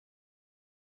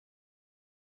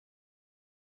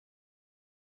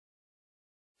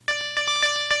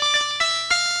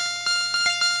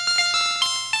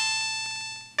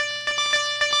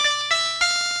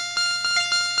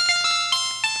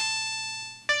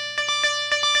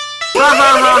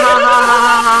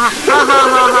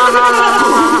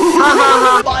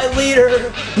My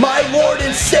leader, my Lord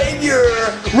and Savior,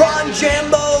 Ron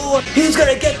Jambo, he's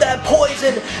gonna get that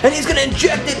poison and he's gonna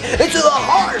inject it into the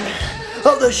heart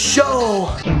of the show.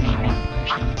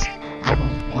 I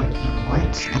won't warn you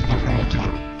once and never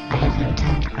again. I have no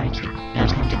time to argue, no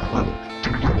time to quarrel. Do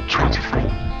not try to fight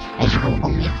me, as you will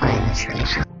only violence the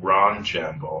nation. Ron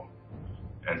Jambo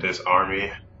and his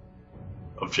army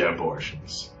of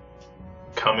Jambortians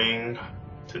coming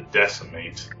to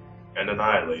decimate and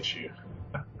annihilate you.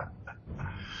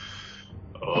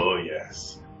 Oh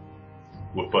yes.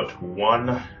 With but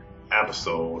one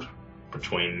episode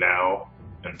between now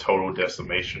and total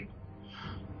decimation,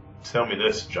 tell me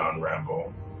this, John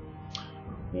Rambo.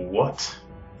 What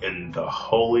in the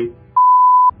holy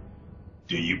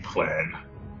do you plan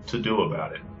to do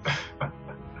about it?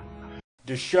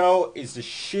 The show is a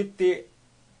shitty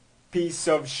piece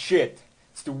of shit.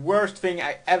 It's the worst thing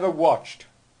I ever watched.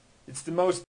 It's the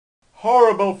most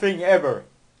horrible thing ever.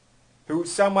 Who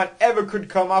someone ever could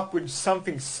come up with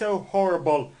something so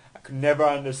horrible I could never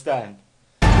understand.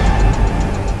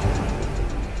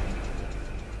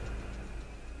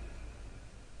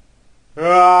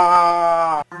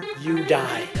 Ah! You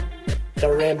die. The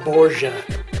Ramborgia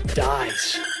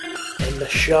dies. And the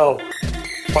show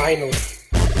finally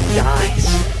dies.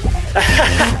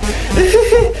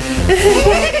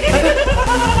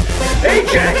 Hey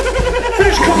Jack!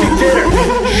 Finish cooking dinner!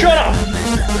 Shut up!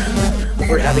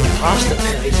 We're having pasta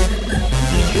tonight.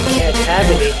 You can't have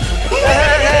any.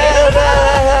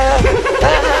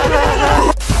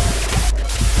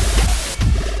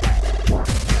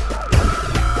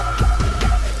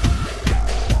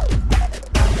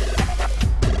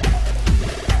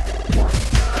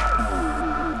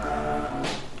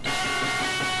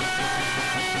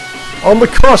 On the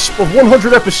cusp of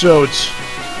 100 episodes,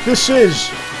 this is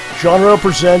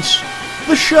JohnRamboPresents,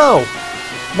 the show.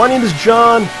 My name is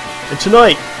John, and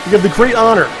tonight we have the great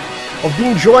honor of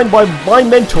being joined by my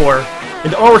mentor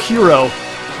and our hero,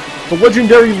 the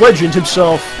legendary legend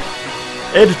himself,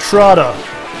 Ed Trotta,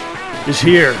 is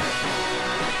here.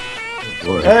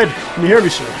 Boy. Ed, can you hear me,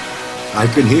 sir? I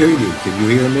can hear you. Can you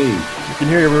hear me? You can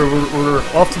hear you. We're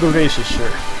off to the races,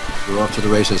 sir. We're off to the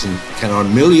races, and can our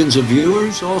millions of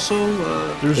viewers also?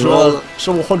 There's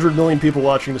some 100 million people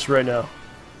watching this right now.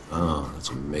 Oh, that's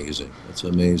amazing. That's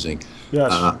amazing.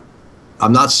 Yes.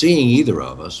 I'm not seeing either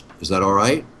of us. Is that all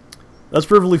right? That's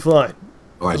perfectly fine.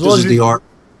 All right, this is the art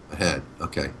ahead.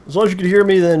 Okay. As long as you can hear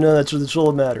me, then that's all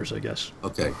that matters, I guess.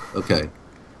 Okay, okay.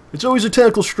 It's always a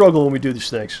technical struggle when we do these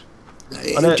things.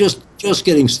 Just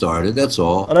getting started, that's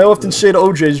all. And I often say to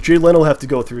OJ, does Jay Leno have to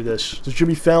go through this? Does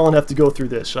Jimmy Fallon have to go through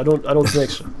this? I don't think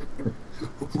so.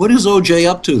 What is OJ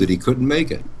up to that he couldn't make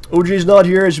it? OJ's not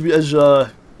here, as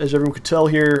everyone could tell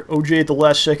here. OJ at the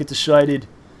last second decided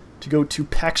to go to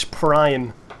PAX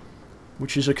Prime,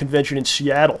 which is a convention in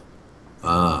Seattle.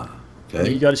 Ah,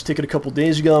 okay. He got his ticket a couple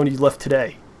days ago, and he left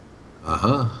today.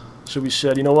 Uh-huh. So we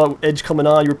said, you know what, Ed's coming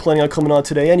on. You were planning on coming on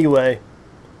today anyway.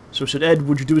 So I said, Ed,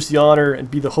 would you do us the honor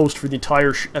and be the host for the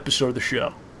entire episode of the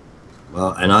show?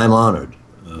 Well, and I'm honored.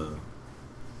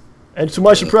 And to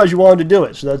my surprise, you wanted to do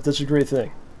it, so that's a great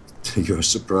thing. You're a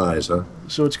surprise, huh?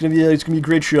 So it's gonna be a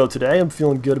great show today. I'm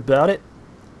feeling good about it.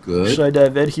 Good. Excited to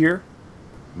have Ed here.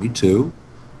 Me too.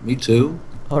 Me too.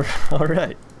 All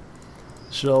right.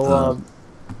 So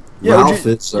yeah, Ralph,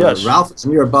 yes. Ralph is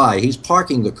nearby. He's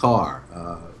parking the car.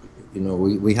 You know,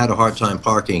 we had a hard time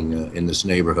parking in this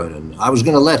neighborhood, and I was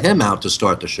going to let him out to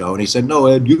start the show, and he said, "No,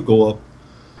 Ed, you go up,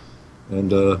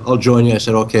 and I'll join you." I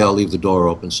said, "Okay, I'll leave the door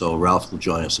open, so Ralph will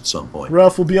join us at some point."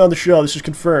 Ralph will be on the show. This is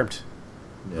confirmed.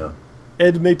 Yeah.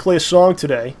 Ed may play a song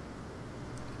today,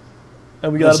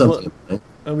 and we got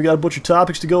a bunch of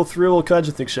topics to go through. All kinds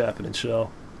of things happening.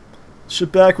 So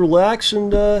sit back, relax,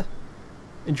 and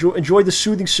enjoy the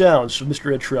soothing sounds of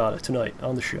Mr. Ed Trotta tonight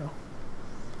on the show.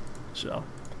 So.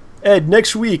 Ed,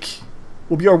 next week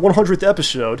will be our 100th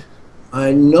episode.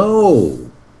 I know.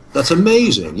 That's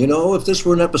amazing. You know, if this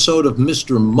were an episode of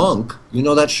Mr. Monk, you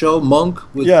know that show, Monk,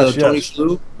 with Tony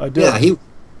Shalhoub? I do. Yeah,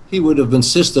 he would have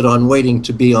insisted on waiting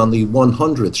to be on the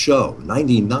 100th show.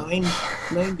 99?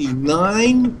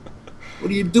 99? What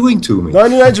are you doing to me?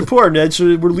 99's important, Ed.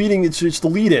 So we're leading, it's the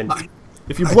lead-in.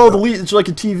 If you blow the lead, it's like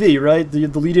a TV, right? The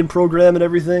lead-in program and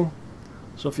everything.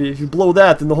 So if you blow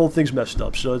that, then the whole thing's messed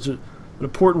up. So it's an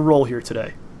important role here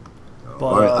today. But,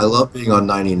 all right, I love being on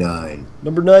 99.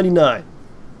 Number 99.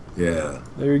 Yeah.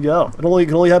 There you go. It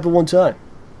can only happen one time.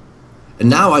 And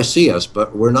now I see us,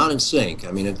 but we're not in sync.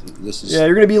 I mean, this is... Yeah,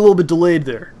 you're going to be a little bit delayed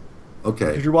there. Okay.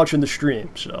 Because you're watching the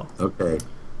stream, so... Okay.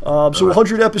 So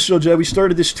 100 episodes, Ed. We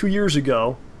started this 2 years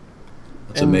ago.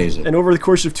 That's amazing. And over the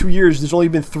course of 2 years, there's only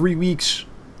been 3 weeks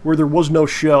where there was no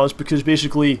show. It's because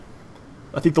basically,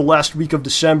 I think the last week of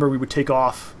December we would take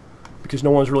off because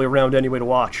no one's really around anyway to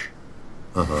watch.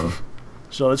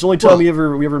 So that's the only time we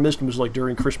ever missed them was like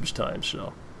during Christmas time.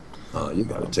 So. Oh, you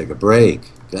got to take a break.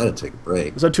 Got to take a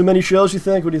break. Is that too many shows? You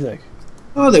think? What do you think?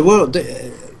 Oh, they will.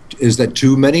 Is that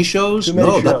too many shows? Too many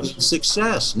shows. That means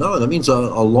success. No, that means a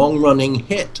long-running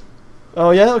hit.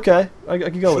 Oh yeah, okay. I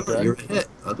can go with that. You're a hit.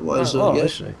 Otherwise, I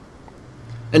see.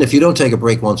 And if you don't take a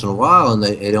break once in a while, and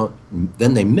they don't,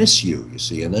 then they miss you. You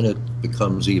see, and then it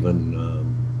becomes even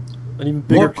an even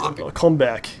bigger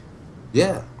comeback.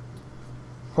 Yeah.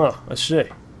 Huh. I see.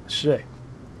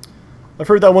 I've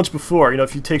heard that once before. You know,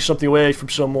 if you take something away from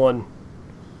someone,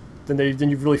 then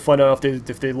you really find out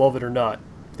if they love it or not.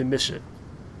 If they miss it.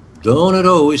 Don't it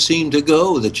always seem to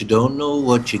go that you don't know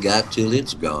what you got till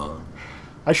it's gone?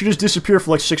 I should just disappear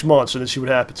for like 6 months and then see what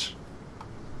happens.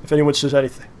 If anyone says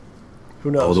anything,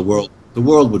 who knows? Oh, the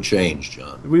world would change,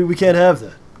 John. We can't have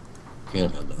that.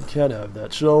 Can't have that. We can't have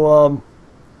that. So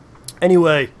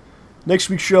anyway, next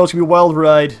week's show is gonna be a wild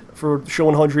ride for show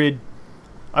 100.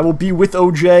 I will be with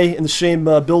OJ in the same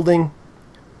building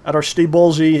at our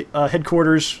StayBallsy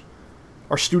headquarters,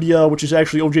 our studio, which is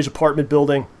actually OJ's apartment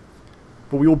building.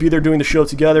 But we will be there doing the show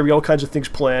together. We got all kinds of things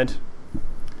planned.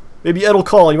 Maybe Ed will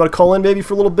call in. You want to call in maybe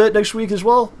for a little bit next week as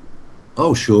well?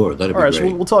 Oh, sure. That'd be great. All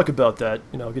right, so we'll talk about that.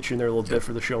 You know, I'll get you in there a little bit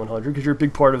for the show 100 because you're a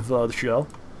big part of the show.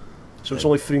 So it's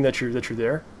only fitting that you're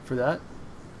there for that.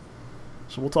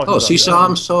 So we'll talk about that. Oh, see,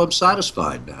 I'm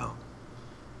satisfied now.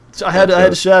 So I had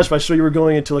to satisfy. I saw you were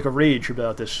going into like a rage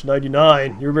about this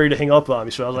 99. You were ready to hang up on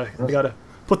me, so I was like, I gotta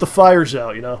put the fires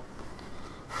out, you know.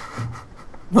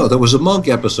 No, there was a Monk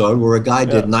episode where a guy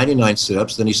did 99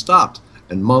 sit-ups, then he stopped,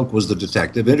 and Monk was the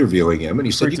detective interviewing him, and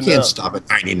he said, "You can't stop at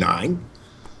 99."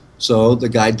 So the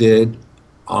guy did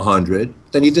 100,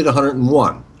 then he did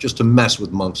 101, just to mess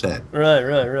with Monk's head.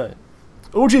 Right.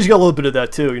 OJ's got a little bit of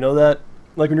that too. You know that,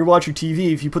 like when you're watching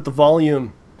TV, if you put the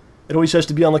volume, it always has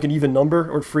to be on like an even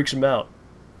number, or it freaks him out.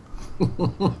 It's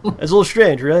a little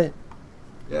strange, right?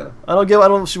 Yeah. I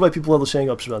don't see why people have those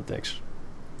hang-ups about things.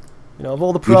 You know, of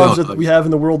all the problems that we have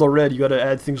in the world already, you got to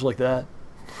add things like that.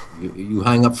 You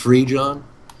hang up free, John?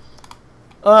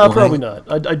 Probably not.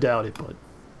 I doubt it, but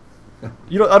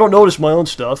you know, I don't notice my own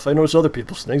stuff. I notice other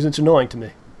people's things. It's annoying to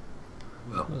me.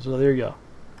 Well, so there you go.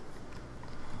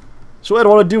 So what I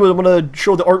want to do is I'm going to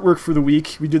show the artwork for the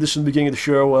week. We did this in the beginning of the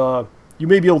show. You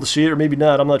may be able to see it, or maybe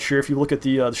not. I'm not sure if you look at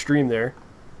the stream there.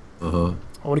 I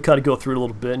want to kind of go through it a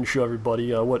little bit and show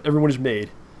everybody what everyone has made.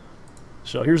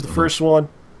 So here's the first one.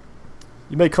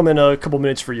 You may come in a couple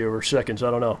minutes for you, or seconds,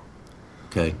 I don't know.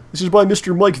 Okay. This is by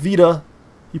Mr. Mike Vita.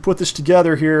 He put this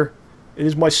together here. It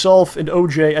is myself and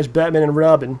OJ as Batman and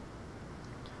Robin.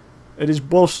 It is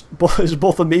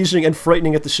both amazing and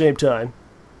frightening at the same time.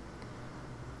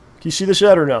 Can you see this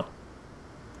ad or no?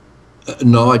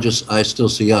 No, I still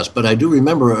see us, but I do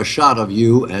remember a shot of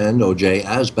you and OJ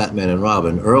as Batman and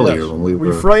Robin earlier when we were.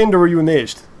 Were you frightened or were you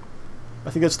amazed? I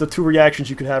think that's the two reactions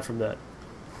you could have from that.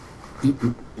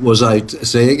 Was I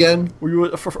say again? Were you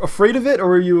afraid of it or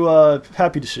were you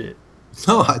happy to see it?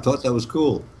 No, I thought that was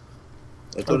cool.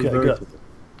 I thought it was very cool.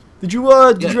 Did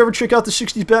you ever check out the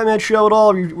 '60s Batman show at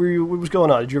all? What was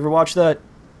going on? Did you ever watch that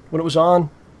when it was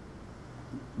on?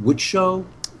 Which show?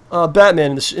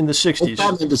 Batman in the '60s.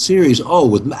 Oh, Batman the series. Oh,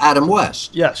 with Adam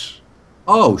West. Yes.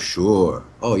 Oh, sure.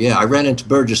 Oh, yeah. I ran into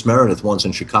Burgess Meredith once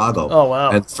in Chicago. Oh, wow.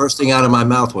 And the first thing out of my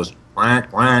mouth was quack,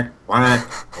 quack, quack,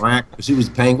 quack. Because he was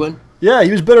the Penguin. Yeah,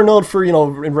 he was better known for,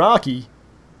 in Rocky.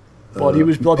 But he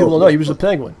was, a lot of people don't know, he was the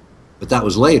Penguin. But that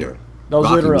was later. That was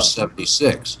Rocky later was on.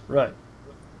 76. Right.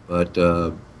 But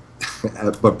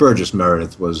Burgess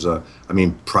Meredith was,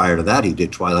 prior to that, he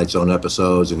did Twilight Zone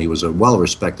episodes, and he was a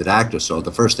well-respected actor. So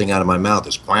the first thing out of my mouth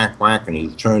is quack, quack, and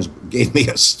he gave me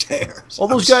a stare. All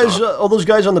those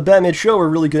guys on the Batman show were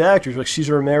really good actors, like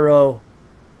Cesar Romero.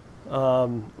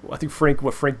 I think Frank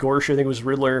Gorsh, I think was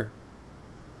Riddler.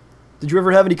 Did you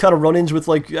ever have any kind of run-ins with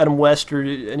like Adam West or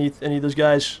any of those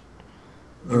guys?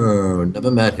 Never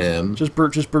met him. Just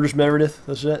Burgess Meredith.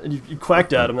 That's it. And you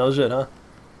quacked at him. That was it, huh?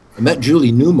 I met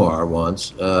Julie Newmar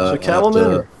once. So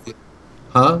Catwoman?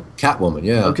 Catwoman,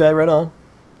 yeah. Okay, right on.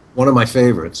 One of my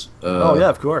favorites. Oh, yeah,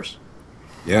 of course.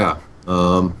 Yeah.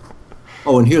 And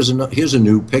here's a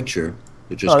new picture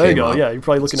that just came out. Oh, there you go. Yeah, you're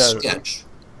probably looking at it. Sketch.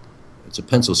 It's a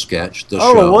pencil sketch. I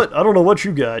don't know what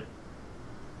you got.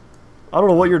 I don't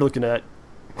know what you're looking at.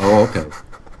 Oh, okay.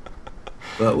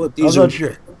 But I'm not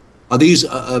sure. Are these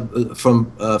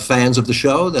from fans of the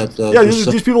show? Yeah,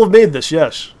 these people have made this,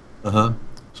 yes. Uh-huh.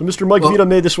 So Mr. Mike Vito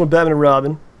made this one, Batman and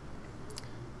Robin.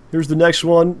 Here's the next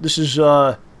one. This is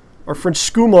our friend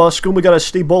Skooma. Skooma got a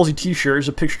Stay Ballsy t-shirt. Here's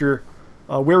a picture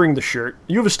wearing the shirt.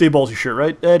 You have a Stay Ballsy shirt,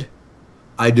 right, Ed?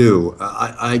 I do.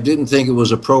 I didn't think it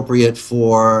was appropriate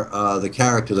for the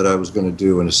character that I was going to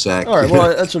do in a sec. All right,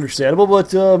 well, that's understandable.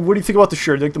 But what do you think about the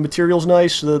shirt? Like the material's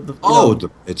nice.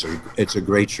 It's a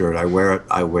great shirt. I wear it.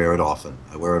 I wear it often.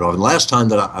 Last time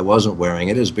that I wasn't wearing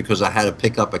it is because I had to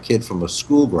pick up a kid from a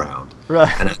school ground.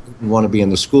 Right. And I didn't want to be in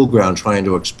the school ground trying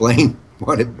to explain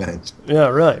what it meant. Yeah,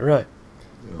 right.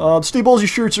 Stay Ballsy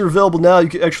shirts are available now. You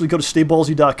can actually go to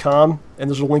StayBallsy.com, and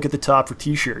there's a link at the top for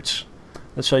T-shirts.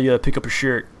 That's how you pick up a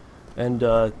shirt, and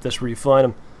that's where you find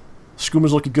them.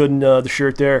 Skooma's looking good in the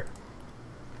shirt there.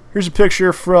 Here's a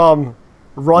picture from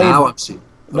Ryan. Now I'm seeing.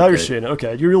 Now you're seeing it.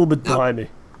 Okay, you're a little bit behind me.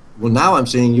 Well, now I'm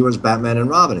seeing you as Batman and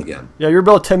Robin again. Yeah, you're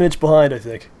about 10 minutes behind, I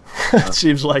think. It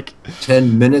seems like.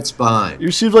 10 minutes behind.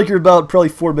 It seems like you're about probably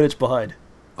 4 minutes behind.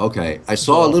 Okay, I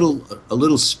saw a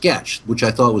little sketch, which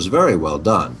I thought was very well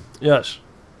done. Yes.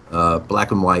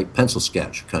 Black and white pencil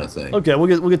sketch kind of thing. Okay,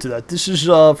 we'll get to that. This is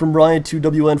from Ryan to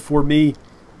WN for me.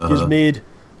 He has made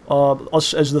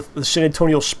us as the San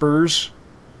Antonio Spurs.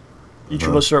 Each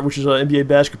of us are, which is an NBA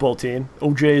basketball team.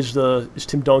 OJ is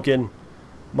Tim Duncan.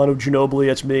 Manu Ginobili,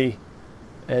 that's me,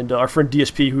 and our friend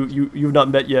DSP, who you've not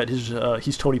met yet.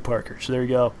 He's Tony Parker. So there you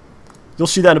go. You'll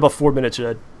see that in about 4 minutes,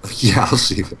 Ed. Yeah, I'll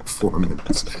see that in 4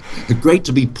 minutes. Great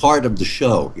to be part of the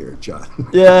show here, John.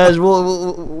 Yeah,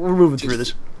 we're moving through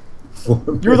this.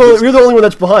 You're the only one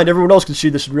that's behind. Everyone else can see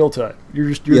this in real time.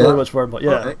 You're the only one that's far behind.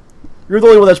 Yeah, right. You're the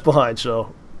only one that's behind.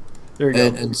 So there you go.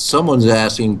 And someone's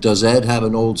asking, does Ed have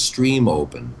an old stream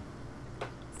open?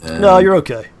 No, you're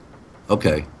okay.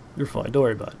 Okay. You're fine. Don't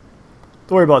worry about it.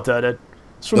 Don't worry about that, Ed.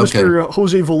 So Mr.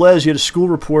 Jose Velez, he had a school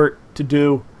report to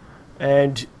do,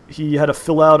 and he had to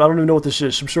fill out. I don't even know what this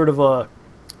is. Some sort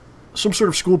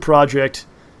of school project,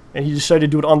 and he decided to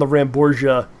do it on the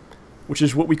Ramborgia, which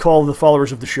is what we call the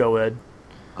followers of the show, Ed.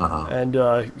 And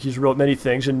he's wrote many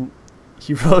things, and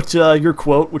he wrote your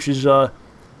quote, which is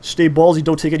 "Stay ballsy,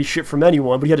 don't take any shit from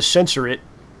anyone," but he had to censor it.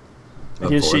 And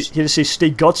he had to say "Stay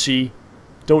gutsy,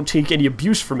 don't take any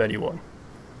abuse from anyone,"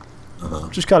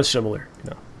 which is kind of similar, you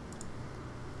know.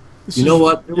 You know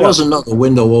what? There was another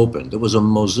window open. There was a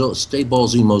Mozilla Stay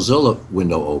Ballsy Mozilla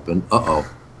window open. Now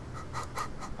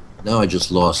I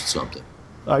just lost something.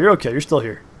 You're okay. You're still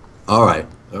here. All right.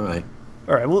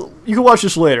 Well, you can watch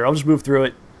this later. I'll just move through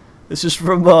it. This is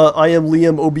from I Am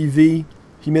Liam OBV.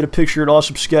 He made a picture, an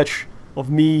awesome sketch of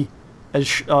me as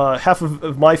half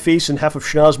of my face and half of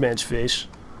Schnozman's face.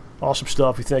 Awesome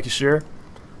stuff. We thank you, sir.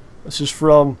 This is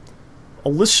from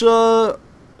Alyssa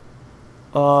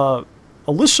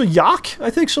Yak, I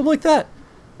think, something like that.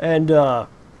 And an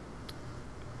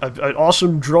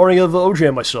awesome drawing of OJ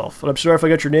and myself. And I'm sorry if I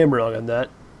got your name wrong on that.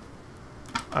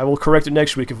 I will correct it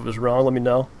next week if it was wrong. Let me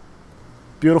know.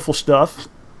 Beautiful stuff.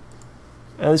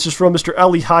 And this is from Mr.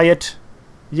 Ali Hyatt.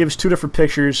 He gave us 2 different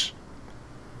pictures.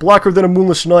 Blacker than a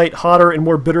moonless night, hotter and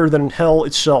more bitter than hell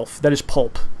itself. That is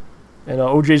pulp. And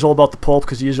OJ's all about the pulp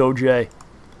because he is OJ.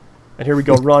 And here we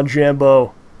go. Ron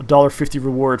Jambo, $1.50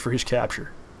 reward for his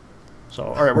capture. So,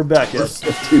 all right, we're back, Ed.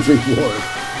 $1.50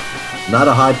 reward. Not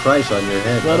a high price on your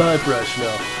head. Not a high price, no.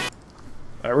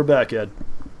 All right, we're back, Ed.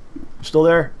 Still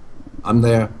there? I'm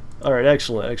there. All right,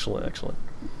 excellent. So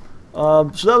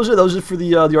that was it. That was it for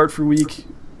the Art for Week.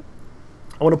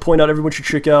 I want to point out everyone should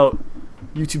check out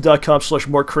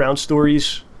youtube.com/Mark Crown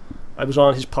Stories. I was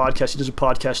on his podcast. He does a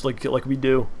podcast like we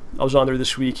do. I was on there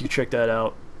this week. You can check that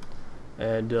out.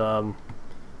 And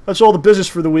that's all the business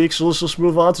for the week. So let's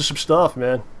move on to some stuff,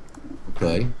 man.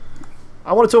 Okay.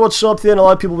 I want to talk about something. A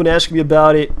lot of people have been asking me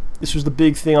about it. This was the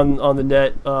big thing on the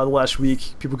net the last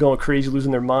week. People going crazy,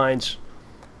 losing their minds.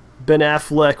 Ben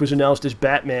Affleck was announced as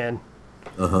Batman.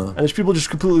 And there's people just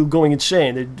completely going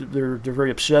insane. They're very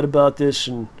upset about this,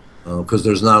 and because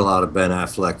there's not a lot of Ben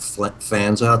Affleck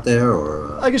fans out there,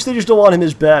 or I guess they just don't want him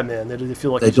as Batman. They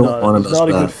feel like he's not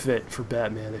a good fit for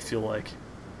Batman. They feel like.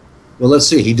 Well, let's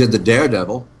see. He did the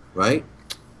Daredevil, right?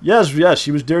 Yes.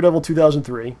 He was Daredevil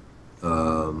 2003.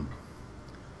 And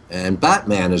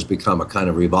Batman has become a kind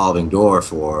of revolving door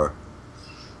for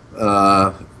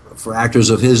actors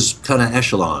of his kind of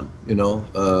echelon. You know.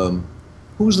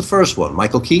 Who was the first one?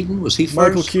 Michael Keaton? Was he first?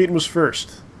 Michael Keaton was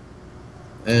first.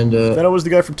 And then it was the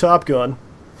guy from Top Gun.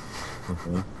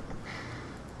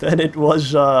 Then it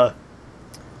was I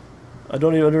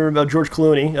don't remember George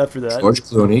Clooney after that. George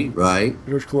Clooney, right.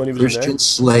 George Clooney was Christian in there.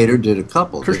 Slater did a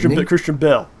couple, didn't he? Christian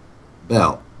Bale.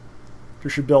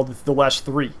 Christian Bale did the last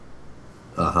 3.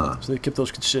 So they kept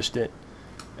those consistent.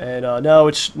 And now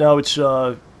it's going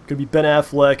to be Ben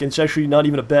Affleck, and it's actually not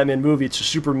even a Batman movie. It's a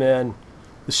Superman.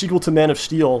 the sequel to Man of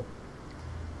Steel,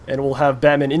 and it will have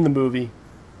Batman in the movie,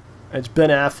 and it's Ben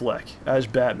Affleck as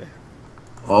Batman.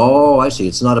 Oh, I see.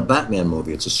 It's not a Batman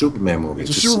movie. It's a Superman movie.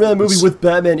 It's a Superman movie with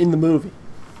Batman in the movie.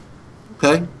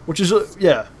 Okay. Which is,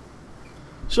 yeah.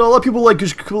 So a lot of people like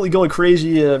just completely going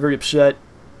crazy, very upset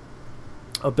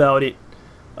about it.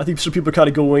 I think some people are kind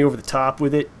of going over the top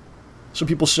with it. Some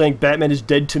people saying Batman is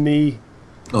dead to me.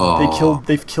 Oh.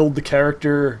 They've killed the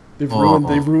character. They've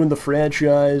ruined the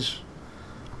franchise.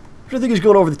 Which I think is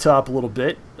going over the top a little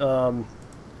bit. You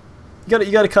got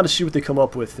to kind of see what they come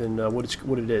up with and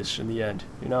what it is in the end,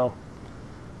 you know.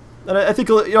 And I think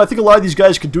I think a lot of these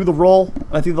guys could do the role.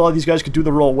 I think a lot of these guys could do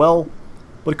the role well,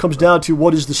 but it comes down to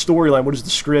what is the storyline, what is the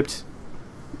script,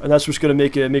 and that's what's going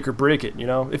to make or break it. You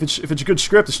know, if it's a good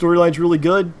script, the storyline's really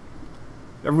good.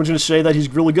 Everyone's going to say that he's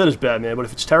really good as Batman, but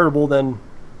if it's terrible, then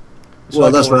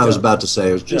well, that's what I was about to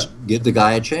say. Was just give the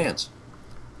guy a chance.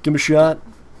 Give him a shot.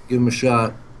 Give him a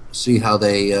shot. See how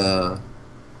they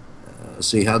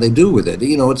do with it.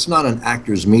 You know, it's not an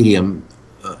actor's medium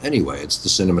anyway. It's the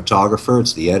cinematographer,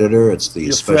 it's the editor, it's the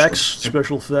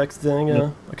special effects thing.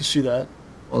 Yeah, I can see that.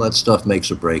 All that stuff makes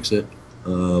or breaks it.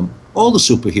 All the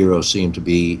superheroes seem to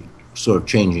be sort of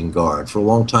changing guard. For a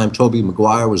long time, Tobey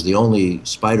Maguire was the only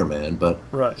Spider-Man, but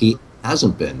he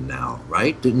hasn't been now,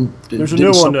 right? There's a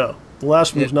new one now. The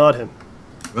last one was not him.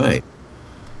 Right.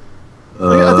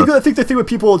 I think the thing with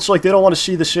people, it's like they don't want to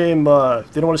see the same. They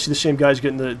don't want to see the same guys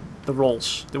getting the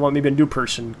roles. They want maybe a new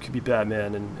person could be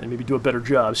Batman and maybe do a better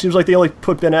job. It seems like they only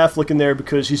put Ben Affleck in there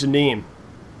because he's a name.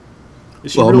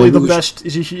 Is he really the best?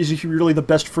 Is he really the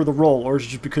best for the role, or is it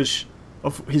just because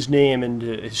of his name and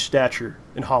his stature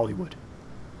in Hollywood?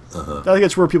 I think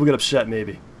that's where people get upset,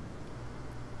 maybe.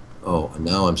 Oh, and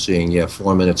now I'm seeing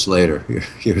 4 minutes later.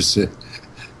 Here's it.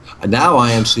 Now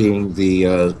I am seeing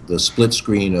the split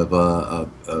screen of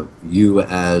you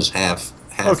as half.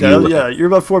 Okay, yeah, you're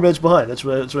about 4 minutes behind. That's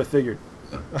what I figured.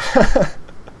 Yeah.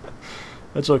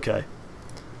 That's okay.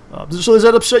 So does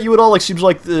that upset you at all? Like, seems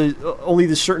like only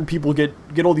the certain people get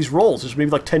all these roles. There's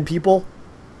maybe like 10 people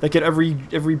that get every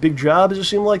big job. Does it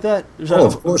seem like that?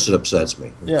 Of course it upsets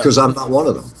me. Because I'm not one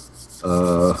of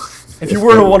them. If you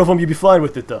were one of them, you'd be fine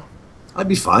with it, though. I'd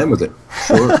be fine with it.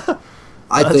 Sure.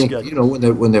 I think good. You know,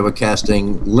 when they were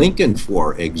casting Lincoln,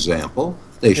 for example,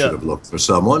 they should have looked for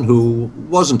someone who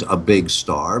wasn't a big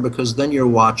star, because then you're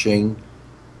watching,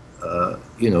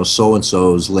 you know, so and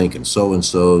so's Lincoln, so and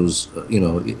so's, you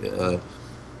know.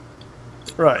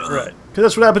 Right. Because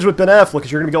that's what happens with Ben Affleck.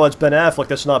 Because you're gonna go, it's Ben Affleck.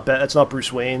 That's not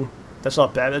Bruce Wayne. That's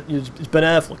not bad. It's Ben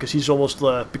Affleck, because he's almost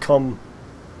become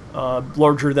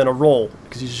larger than a role,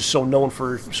 because he's just so known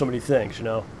for so many things, you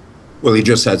know. Well, he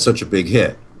just had such a big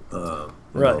hit.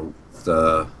 Right.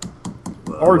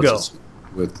 Argo.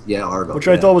 Argo. Which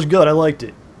I thought was good. I liked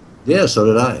it. Yeah, so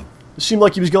did I. It seemed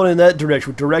like he was going in that direction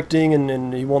with directing,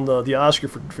 and he won the Oscar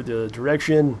for the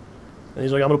direction. And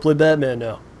he's like, I'm going to play Batman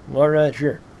now. All right,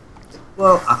 sure.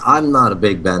 Well, I'm not a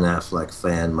big Ben Affleck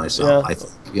fan myself. I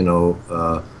think, you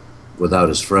know, without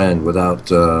his friend, without,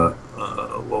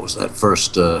 what was that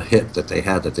first hit that they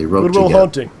had that they wrote together? Good Will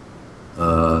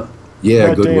Hunting.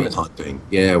 Yeah, Good Will Hunting.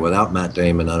 Yeah, without Matt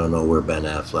Damon, I don't know where Ben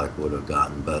Affleck would have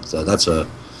gotten, but that's a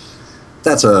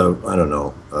I don't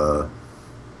know,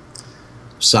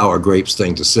 sour grapes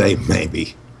thing to say,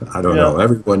 maybe. I don't know.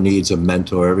 Everyone needs a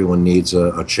mentor. Everyone needs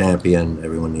a champion.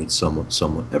 Everyone needs someone.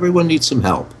 Everyone needs some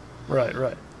help. Right.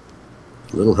 A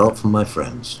little help from my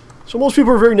friends. So most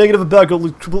people are very negative about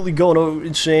completely going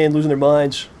insane, losing their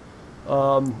minds.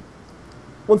 One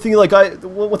thing I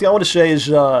want to say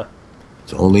is.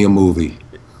 It's only a movie.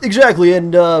 Exactly,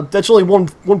 and that's only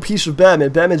one piece of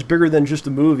Batman. Batman's bigger than just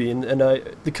a movie, and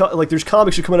there's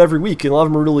comics that come out every week, and a lot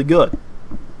of them are really good.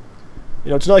 You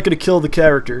know, it's not going to kill the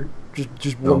character,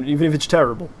 just one, even if it's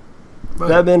terrible. Right.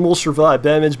 Batman will survive.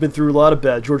 Batman's been through a lot of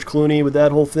bad. George Clooney with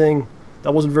that whole thing,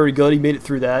 that wasn't very good. He made it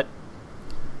through that.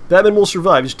 Batman will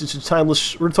survive. It's a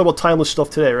timeless. We're going to talk about timeless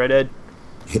stuff today, right, Ed?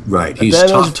 Right.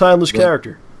 Batman's a timeless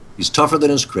character. He's tougher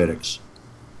than his critics.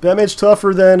 Batman's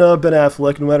tougher than Ben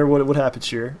Affleck, no matter what happens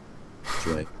here. That's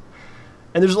right.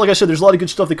 And there's, like I said, there's a lot of good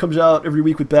stuff that comes out every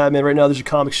week with Batman. Right now, there's a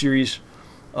comic series.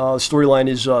 The storyline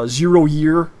is 0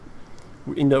 Year,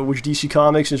 which DC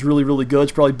Comics is really, really good.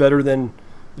 It's probably better than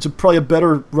probably a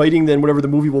better writing than whatever the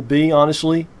movie will be.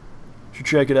 Honestly, you should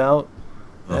check it out.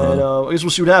 And I guess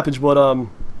we'll see what happens. But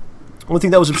one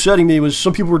thing that was upsetting me was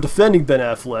some people were defending Ben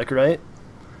Affleck, right?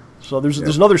 So there's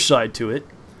another side to it.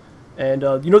 And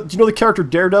do you know the character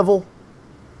Daredevil?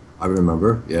 I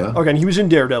remember, yeah. Okay, and he was in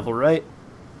Daredevil, right?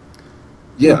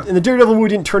 Yeah. And the Daredevil movie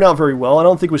didn't turn out very well. I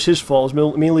don't think it was his fault. It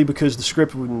was mainly because the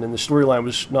script and the storyline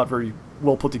was not very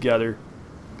well put together.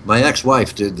 My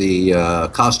ex-wife did the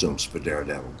costumes for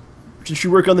Daredevil. Did she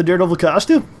work on the Daredevil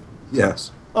costume?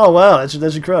 Yes. Oh wow,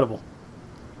 that's incredible.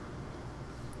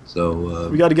 So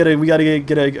we got to get a copy we got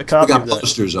of that.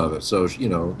 posters of it. So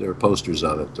there are posters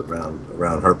of it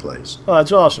around her place. Oh,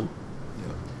 that's awesome.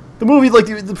 Yeah. The movie, like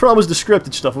the problem was the script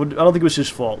and stuff. I don't think it was his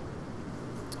fault.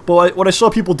 But what I saw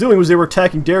people doing was they were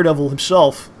attacking Daredevil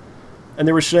himself, and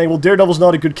they were saying, "Well, Daredevil's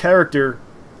not a good character.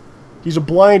 He's a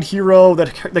blind hero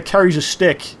that carries a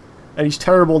stick, and he's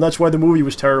terrible, and that's why the movie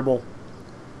was terrible."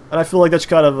 And I feel like that's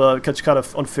kind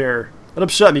of unfair. It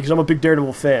upset me because I'm a big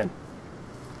Daredevil fan.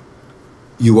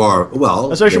 You are, well...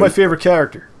 That's actually my favorite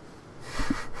character.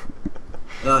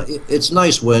 It's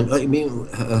nice when,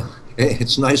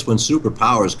 it's nice when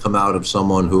superpowers come out of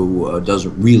someone who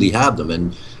doesn't really have them.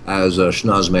 And as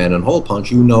Schnozzman and Hole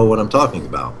Punch, you know what I'm talking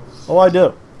about. Oh, I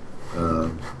do.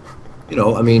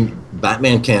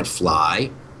 Batman can't fly.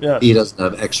 Yeah. He doesn't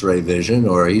have X-ray vision,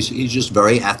 or he's just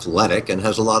very athletic and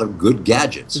has a lot of good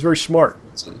gadgets. He's very smart.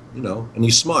 And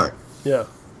he's smart. Yeah.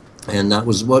 And that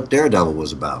was what Daredevil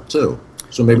was about, too.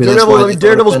 So maybe that's why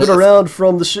Daredevil's been around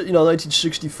from the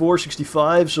 1964,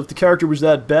 65. So if the character was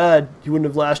that bad, he wouldn't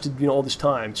have lasted all this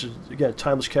time. It's again a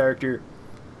timeless character.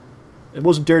 It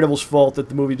wasn't Daredevil's fault that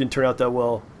the movie didn't turn out that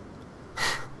well.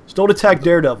 So don't attack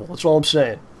Daredevil. That's all I'm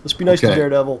saying. Let's be nice to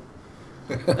Daredevil,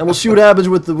 and we'll see what happens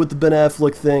with the Ben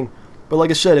Affleck thing. But like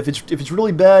I said, if it's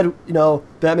really bad,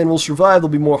 Batman will survive. There'll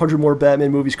be 100 more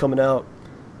Batman movies coming out.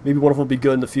 Maybe one of them will be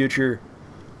good in the future.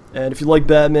 And if you like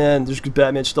Batman, there's good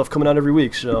Batman stuff coming out every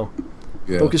week. So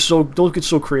don't get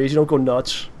so crazy. Don't go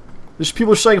nuts. There's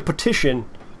people are signing a petition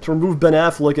to remove Ben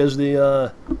Affleck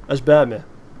as Batman.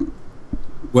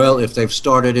 Well, if they've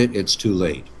started it, it's too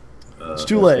late. It's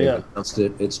too late. Yeah. Announced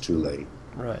it, it's too late.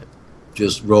 Right.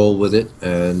 Just roll with it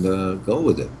and go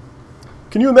with it.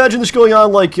 Can you imagine this going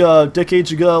on like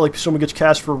decades ago? Like someone gets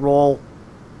cast for a role,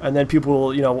 and then people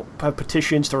will have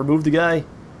petitions to remove the guy.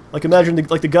 Like imagine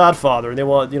the Godfather, and they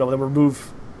want they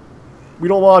remove. We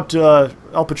don't want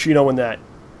Al Pacino in that.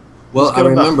 Well, I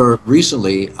remember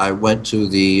recently I went to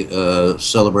the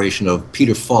celebration of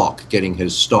Peter Falk getting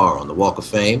his star on the Walk of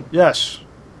Fame. Yes.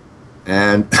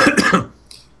 And the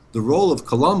role of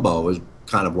Columbo is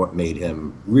kind of what made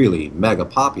him really mega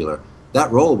popular. That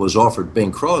role was offered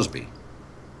Bing Crosby,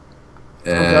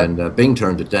 and Bing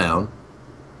turned it down.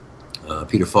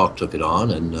 Peter Falk took it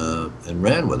on and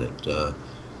ran with it.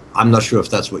 I'm not sure if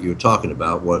that's what you were talking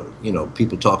about. What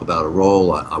people talk about a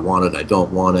role. I want it. I don't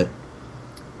want it.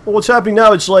 Well, what's happening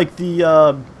now? It's like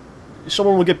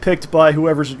someone will get picked by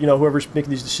whoever's making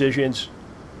these decisions,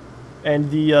 and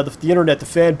the internet, the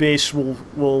fan base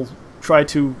will try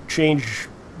to change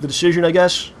the decision, I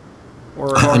guess.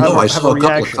 Or I know. I saw a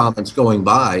couple of comments going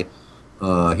by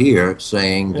here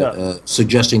saying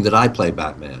suggesting that I play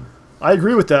Batman. I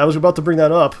agree with that. I was about to bring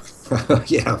that up.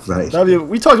 Yeah, right.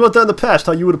 We talked about that in the past,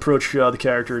 how you would approach the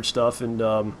character and stuff, and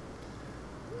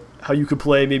how you could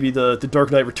play maybe the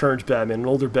Dark Knight Returns Batman, an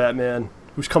older Batman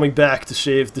who's coming back to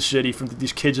save the city from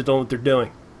these kids that don't know what they're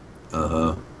doing.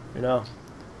 Uh-huh.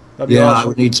 That'd be awesome. I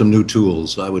would need some new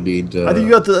tools. I would need... I think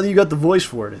you got the voice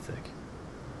for it, I think.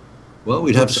 Well,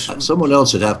 we'd have someone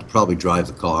else would have to probably drive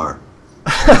the car.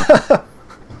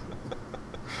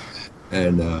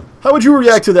 And how would you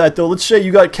react to that, though? Let's say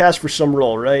you got cast for some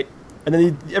role, right? And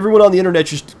then everyone on the internet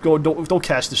just go, don't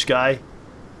cast this guy.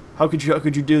 How could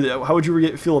you do that? How would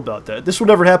you feel about that? This will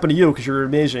never happen to you because you're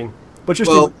amazing. But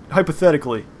just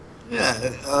hypothetically.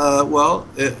 Yeah. Well,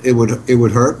 it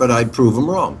would hurt, but I'd prove them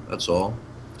wrong. That's all.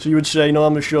 So you would say, I'm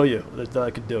going to show you that I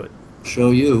could do it.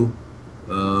 Show you.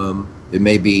 It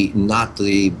may be not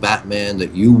the Batman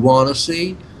that you want to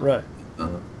see. Right.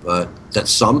 But that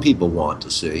some people want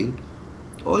to see.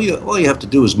 All you have to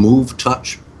do is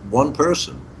touch one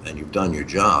person, and you've done your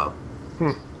job.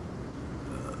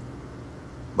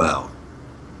 Well,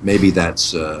 maybe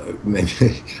that's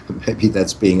maybe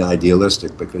that's being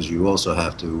idealistic because you also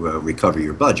have to recover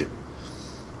your budget.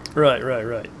 Right.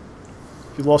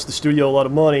 If you lost the studio a lot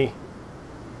of money,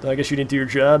 then I guess you didn't do your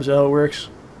job. Is that how it works?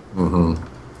 Mm-hmm.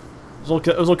 There's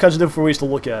all kinds of different ways to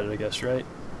look at it, I guess, right?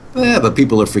 Yeah, but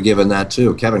people are forgiving that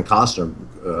too. Kevin Costner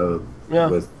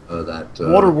with that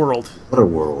Waterworld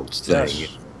thing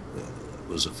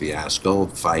was a fiasco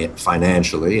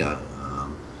financially. I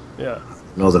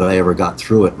don't know that I ever got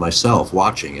through it myself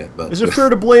watching it. But is it fair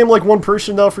to blame like one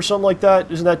person though for something like that?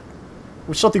 Isn't that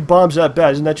when something bombs that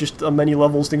bad? Isn't that just on many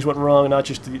levels things went wrong, not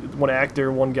just one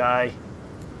actor, one guy?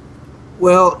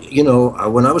 Well,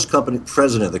 when I was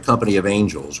president of the Company of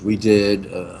Angels, we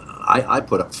did. I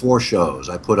put up 4 shows.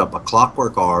 I put up A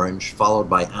Clockwork Orange, followed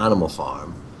by Animal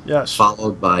Farm. Yes.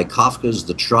 Followed by Kafka's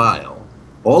The Trial,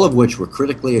 all of which were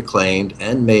critically acclaimed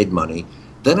and made money.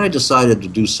 Then I decided to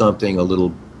do something a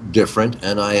little different,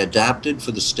 and I adapted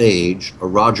for the stage a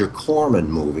Roger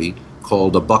Corman movie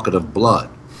called A Bucket of Blood.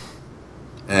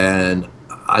 And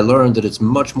I learned that it's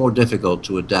much more difficult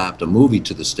to adapt a movie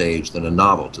to the stage than a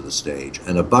novel to the stage.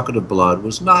 And A Bucket of Blood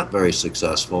was not very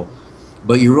successful,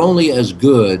 but you're only as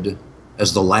good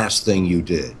as the last thing you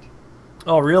did.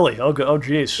 Oh, really? Oh, oh,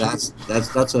 geez.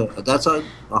 That's a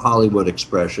Hollywood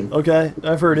expression. Okay,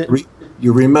 I've heard it.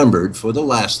 You're remembered for the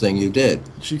last thing you did.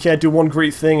 So you can't do one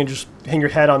great thing and just hang your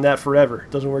hat on that forever.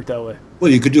 It doesn't work that way.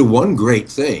 Well, you could do one great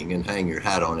thing and hang your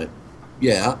hat on it.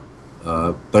 Yeah.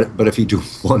 But if you do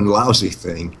one lousy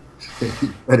thing,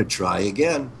 you better try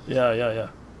again. Yeah.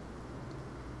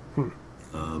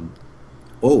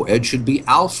 Oh, Ed should be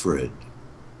Alfred.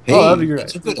 Hey, that'd be great.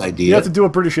 That's a good idea. You have to do a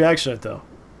British accent, though.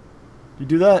 You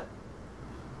do that?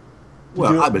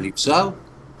 Well, I believe so.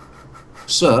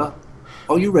 Sir,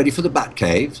 are you ready for the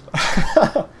Batcave?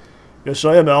 Yes,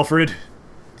 I am, Alfred.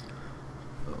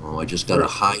 Oh, I just got a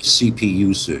high CP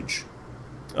usage.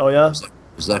 Oh, yeah?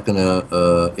 Is that going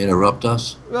to interrupt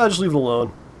us? Just leave it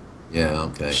alone. Yeah,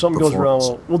 okay. If something goes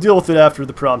wrong, we'll deal with it after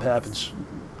the problem happens.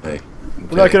 Okay.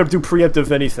 We're not going to do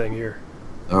preemptive anything here.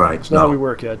 All right. It's not how we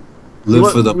work, Ed. We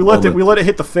let it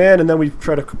hit the fan, and then we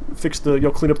try to fix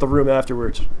clean up the room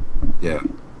afterwards. Yeah.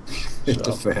 Hit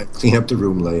the fan. Clean up the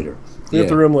room later. Clean up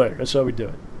the room later. That's how we do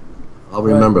it. I'll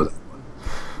remember that one.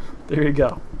 There you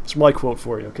go. It's my quote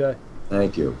for you, okay?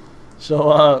 Thank you.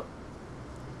 So, I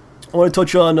want to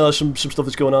touch on some stuff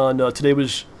that's going on. Today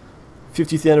was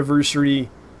 50th anniversary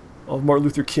of Martin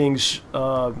Luther King's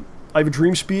I Have a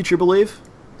Dream speech, I believe.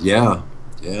 Yeah.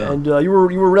 And you were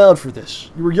around for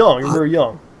this. You were young. You were very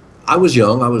young. I was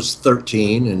young. I was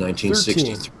 13 in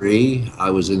 1963.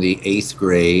 I was in the 8th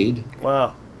grade.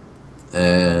 Wow.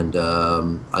 And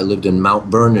I lived in Mount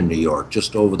Vernon, New York,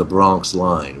 just over the Bronx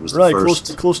line. It was right, the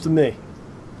first. close to me.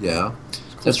 Yeah,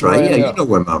 that's right. Yeah, you know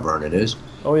where Mount Vernon is.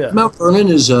 Oh yeah. Mount Vernon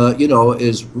is,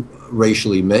 is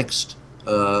racially mixed,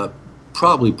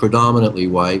 probably predominantly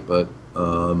white, but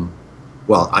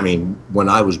well, I mean, when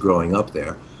I was growing up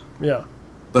there. Yeah.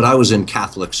 But I was in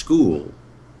Catholic school,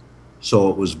 so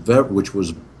it was which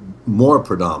was more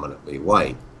predominantly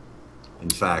white. In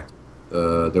fact,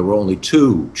 there were only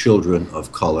 2 children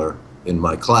of color in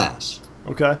my class.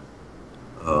 Okay.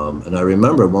 And I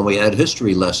remember when we had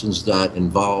history lessons that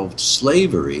involved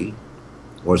slavery,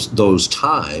 or those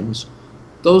times,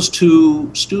 those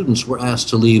 2 students were asked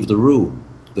to leave the room.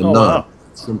 The nun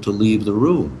asked them to leave the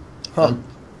room. Huh.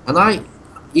 And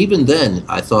even then,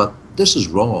 I thought, this is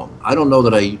wrong. I don't know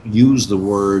that I used the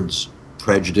words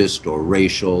prejudiced or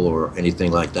racial or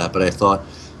anything like that, but I thought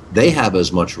they have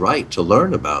as much right to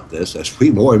learn about this as we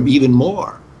even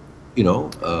more.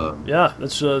 Yeah,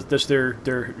 that's their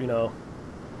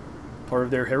part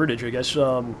of their heritage, I guess.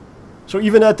 So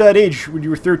even at that age, when you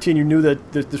were 13, you knew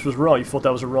that this was wrong. You felt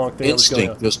that was a wrong thing.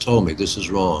 Instinct just told me this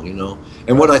is wrong,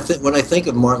 And when I think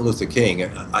of Martin Luther King,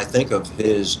 I think of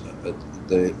his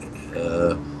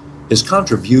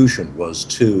contribution was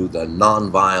to the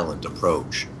nonviolent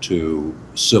approach to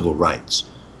civil rights.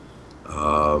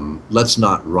 Let's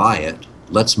not riot.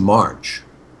 Let's march.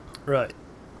 Right.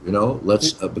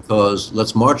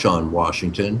 Let's march on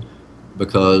Washington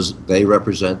because they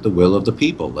represent the will of the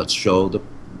people. Let's show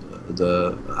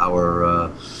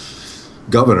our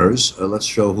governors. Let's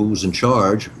show who's in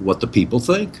charge, what the people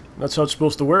think. That's how it's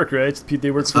supposed to work, right?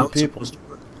 They work for the people.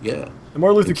 Yeah. And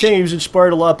Martin Luther King, he was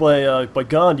inspired a lot by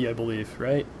Gandhi, I believe,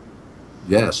 right?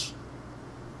 Yes.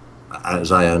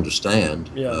 As I understand.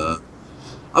 Yeah.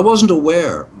 I wasn't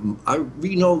aware.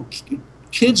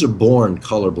 Kids are born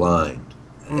colorblind.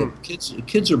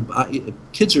 Kids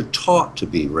are taught to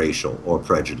be racial or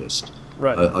prejudiced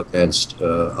against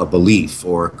a belief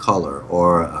or a color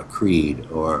or a creed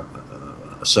or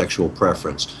a sexual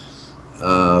preference.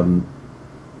 I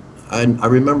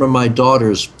remember my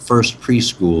daughter's first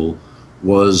preschool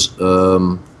was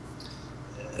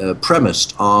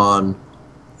premised on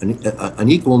an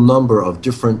equal number of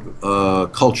different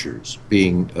cultures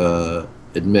being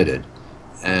admitted.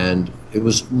 And it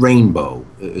was rainbow,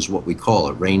 is what we call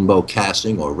it, rainbow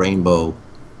casting or rainbow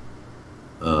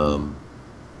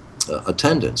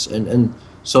attendance. And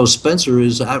so Spencer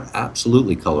is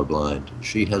absolutely colorblind.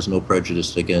 She has no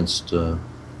prejudice against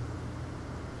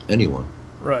anyone.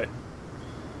 Right.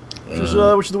 Which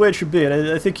is the way it should be.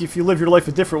 And I think if you live your life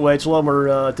a different way, it's a lot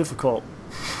more difficult.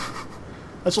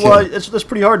 That's that's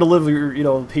pretty hard to live.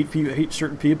 Hate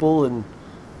certain people and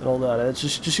all that. It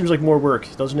just seems like more work,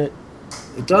 doesn't it?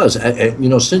 It does.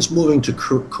 Since moving to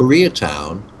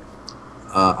Koreatown,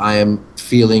 I am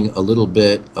feeling a little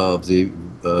bit of the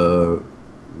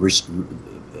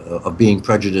of being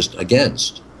prejudiced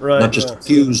against, Right, not just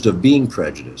accused of being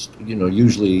prejudiced. You know,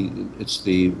 usually it's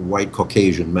the white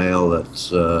Caucasian male that's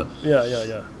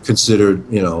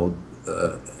considered, you know,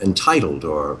 entitled,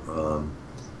 or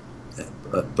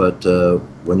but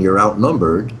when you're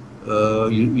outnumbered,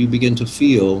 you begin to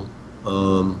feel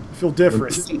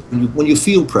different. When you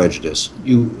feel prejudice,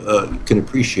 you can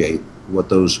appreciate what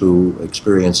those who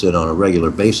experience it on a regular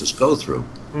basis go through.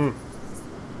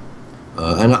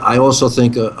 And I also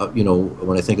think, you know,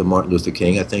 when I think of Martin Luther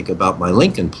King, I think about my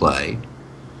Lincoln play,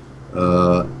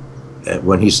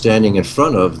 when he's standing in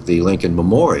front of the Lincoln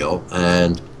Memorial,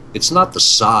 and it's not the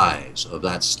size of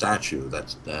that statue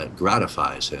that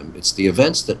gratifies him, it's the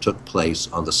events that took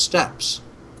place on the steps,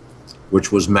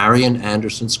 which was Marian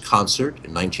Anderson's concert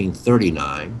in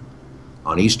 1939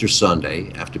 on Easter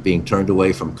Sunday after being turned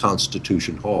away from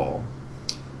Constitution Hall.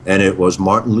 And it was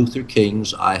Martin Luther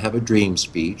King's I Have a Dream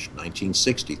speech,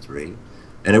 1963.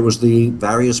 And it was the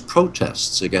various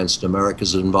protests against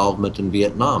America's involvement in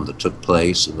Vietnam that took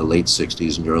place in the late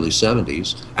 60s and early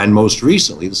 70s. And most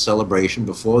recently, the celebration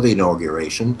before the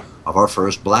inauguration of our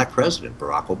first black president,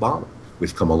 Barack Obama.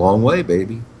 We've come a long way,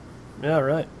 baby. Yeah,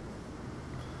 right.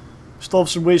 Still have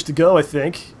some ways to go, I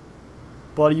think.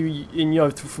 But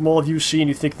from all of you seen,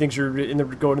 you think things are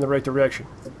going in the right direction.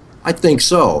 I think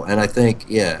so, and I think,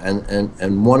 yeah,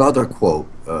 and one other quote,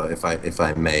 if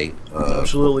I may.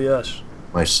 Absolutely, yes.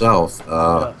 Myself,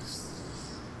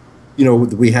 you know,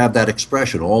 we have that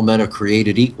expression, all men are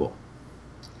created equal.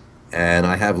 And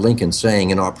I have Lincoln saying,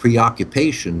 in our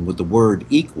preoccupation with the word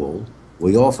equal,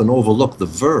 we often overlook the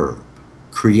verb,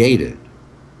 created.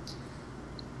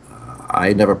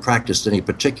 I never practiced any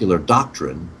particular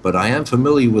doctrine, but I am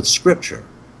familiar with Scripture,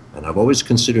 and I've always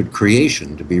considered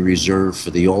creation to be reserved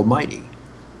for the Almighty.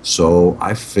 So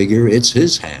I figure it's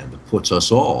His hand that puts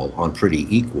us all on pretty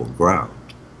equal ground.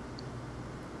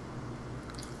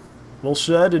 Well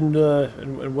said, and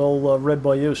well read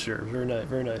by you, sir. Very nice,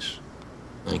 very nice.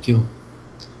 Thank you.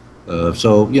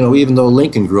 So, you know, even though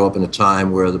Lincoln grew up in a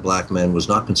time where the black man was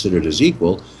not considered as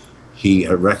equal, he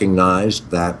recognized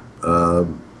that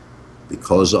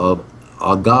because of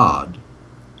our God,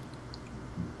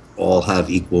 all have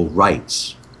equal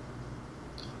rights.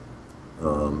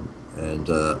 And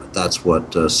that's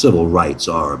what civil rights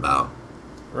are about.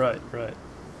 Right, right.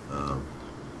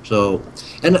 So,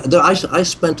 and I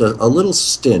spent a little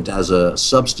stint as a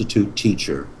substitute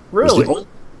teacher. Really?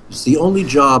 It's the only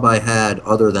job I had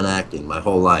other than acting my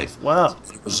whole life. Wow.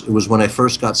 It was when I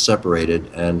first got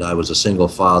separated, and I was a single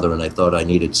father, and I thought I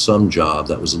needed some job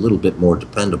that was a little bit more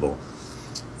dependable.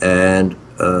 And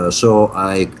so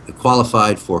I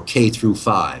qualified for K through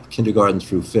 5, kindergarten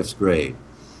through 5th grade.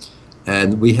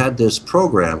 And we had this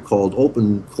program called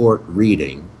Open Court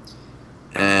Reading.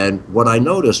 And what I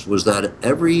noticed was that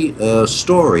every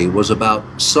story was about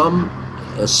some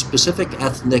specific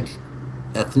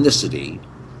ethnicity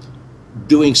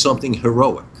doing something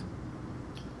heroic.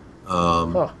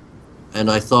 And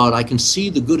I thought, I can see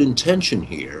the good intention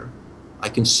here. I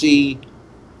can see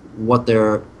what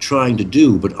they're trying to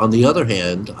do. But on the other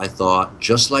hand, I thought,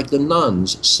 just like the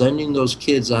nuns sending those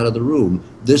kids out of the room,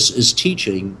 this is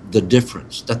teaching the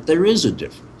difference, that there is a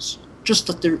difference, just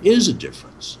that there is a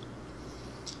difference.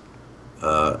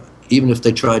 Even if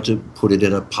they try to put it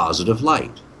in a positive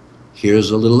light. Here's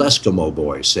a little Eskimo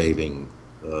boy saving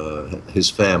his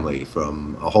family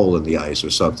from a hole in the ice or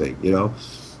something, you know.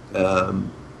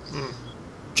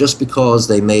 Just because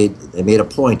they made a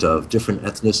point of different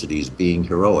ethnicities being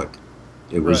heroic,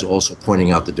 it was also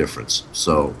pointing out the difference.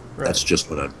 So that's just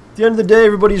what I. At the end of the day,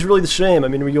 everybody's really the same. I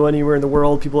mean, we go anywhere in the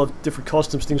world, people have different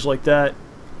customs, things like that.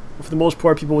 But for the most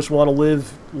part, people just want to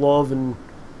live, love, and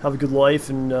have a good life,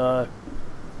 and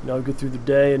you know, go through the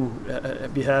day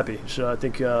and be happy. So I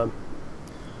think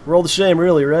we're all the same,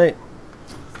 really, right?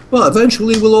 Well,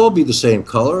 eventually we'll all be the same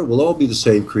color. We'll all be the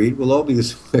same creed. We'll all be the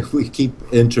same. We keep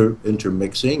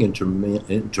intermixing,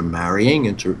 intermarrying,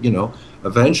 you know.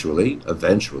 Eventually,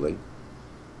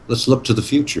 let's look to the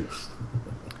future.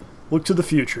 Look to the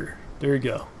future. There you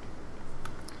go.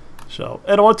 So,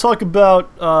 Ed, I want to talk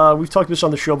about. We've talked this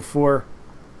on the show before.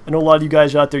 I know a lot of you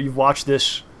guys out there, you've watched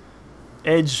this.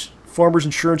 Ed's Farmers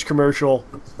Insurance commercial,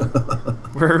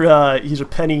 where he's a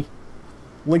penny,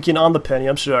 Lincoln on the penny.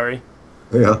 I'm sorry.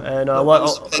 Yeah. And a lot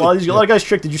of guys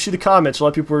tricked. Did you see the comments? A lot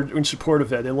of people were in support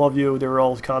of it. They love you. They were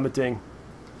all commenting.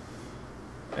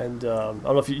 And I don't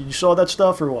know if you saw that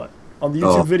stuff or what on the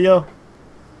YouTube video.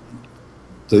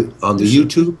 On the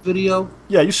YouTube video?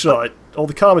 Yeah, you saw it. All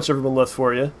the comments everyone left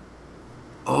for you.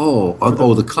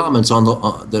 The comments on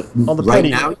the right penny.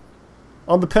 Now?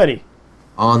 On the penny.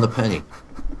 On the penny.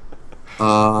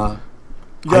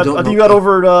 I think you got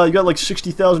over. You got like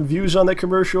 60,000 views on that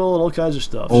commercial and all kinds of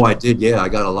stuff. Oh, so. I did. Yeah, I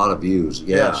got a lot of views.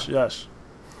 Yeah. Yes.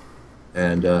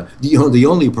 And the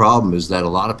only problem is that a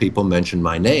lot of people mention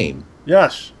my name.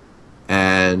 Yes.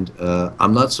 And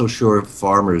I'm not so sure if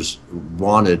farmers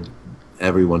wanted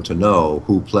everyone to know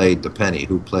who played the penny,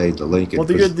 who played the Lincoln.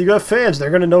 Well, you got fans. They're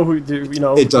going to know who.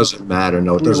 It doesn't matter.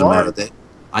 No, it doesn't matter.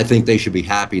 I think they should be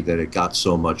happy that it got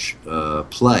so much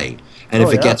play. And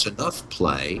if it gets enough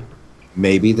play,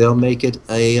 maybe they'll make it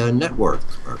a network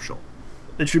commercial.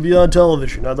 It should be on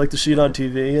television. I'd like to see it on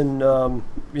TV. And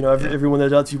everyone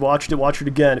that's out, if you watched it, watch it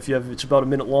again. It's about a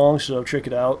minute long, so check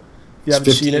it out. If you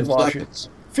haven't seen it, watch it.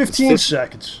 15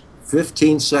 seconds.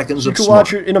 15 seconds of You can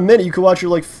watch it in a minute. You can watch it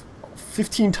like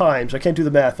 15 times. I can't do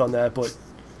the math on that, but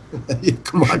you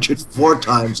can watch it 4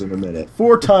 times in a minute.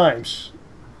 4 times.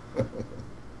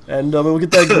 And we'll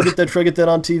try to get that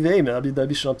on TV, man. That'd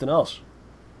be something else.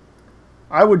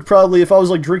 I would probably, if I was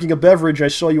like drinking a beverage, I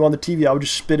saw you on the TV, I would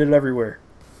just spit it everywhere.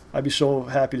 I'd be so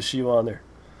happy to see you on there.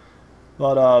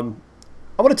 But I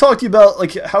want to talk to you about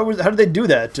like how did they do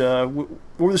that? What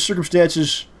were the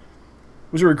circumstances?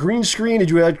 Was there a green screen? Did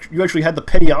you actually had the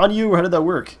penny on you, or how did that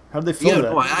work? How did they film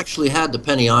that? No, I actually had the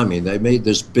penny on me. They made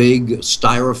this big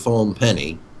styrofoam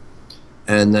penny,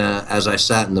 and as I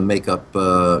sat in the makeup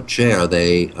chair,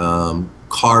 they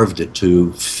carved it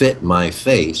to fit my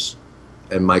face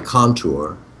and my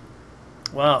contour.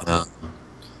 Wow.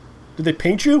 Did they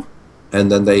paint you? And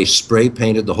then they spray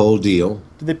painted the whole deal.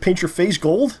 Did they paint your face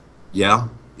gold? Yeah.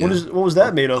 What was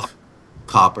that made of?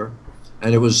 Copper.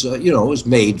 And it was, it was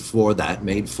made for that,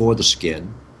 made for the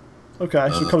skin. Okay,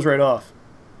 so it comes right off.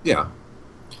 Yeah.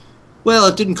 Well,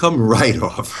 it didn't come right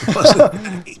off. It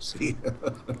wasn't easy.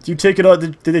 Do you take it off?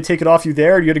 Did they take it off you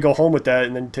there, or do you had to go home with that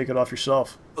and then take it off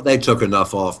yourself? Well, they took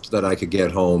enough off that I could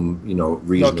get home,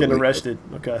 reasonably. Not getting arrested.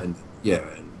 Okay. And,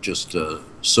 and just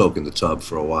soak in the tub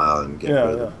for a while and get rid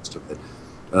of the rest of it.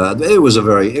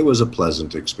 It was a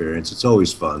pleasant experience. It's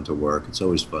always fun to work. It's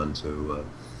always fun to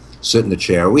sit in the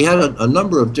chair. We had a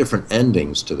number of different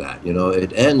endings to that.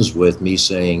 It ends with me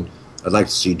saying, "I'd like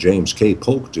to see James K.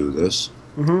 Polk do this."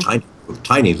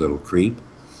 Tiny little creep.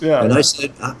 Yeah. And I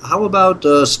said, "How about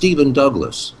Stephen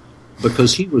Douglas?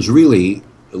 Because he was really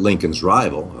Lincoln's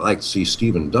rival. I'd like to see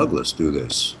Stephen Douglas do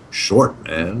this. Short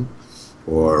man.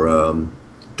 Or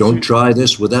don't try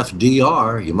this with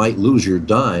FDR. You might lose your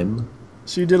dime."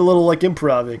 So you did a little like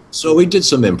improving. So we did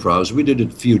some improvs. We did a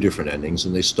few different endings,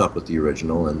 and they stuck with the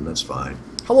original, and that's fine.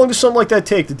 How long does something like that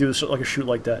take to do like a shoot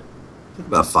like that?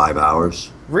 About 5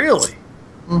 hours. Really?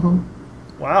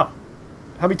 Mm-hmm. Wow.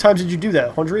 How many times did you do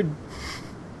that? 100?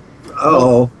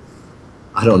 Oh,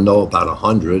 I don't know about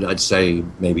 100. I'd say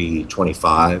maybe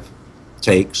 25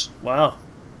 takes. Wow.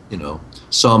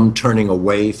 Some turning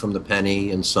away from the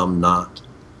penny and some not.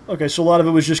 Okay, so a lot of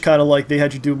it was just kind of like they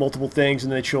had you do multiple things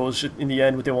and they chose in the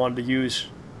end what they wanted to use.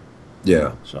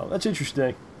 Yeah. So that's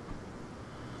interesting.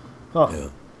 Huh. Yeah.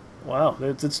 Wow.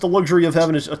 It's the luxury of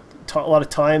having a lot of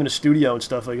time in a studio and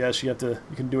stuff, I guess. You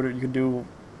can do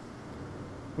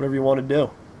whatever you want to do.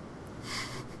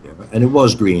 Yeah, and it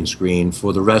was green screen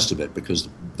for the rest of it because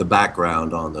the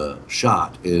background on the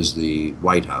shot is the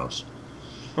White House.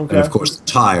 Okay. And of course the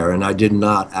tire, and I did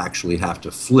not actually have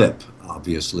to flip,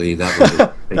 obviously. That was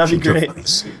that'd be great.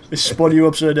 They spun you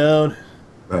upside down.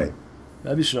 Right.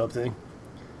 That'd be something.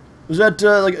 Was that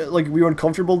like were you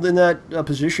uncomfortable in that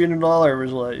position and all, or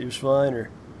was it was fine, or?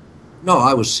 No,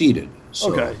 I was seated.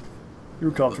 So okay. You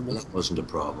were comfortable. That wasn't a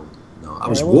problem. No, I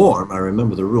was warm. I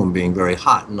remember the room being very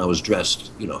hot, and I was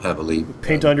dressed, heavily.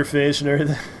 Paint on your face and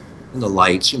everything. And the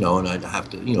lights, and I'd have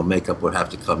to, makeup would have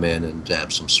to come in and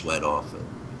dab some sweat off, and,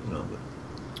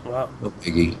 but wow. No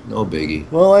biggie.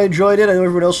 Well, I enjoyed it. I know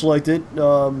everyone else liked it. I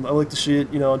like to see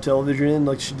it, on television, and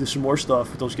like to do some more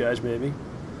stuff with those guys, maybe.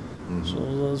 Mm-hmm. So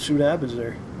let's see what happens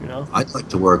there, I'd like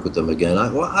to work with them again.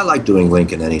 I like doing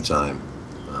Lincoln anytime.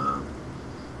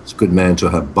 It's a good man to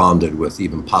have bonded with,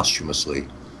 even posthumously.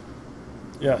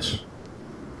 Yes.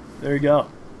 There you go.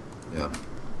 Yeah.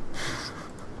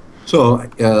 So,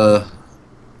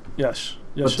 yes.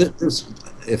 But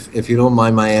if you don't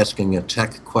mind my asking a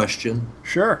tech question.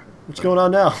 Sure. What's going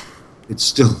on now? It's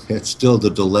still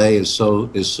the delay is so.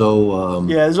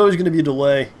 Yeah, there's always going to be a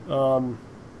delay.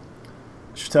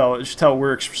 It's just how it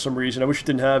works for some reason. I wish it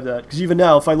didn't have that, because even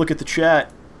now, if I look at the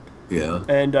chat, yeah,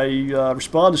 and I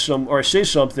respond to or I say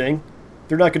something,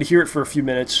 they're not going to hear it for a few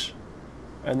minutes,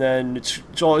 and then it's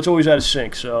always out of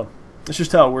sync. So it's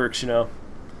just how it works,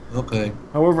 Okay.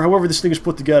 However this thing is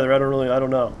put together, I don't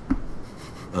know.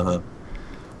 Uh-huh.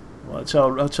 Well,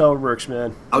 that's how it works,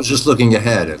 man. I was just looking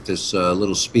ahead at this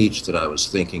little speech that I was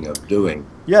thinking of doing.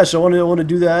 Yeah, so I want to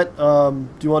do that. Do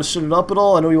you want to set it up at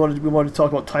all? I know we wanted to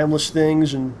talk about timeless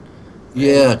things and.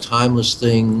 Yeah, timeless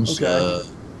things. Okay.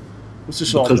 What's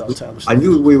this all about, timeless I things?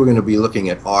 knew we were going to be looking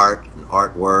at art and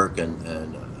artwork, and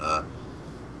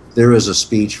there is a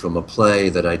speech from a play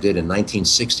that I did in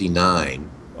 1969.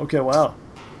 Okay, wow.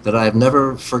 That I have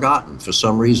never forgotten for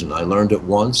some reason. I learned it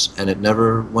once, and it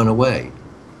never went away.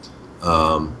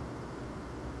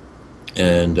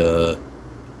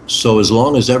 So as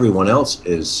long as everyone else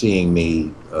is seeing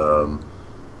me,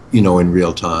 in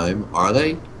real time, are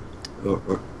they?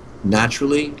 Or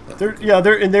naturally?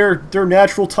 They're in their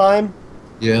natural time.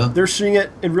 Yeah. They're seeing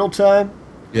it in real time.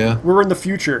 Yeah. We're in the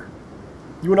future.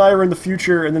 You and I are in the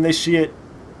future, and then they see it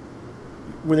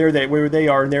where they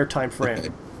are in their time frame. Okay.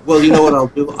 Well, you know what I'll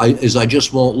do? I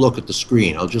just won't look at the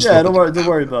screen. I'll just don't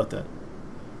worry about that.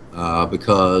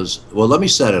 Because let me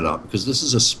set it up, because this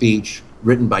is a speech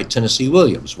written by Tennessee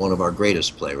Williams, one of our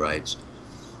greatest playwrights,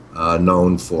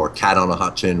 known for Cat on a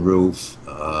Hot Tin Roof,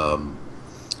 A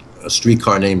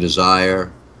Streetcar Named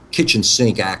Desire, kitchen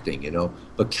sink acting,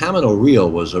 But Camino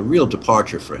Real was a real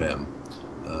departure for him.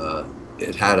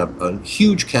 It had a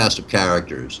huge cast of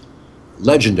characters,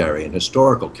 legendary and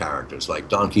historical characters like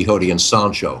Don Quixote and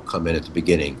Sancho come in at the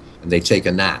beginning, and they take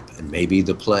a nap, and maybe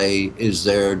the play is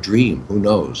their dream, who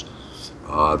knows.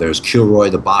 There's Kilroy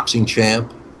the boxing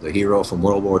champ, the hero from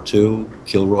World War II.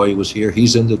 Kilroy was here,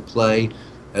 he's in the play.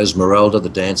 Esmeralda the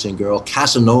dancing girl.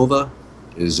 Casanova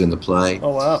is in the play.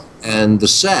 Oh, wow. And the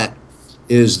set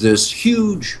is this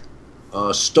huge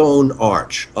stone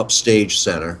arch upstage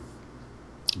center,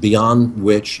 beyond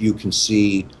which you can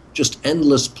see just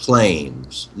endless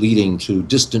plains leading to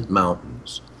distant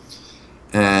mountains.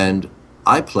 And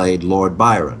I played Lord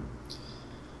Byron.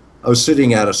 I was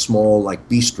sitting at a small,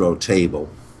 bistro table,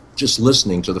 just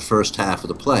listening to the first half of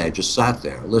the play. I just sat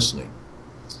there listening.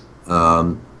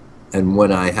 And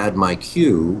when I had my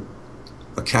cue,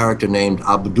 a character named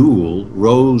Abdul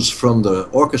rose from the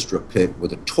orchestra pit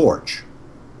with a torch.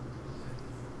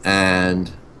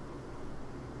 And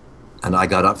I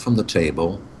got up from the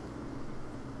table,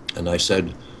 and I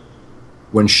said,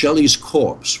 when Shelley's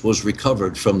corpse was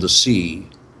recovered from the sea,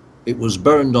 it was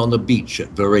burned on the beach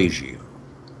at Veragio.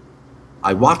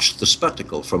 I watched the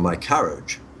spectacle from my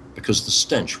carriage because the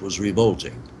stench was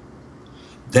revolting.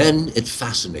 Then it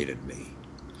fascinated me.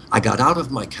 I got out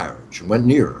of my carriage and went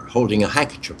nearer, holding a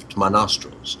handkerchief to my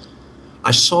nostrils.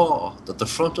 I saw that the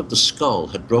front of the skull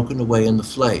had broken away in the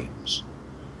flames,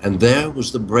 and there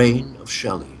was the brain of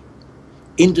Shelley,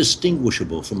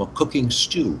 indistinguishable from a cooking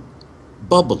stew,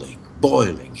 bubbling,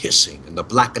 boiling, hissing in the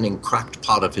blackening, cracked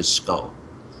pot of his skull.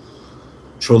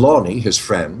 Trelawney, his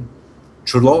friend,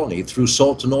 Trelawney threw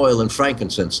salt and oil and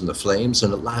frankincense in the flames,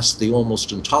 and at last the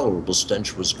almost intolerable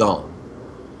stench was gone,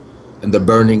 and the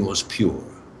burning was pure,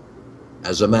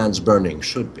 as a man's burning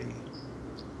should be.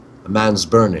 A man's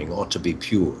burning ought to be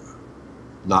pure,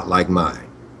 not like mine,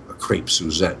 a crepe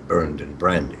Suzette burned in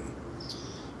brandy.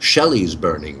 Shelley's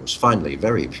burning was finally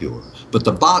very pure, but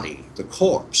the body, the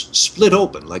corpse, split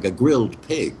open like a grilled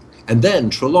pig. And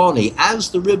then Trelawney, as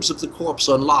the ribs of the corpse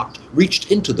unlocked, reached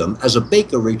into them as a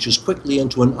baker reaches quickly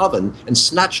into an oven, and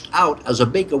snatched out, as a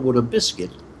baker would a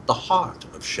biscuit, the heart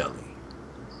of Shelley.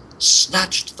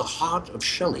 Snatched the heart of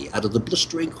Shelley out of the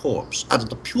blistering corpse, out of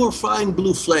the purifying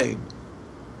blue flame.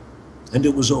 And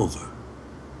it was over.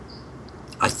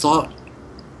 I thought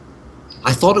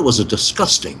it was a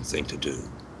disgusting thing to do.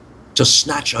 To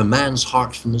snatch a man's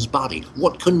heart from his body.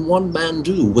 What can one man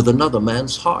do with another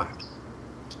man's heart?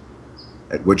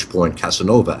 At which point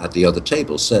Casanova at the other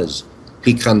table says,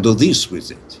 he can do this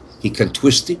with it. He can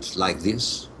twist it like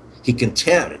this. He can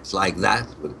tear it like that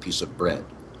with a piece of bread.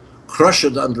 Crush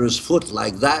it under his foot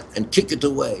like that and kick it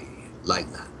away like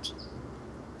that.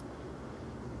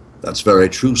 That's very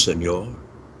true, senor.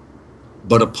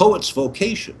 But a poet's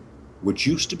vocation, which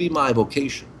used to be my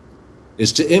vocation,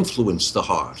 is to influence the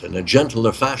heart in a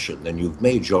gentler fashion than you've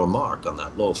made your mark on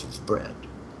that loaf of bread.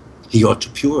 He ought to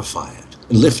purify it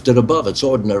and lift it above its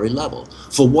ordinary level.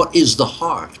 For what is the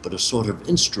heart but a sort of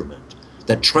instrument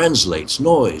that translates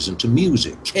noise into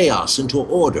music, chaos into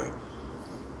order,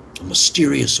 a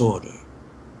mysterious order?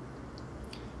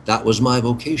 That was my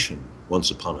vocation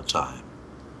once upon a time,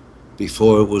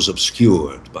 before it was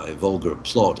obscured by vulgar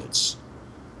plaudits.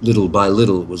 Little by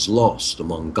little was lost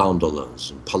among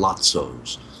gondolas and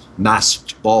palazzos,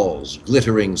 masked balls,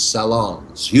 glittering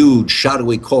salons, huge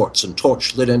shadowy courts and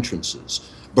torch-lit entrances,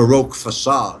 Baroque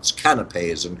facades,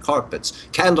 canapes and carpets,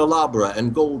 candelabra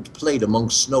and gold plate among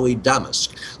snowy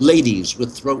damask, ladies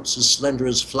with throats as slender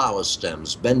as flower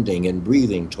stems, bending and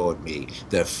breathing toward me,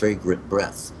 their fragrant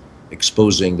breath,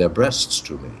 exposing their breasts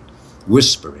to me,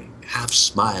 whispering, half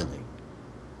smiling,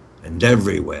 and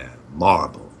everywhere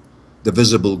marble, the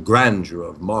visible grandeur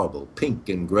of marble, pink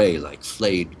and gray like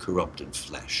flayed, corrupted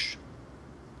flesh.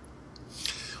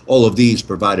 All of these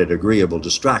provided agreeable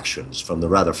distractions from the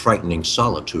rather frightening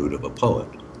solitude of a poet.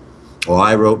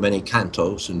 I wrote many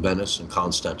cantos in Venice and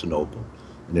Constantinople,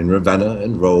 and in Ravenna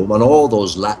and Rome, on all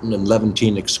those Latin and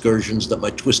Levantine excursions that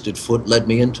my twisted foot led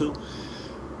me into.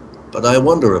 But I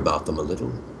wonder about them a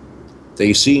little.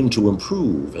 They seem to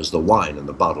improve as the wine in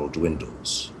the bottle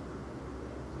dwindles.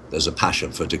 There's a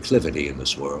passion for declivity in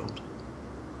this world.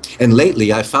 And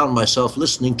lately I found myself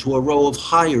listening to a row of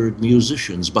hired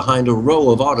musicians behind a row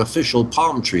of artificial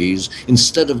palm trees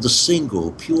instead of the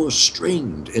single,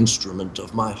 pure-stringed instrument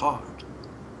of my heart.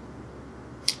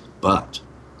 But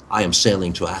I am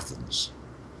sailing to Athens.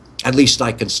 At least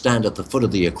I can stand at the foot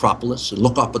of the Acropolis and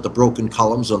look up at the broken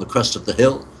columns on the crest of the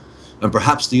hill, and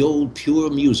perhaps the old pure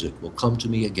music will come to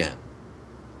me again.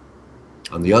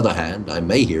 On the other hand, I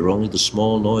may hear only the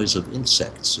small noise of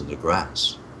insects in the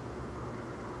grass.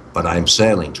 But I'm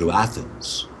sailing to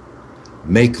Athens.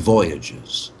 Make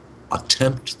voyages.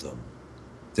 Attempt them.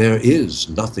 There is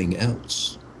nothing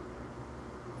else.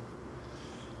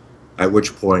 At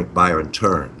which point Byron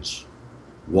turns,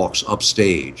 walks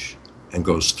upstage, and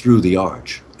goes through the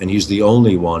arch, and he's the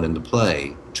only one in the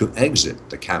play to exit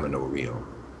the Camino Rio.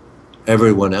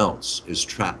 Everyone else is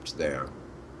trapped there.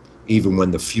 Even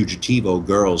when the fugitivo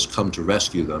girls come to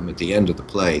rescue them at the end of the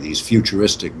play, these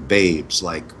futuristic babes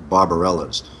like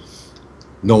Barbarella's,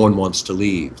 no one wants to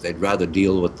leave. They'd rather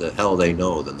deal with the hell they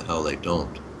know than the hell they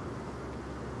don't.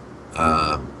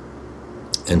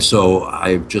 And so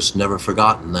I've just never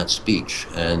forgotten that speech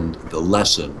and the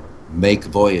lesson, make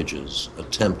voyages,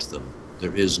 attempt them.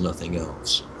 There is nothing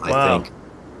else. Wow. I think,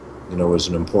 is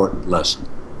an important lesson.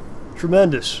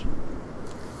 Tremendous.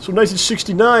 So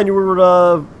 1969, you were,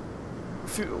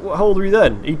 how old were you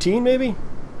then? 18 maybe?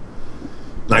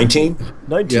 19?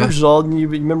 19 years old, and you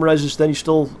memorized this. Then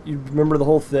you remember the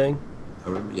whole thing.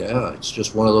 Yeah, it's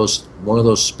just one of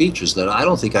those speeches that I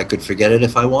don't think I could forget it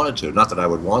if I wanted to. Not that I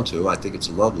would want to. I think it's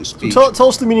a lovely speech. So tell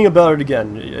us the meaning about it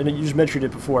again. And you just mentioned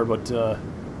it before, but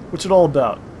what's it all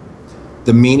about?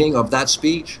 The meaning of that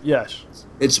speech? Yes.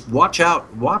 It's watch out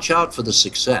for the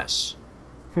success.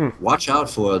 Watch out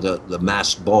for the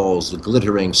masked balls, the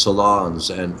glittering salons,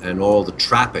 and all the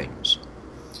trappings,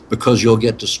 because you'll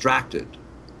get distracted.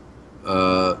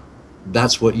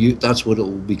 That's what it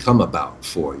will become about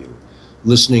for you.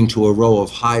 Listening to a row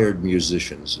of hired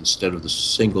musicians instead of the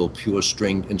single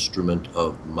pure-stringed instrument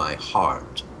of my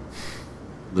heart.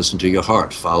 Listen to your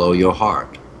heart. Follow your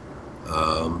heart.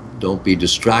 Don't be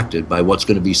distracted by what's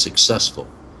going to be successful.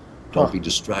 Don't be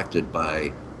distracted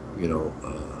by,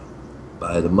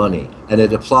 by the money. And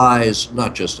it applies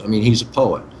not just, he's a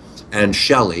poet. And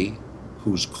Shelley,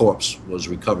 whose corpse was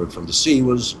recovered from the sea,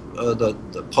 was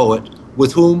the poet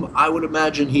with whom I would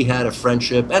imagine he had a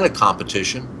friendship and a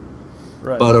competition,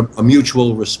 right, but a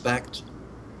mutual respect.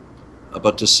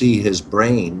 But to see his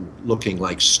brain looking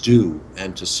like stew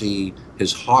and to see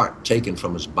his heart taken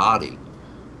from his body,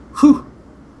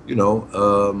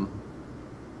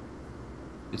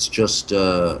 it's just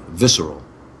visceral.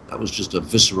 That was just a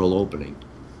visceral opening.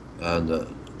 And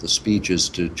the speech is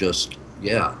to just,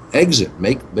 exit,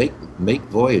 make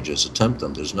voyages, attempt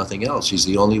them. There's nothing else. He's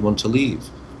the only one to leave.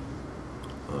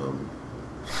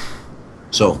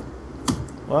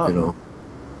 Wow.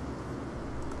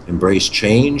 Embrace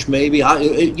change, maybe.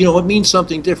 It means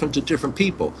something different to different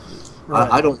people.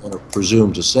 Right. I don't want to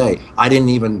presume to say. I didn't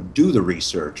even do the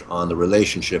research on the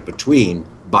relationship between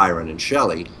Byron and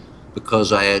Shelley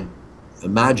because I had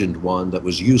imagined one that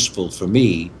was useful for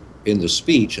me in the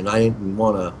speech, and I didn't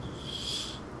want to...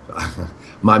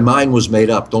 My mind was made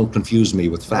up. Don't confuse me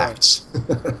with facts.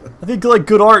 I think, like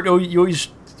good art, you always...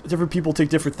 different people take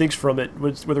different things from it,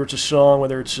 whether it's a song,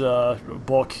 whether it's a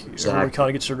book. Exactly. Everyone kind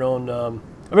of gets their own. I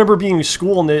remember being in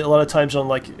school, and a lot of times in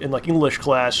English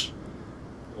class,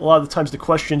 a lot of the times the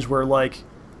questions were like,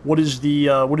 "What is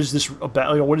this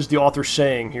about? What is the author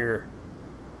saying here?"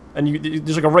 And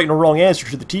there's like a right and a wrong answer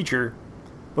to the teacher,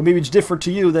 but maybe it's different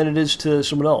to you than it is to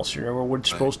someone else, or what it's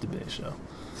supposed to be. So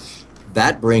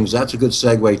that's a good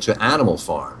segue to Animal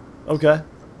Farm. Okay.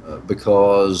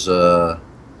 Because.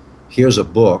 Here's a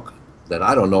book that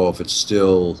I don't know if it's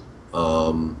still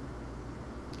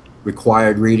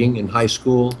required reading in high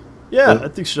school. Yeah, I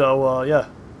think so, yeah.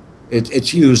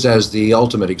 It's used as the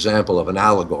ultimate example of an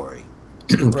allegory.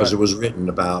 because it was written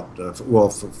about, well,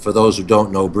 for those who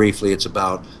don't know briefly, it's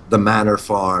about the manor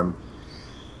farm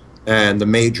and the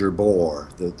major boar.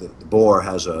 The boar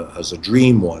has a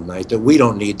dream one night that we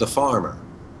don't need the farmer.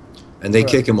 And they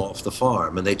kick him off the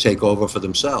farm and they take over for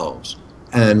themselves.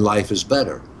 And life is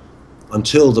better.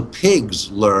 Until the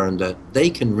pigs learn that they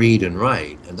can read and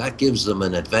write, and that gives them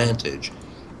an advantage.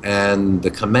 And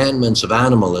the commandments of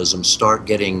animalism start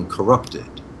getting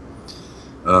corrupted.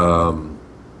 Of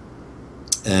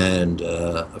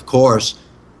course,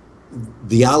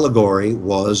 the allegory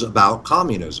was about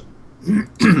communism.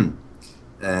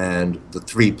 And the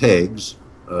three pigs,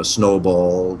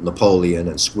 Snowball, Napoleon,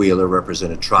 and Squealer,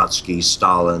 represented Trotsky,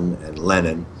 Stalin, and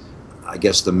Lenin. I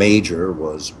guess the major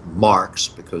was Marx,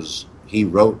 because he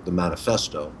wrote the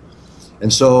manifesto.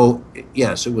 And so,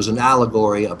 yes, it was an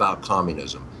allegory about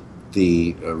communism.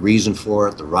 The reason for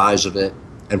it, the rise of it,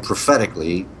 and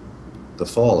prophetically, the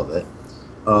fall of it.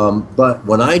 But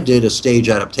when I did a stage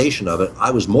adaptation of it,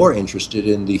 I was more interested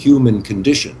in the human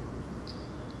condition.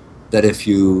 That if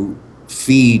you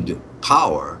feed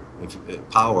power,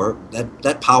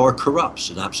 that power corrupts,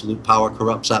 and absolute power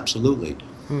corrupts absolutely.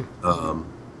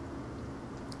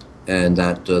 And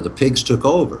that the pigs took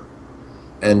over.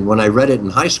 And when I read it in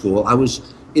high school, I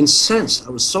was incensed. I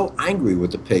was so angry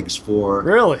with the pigs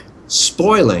for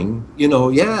spoiling,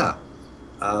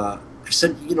 I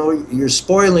said, you're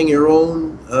spoiling your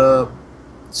own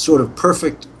sort of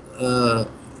perfect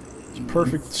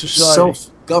society,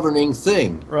 self-governing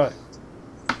thing. Right.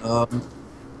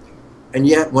 And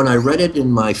yet, when I read it in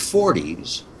my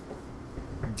 40s,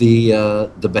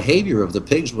 the behavior of the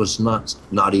pigs was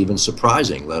not even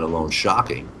surprising, let alone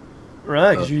shocking.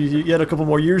 Right, because you had a couple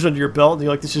more years under your belt, and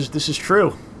you're like, this is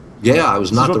true. Yeah, I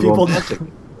was not the romantic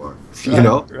anymore.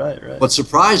 Right. What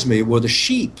surprised me were the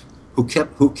sheep who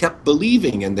kept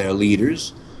believing in their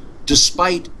leaders,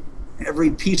 despite every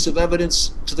piece of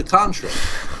evidence to the contrary.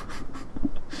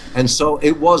 And so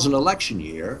it was an election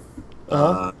year,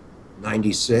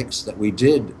 96, that we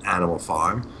did Animal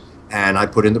Farm, and I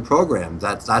put in the program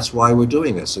that's why we're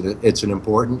doing this. It's an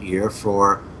important year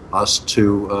for us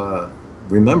to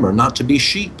remember not to be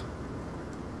sheep.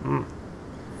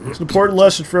 It's an important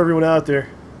lesson for everyone out there.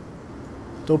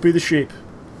 Don't be the sheep.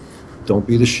 Don't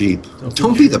be the sheep.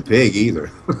 Don't be the pig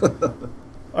either.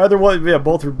 Either one, yeah,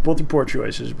 both are poor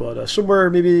choices. But somewhere,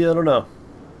 maybe, I don't know.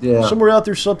 Yeah. Somewhere out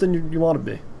there's something you want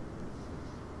to be.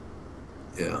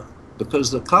 Yeah,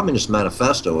 because the Communist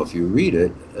Manifesto, if you read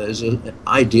it, is an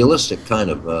idealistic kind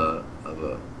of a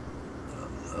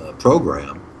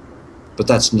program. But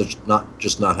that's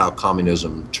not how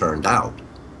communism turned out.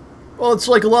 Well, it's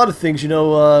like a lot of things,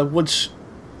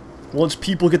 once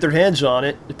people get their hands on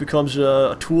it, it becomes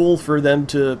a tool for them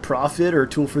to profit, or a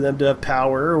tool for them to have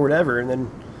power, or whatever. And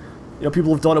then,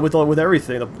 people have done it with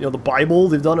everything. The Bible,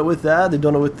 they've done it with that. They've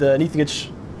done it with anything that's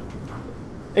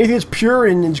pure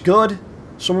and is good.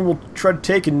 Someone will try to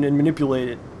take and manipulate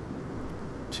it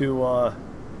to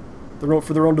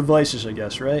for their own devices, I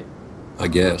guess, right? I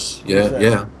guess,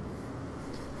 yeah.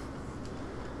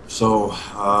 So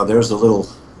there's the little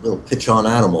pitch on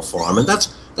Animal Farm, and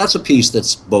that's a piece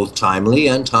that's both timely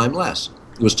and timeless.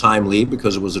 It was timely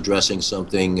because it was addressing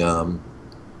something,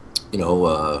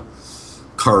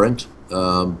 current.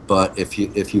 But if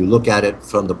you look at it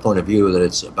from the point of view that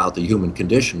it's about the human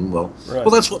condition, well,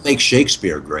 that's what makes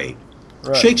Shakespeare great.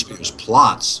 Right. Shakespeare's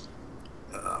plots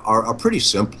are pretty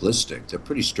simplistic. They're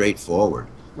pretty straightforward.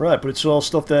 Right, but it's all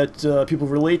stuff that people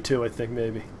relate to, I think,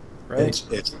 maybe. Right?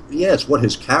 It's what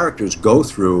his characters go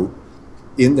through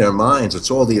in their minds.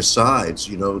 It's all the asides,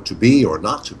 to be or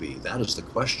not to be. That is the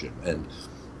question. And,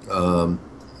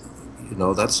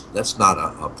 that's not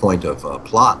a point of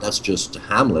plot. That's just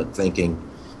Hamlet thinking,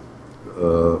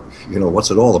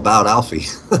 what's it all about, Alfie?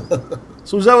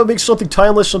 So is that what makes something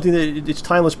timeless? Something that it's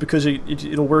timeless because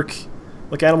it'll work,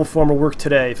 like Animal Farm will work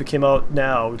today. If it came out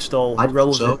now, it's still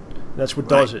relevant. So. That's what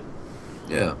does it.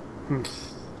 Yeah.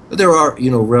 There are,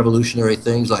 revolutionary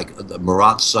things like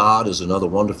Marat Sade is another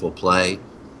wonderful play.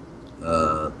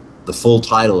 The full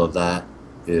title of that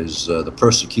is The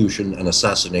Persecution and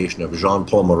Assassination of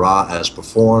Jean-Paul Marat as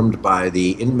performed by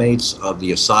the inmates of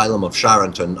the Asylum of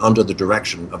Charenton under the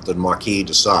direction of the Marquis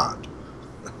de Sade.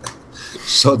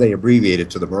 So they abbreviate it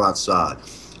to the Marat Sade,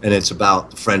 and it's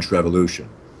about the French Revolution.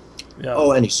 Yeah.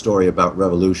 Any story about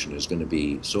revolution is going to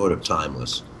be sort of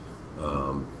timeless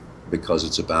because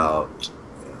it's about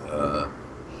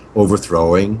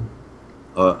overthrowing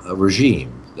a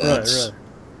regime that's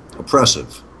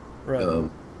oppressive. Right.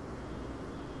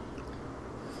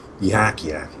 Yak.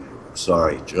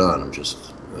 Sorry, John, I'm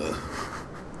just...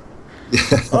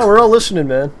 Oh, we're all listening,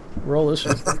 man. We're all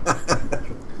listening.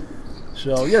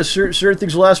 So yeah, certain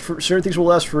things will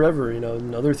last forever, you know,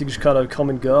 and other things kind of come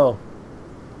and go.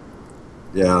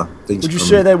 Yeah. Would you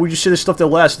say the stuff that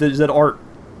lasts is that art?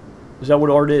 Is that what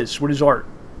art is? What is art?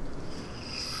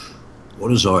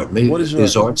 What is art? Maybe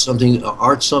is art something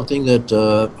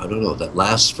that I don't know, that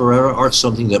lasts forever? Art's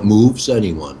something that moves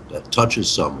anyone, that touches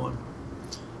someone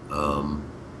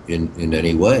in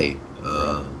any way.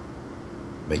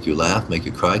 Make you laugh, make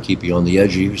you cry, keep you on the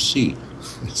edge of your seat.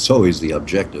 It's always the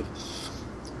objective.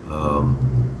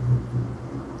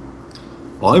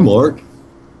 I'm Art.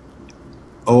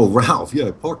 Oh, Ralph, yeah,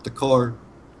 I parked the car.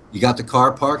 You got the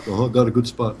car parked? Oh, got a good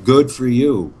spot. Good for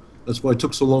you. That's why it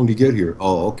took so long to get here.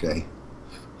 Oh, okay.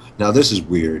 Now this is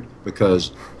weird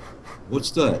because,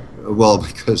 what's that? Well,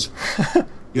 because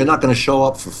you're not going to show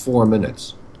up for 4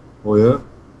 minutes. Oh, yeah?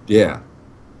 Yeah.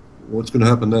 What's going to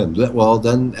happen then? Well,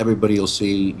 then everybody will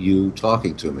see you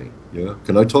talking to me. Yeah?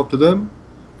 Can I talk to them?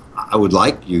 I would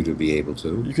like you to be able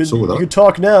to. You can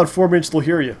talk now. In 4 minutes, they'll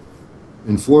hear you.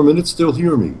 In 4 minutes, they'll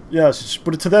hear me. Yes,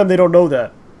 but to them, they don't know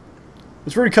that.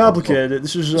 It's very complicated.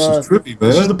 This is trippy, man.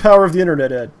 This is the power of the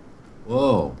internet, Ed.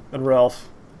 Whoa. And Ralph.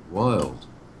 Wild.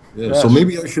 Yeah. Yes. So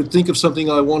maybe I should think of something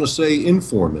I want to say in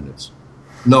 4 minutes.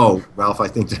 No, Ralph, I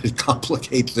think that it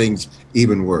complicates things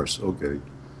even worse. Okay.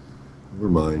 Never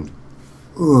mind.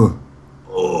 Oh,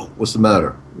 what's the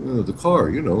matter? The car,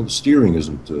 you know, the steering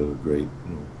isn't great. You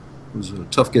know, it was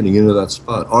tough getting into that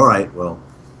spot. All right, well,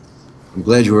 I'm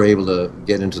glad you were able to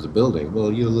get into the building.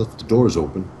 Well, you left the doors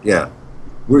open. Yeah.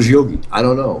 Where's Yogi? I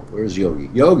don't know. Where's Yogi?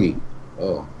 Yogi!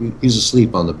 Oh, he's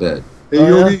asleep on the bed. Hey,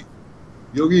 Yogi! Yeah?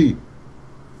 Yogi!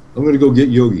 I'm going to go get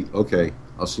Yogi. Okay.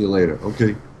 I'll see you later.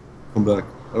 Okay. Come back.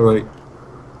 All right.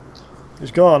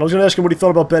 He's gone. I was going to ask him what he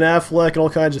thought about Ben Affleck and all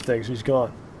kinds of things. He's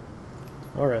gone.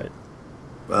 All right.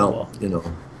 Well, you know.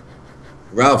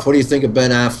 Ralph, what do you think of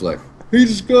Ben Affleck?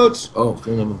 He's guts. Oh,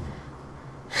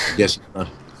 I guess not.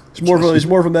 He's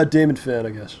more of a Matt Damon fan, I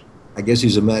guess. I guess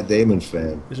he's a Matt Damon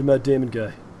fan. He's a Matt Damon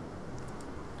guy.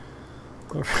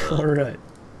 All right.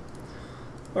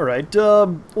 All right.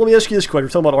 Let me ask you this question. We're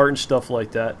talking about art and stuff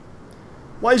like that.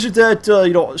 Why is it that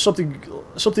you know, something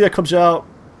that comes out,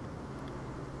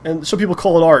 and some people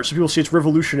call it art, some people say it's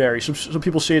revolutionary, some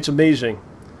people say it's amazing,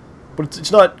 but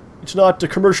it's not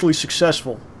commercially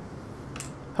successful.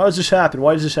 How does this happen?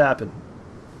 Why does this happen?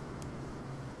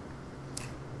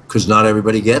 Because not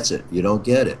everybody gets it. You don't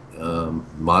get it.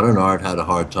 Modern art had a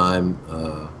hard time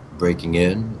breaking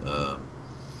in. I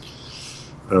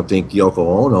don't think Yoko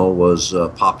Ono was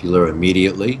popular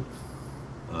immediately.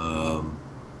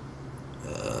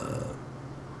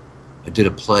 I did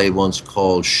a play once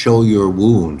called Show Your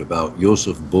Wound about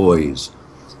Joseph Beuys.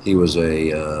 He was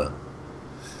a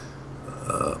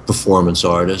performance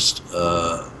artist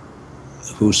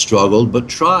who struggled but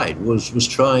tried, was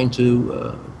trying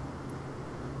to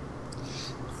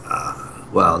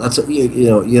wow, that's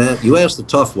you asked the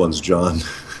tough ones, John.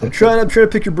 I'm trying to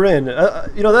pick your brain.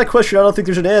 You know, that question, I don't think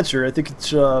there's an answer. I think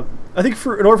it's in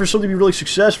order for something to be really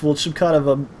successful, it's some kind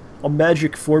of a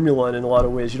magic formula in a lot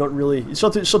of ways. You don't really, it's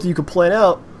something you could plan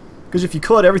out, because if you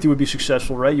could, everything would be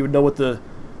successful, right? You would know what the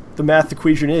math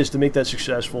equation is to make that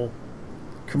successful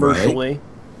commercially.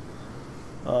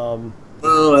 Right.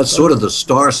 Well, that's sort of the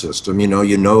star system. You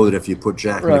know that if you put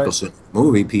Jack Nicholson in a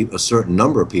movie, a certain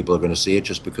number of people are going to see it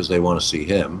just because they want to see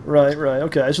him. Right.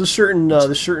 Okay. So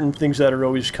there's certain things that are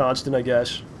always constant, I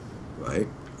guess. Right.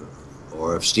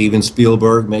 Or if Steven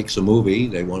Spielberg makes a movie,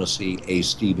 they want to see a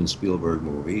Steven Spielberg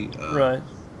movie. Right.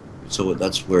 So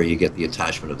that's where you get the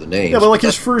attachment of the names. Yeah, but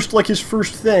his first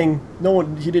thing,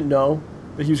 he didn't know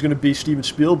that he was going to be Steven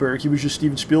Spielberg. He was just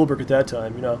Steven Spielberg at that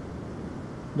time, you know.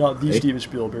 Not the Steven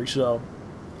Spielberg, so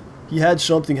he had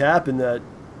something happen that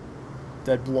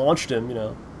launched him, you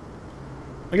know.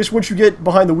 I guess once you get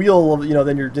behind the wheel,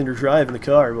 then you're driving the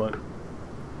car, but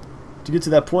to get to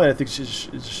that point, I think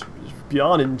it's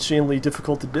beyond insanely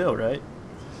difficult to do, right?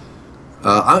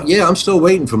 Yeah, I'm still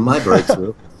waiting for my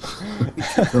breakthrough.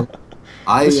 This is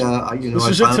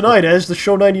it tonight, as the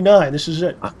show 99. This is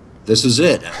it. This is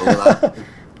it. Well, I'm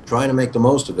trying to make the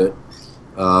most of it,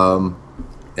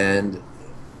 and.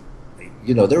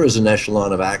 There is an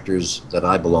echelon of actors that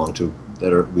I belong to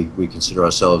that we consider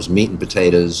ourselves meat and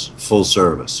potatoes, full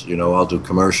service. I'll do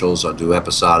commercials, I'll do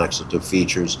episodics, I'll do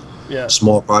features,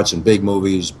 small parts in big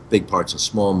movies, big parts in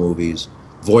small movies,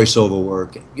 voiceover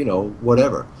work,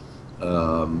 whatever.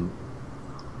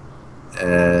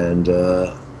 And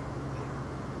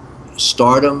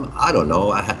stardom, I don't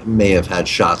know, I may have had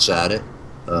shots at it.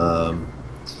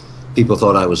 People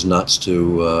thought I was nuts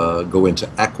to go into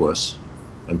Equus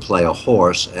and play a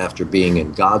horse after being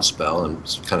in Godspell and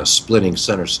kind of splitting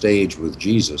center stage with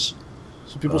Jesus.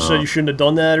 So people said you shouldn't have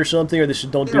done that or something, or they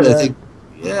said don't do I that. think,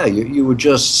 yeah, you were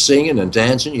just singing and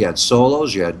dancing. You had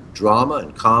solos, you had drama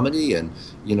and comedy, and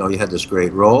you know you had this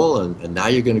great role, and now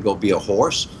you're going to go be a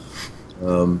horse.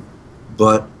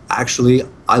 But actually,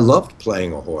 I loved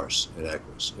playing a horse in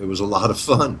Equus. It was a lot of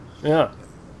fun. Yeah.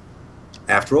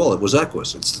 After all, it was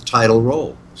Equus. It's the title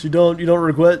role. So you don't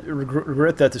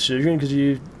regret that decision because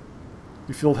you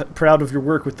feel proud of your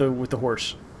work with the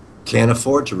horse. Can't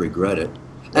afford to regret it.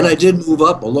 And I did move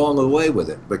up along the way with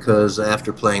it, because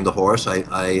after playing the horse,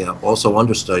 I also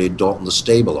understudied Dalton the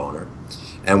stable owner.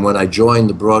 And when I joined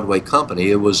the Broadway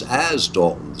company, it was as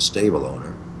Dalton the stable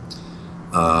owner.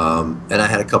 And I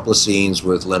had a couple of scenes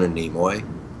with Leonard Nimoy.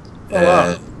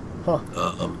 Oh,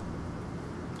 wow.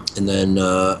 And then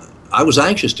I was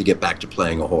anxious to get back to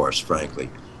playing a horse, frankly,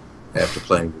 after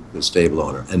playing the stable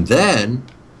owner. And then,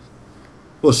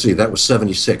 we'll see, that was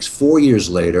 76. 4 years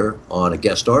later, on a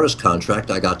guest artist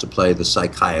contract, I got to play the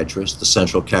psychiatrist, the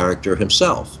central character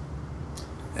himself.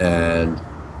 And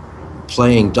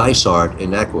playing Dysart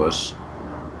in Equus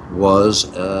was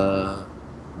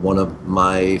one of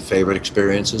my favorite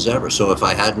experiences ever. So if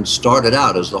I hadn't started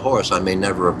out as the horse, I may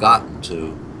never have gotten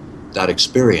to that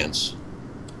experience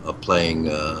of playing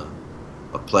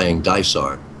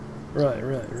Dysart. Right.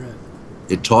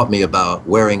 It taught me about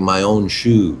wearing my own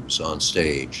shoes on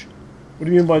stage. What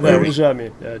do you mean by that? What does that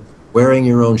mean, Ed? Wearing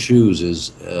your own shoes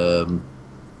is in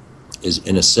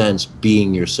a sense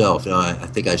being yourself. You know, I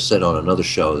think I said on another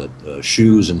show that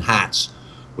shoes and hats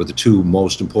were the two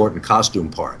most important costume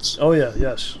parts. Oh yeah,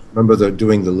 yes. Remember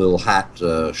doing the little hat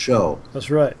show. That's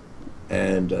right.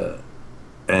 And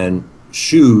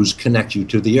shoes connect you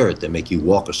to the earth. They make you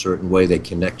walk a certain way. They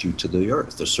connect you to the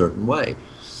earth a certain way.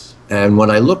 And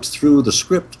when I looked through the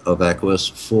script of Equus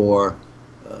for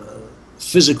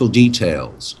physical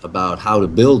details about how to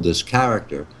build this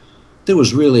character, there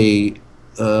was really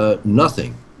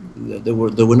nothing. There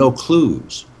were no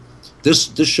clues.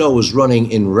 This show was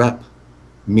running in rep,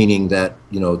 meaning that,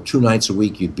 you know, 2 nights a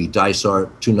week you'd be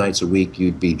Dysart, 2 nights a week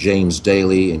you'd be James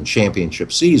Daly in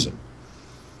championship season.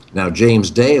 Now, James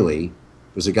Daly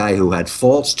was a guy who had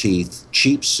false teeth,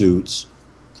 cheap suits.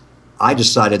 I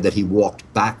decided that he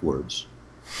walked backwards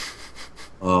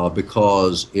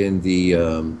because in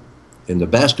the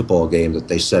basketball game that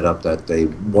they set up, that they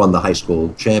won the high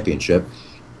school championship,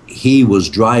 he was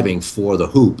driving for the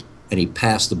hoop and he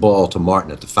passed the ball to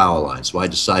Martin at the foul line. So I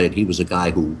decided he was a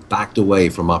guy who backed away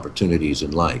from opportunities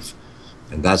in life.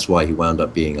 And that's why he wound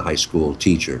up being a high school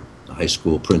teacher, a high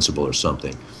school principal or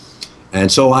something. And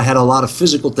so I had a lot of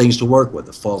physical things to work with,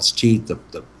 the false teeth,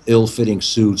 the ill-fitting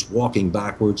suits, walking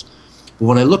backwards. But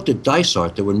when I looked at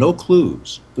Dysart, there were no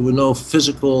clues. There were no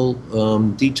physical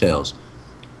details.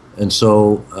 And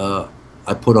so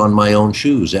I put on my own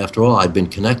shoes. After all, I'd been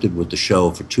connected with the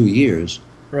show for 2 years.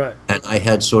 Right. And I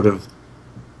had sort of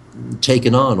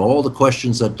taken on all the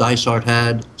questions that Dysart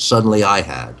had, suddenly I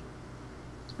had.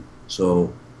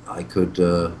 So I could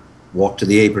walk to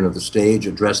the apron of the stage,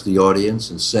 address the audience,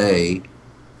 and say,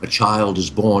 a child is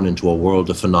born into a world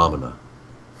of phenomena,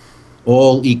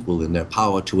 all equal in their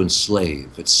power to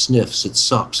enslave. It sniffs, it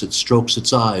sucks, it strokes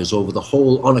its eyes over the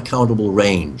whole unaccountable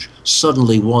range.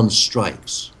 Suddenly one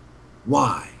strikes.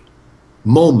 Why?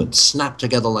 Moments snap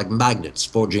together like magnets,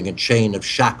 forging a chain of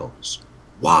shackles.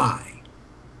 Why?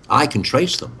 I can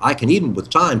trace them. I can even, with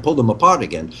time, pull them apart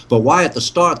again. But why at the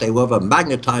start they were ever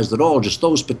magnetized at all, just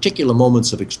those particular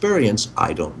moments of experience,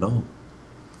 I don't know.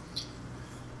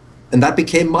 And that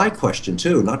became my question,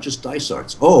 too, not just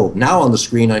Dysart's. Oh, now on the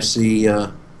screen I see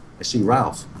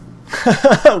Ralph.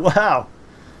 Wow.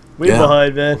 Way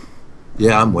behind, man.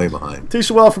 Yeah, I'm way behind. It takes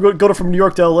a while for go from New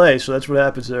York to L.A., so that's what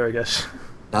happens there, I guess.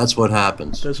 That's what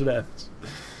happens. That's what happens.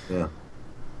 Yeah.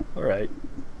 All right.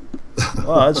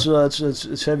 Wow,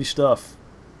 it's heavy stuff.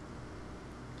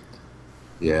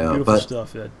 Yeah, Beautiful but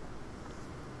stuff, Ed.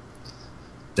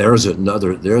 there's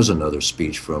another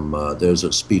speech from there's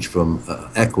a speech from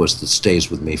Equus that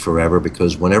stays with me forever,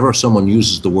 because whenever someone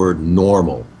uses the word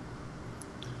normal,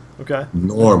 Okay.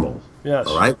 normal, Yes.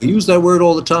 all right, we use that word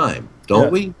all the time,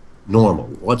 don't we? Normal.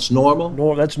 What's normal?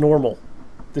 No, that's normal.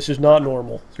 This is not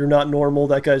normal. You're not normal.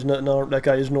 That guy's not. That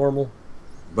guy is normal.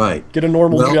 Right. Get a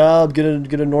normal job. Get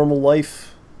a normal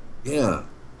life. Yeah.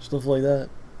 Stuff like that.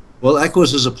 Well,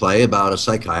 Equus is a play about a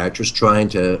psychiatrist trying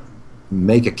to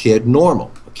make a kid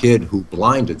normal, a kid who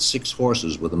blinded 6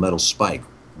 horses with a metal spike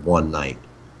one night.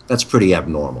 That's pretty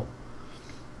abnormal.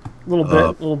 A little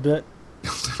bit.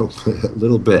 A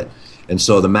little bit. And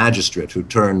so the magistrate who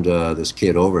turned this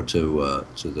kid over to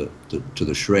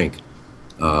the shrink,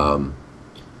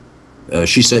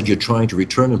 she said, "You're trying to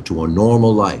return him to a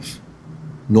normal life."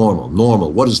 Normal.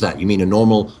 Normal. What is that? You mean a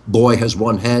normal boy has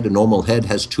one head, a normal head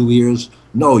has two ears?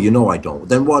 No, you know I don't.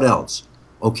 Then what else?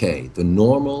 Okay, the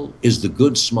normal is the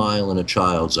good smile in a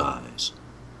child's eyes,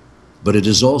 but it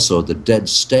is also the dead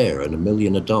stare in a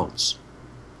million adults.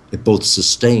 It both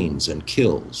sustains and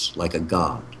kills like a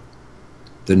god.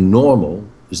 The normal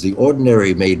is the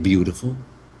ordinary made beautiful.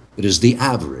 It is the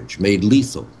average made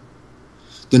lethal.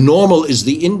 The normal is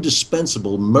the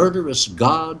indispensable murderous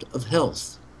god of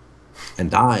health.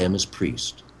 And I am his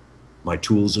priest. My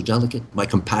tools are delicate. My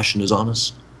compassion is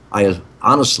honest. I have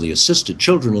honestly assisted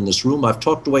children in this room. I've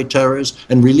talked away terrors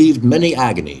and relieved many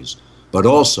agonies. But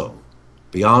also,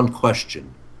 beyond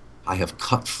question, I have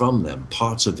cut from them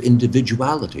parts of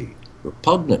individuality,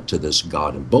 repugnant to this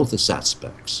god in both its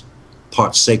aspects,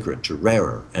 parts sacred to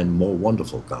rarer and more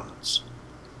wonderful gods.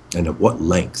 And at what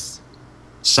length?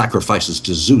 Sacrifices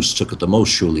to Zeus took at the most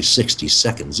surely 60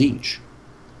 seconds each.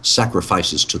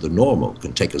 Sacrifices to the normal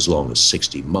can take as long as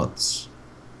 60 months.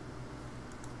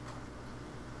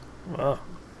 Wow.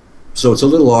 So it's a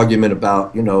little argument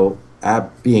about, you know,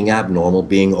 being abnormal,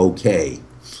 being okay.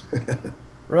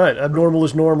 Right, abnormal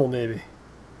is normal, maybe.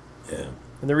 Yeah.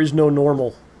 And there is no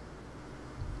normal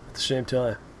at the same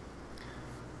time.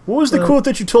 What was the quote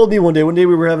that you told me one day? One day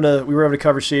we were having a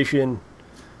conversation,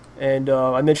 and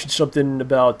I mentioned something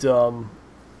about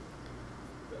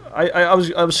I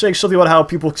was saying something about how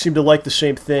people seem to like the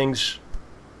same things.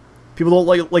 People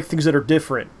don't like things that are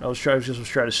different. I was trying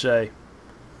to say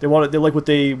they like what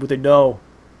they know.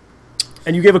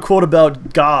 And you gave a quote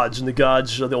about gods and the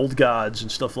gods, the old gods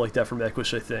and stuff like that from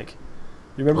Equus, I think.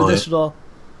 You remember this at all?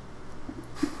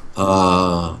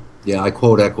 Yeah, I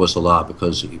quote Equus a lot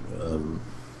because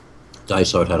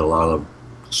Dysart had a lot of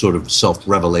sort of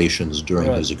self-revelations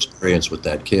during his experience with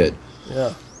that kid.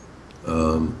 Yeah.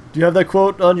 Do you have that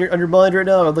quote on your mind right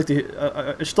now? I'd like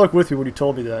to. It stuck with me when you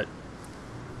told me that.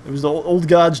 It was the old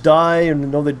gods die,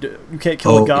 and you can't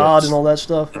kill a god and all that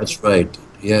stuff. That's right.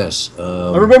 Yes.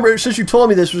 I remember, since you told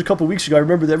me this was a couple of weeks ago, I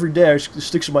remember that every day it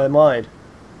sticks in my mind.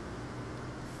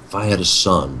 If I had a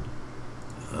son,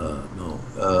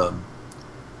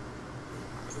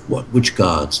 which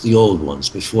gods? The old ones,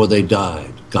 before they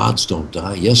died. Gods don't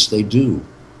die. Yes, they do.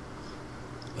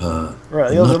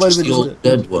 Right. Not just the old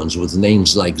dead ones with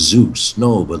names like Zeus.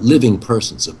 No, but living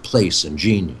persons of place and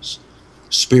genius.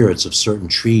 Spirits of certain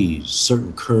trees,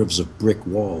 certain curves of brick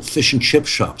wall, fish and chip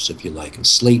shops, if you like, and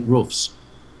slate roofs.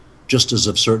 Just as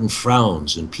of certain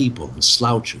frowns in people and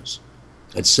slouches.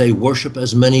 I'd say worship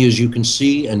as many as you can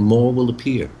see, and more will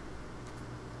appear.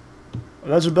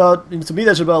 That's about, to me,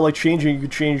 that's about like changing. You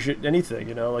could change anything,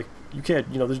 you know. Like you can't,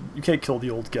 you can't kill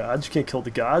the old gods. You can't kill the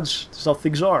gods. That's how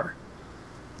things are.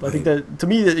 But I think that, to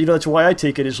me, that's why I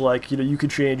take it is like, you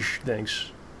could change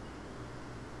things.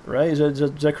 Right? Is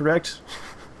that correct?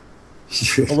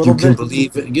 A little bit.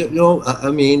 Believe it.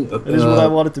 I mean, it is what I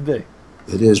want it to be.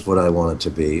 It is what I want it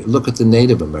to be. Look at the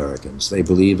Native Americans. They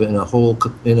believe in a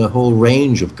whole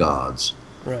range of gods.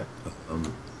 Right.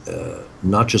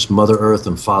 Not just Mother Earth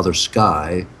and Father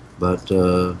Sky, but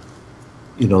the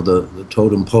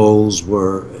totem poles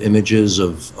were images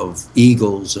of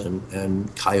eagles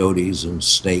and coyotes and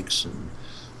snakes and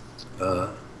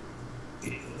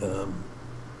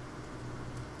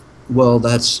well,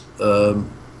 that's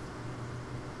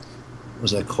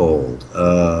what's that called?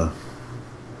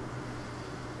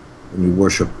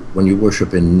 When you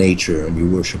worship in nature and you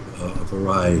worship a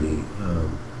variety,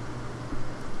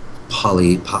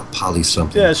 poly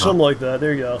something. Yeah, something like that.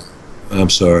 There you go. I'm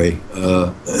sorry.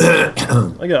 I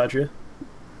got you.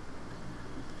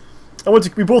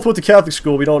 We both went to Catholic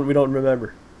school. We don't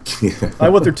remember. Yeah. I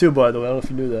went there too, by the way. I don't know if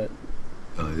you knew that.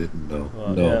 I didn't know.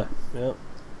 No. Yeah.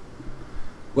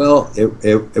 Well,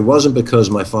 it wasn't because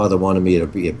my father wanted me to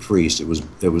be a priest. It was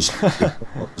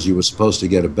because you were supposed to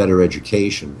get a better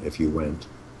education if you went.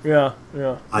 Yeah.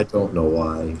 I don't know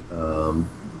why.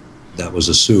 That was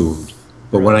assumed.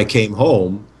 But when I came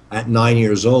home at 9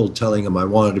 years old, telling him I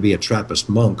wanted to be a Trappist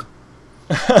monk,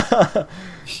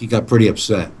 he got pretty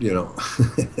upset.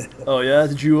 Oh yeah.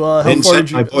 Did you? How didn't far send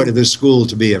did you? my boy to this school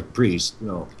to be a priest.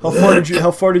 No. How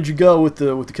far did you go with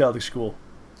the Catholic school?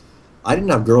 I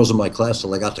didn't have girls in my class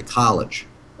till I got to college.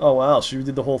 Oh wow! So you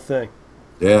did the whole thing.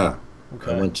 Yeah.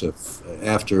 Okay. I went to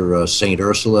after St.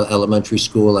 Ursula Elementary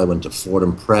School. I went to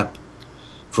Fordham Prep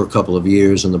for a couple of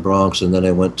years in the Bronx, and then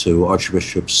I went to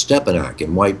Archbishop Stepanak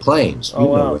in White Plains. Oh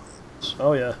wow!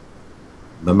 Oh yeah.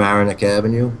 Mamaroneck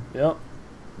Avenue. Yep.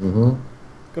 Mm-hmm.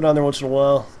 Go down there once in a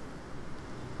while.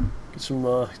 Get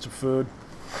some food.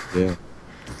 Yeah.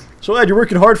 So Ed, you're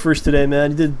working hard for us today,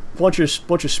 man. You did a bunch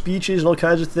of speeches and all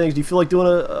kinds of things. Do you feel like doing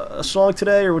a song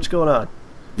today, or what's going on?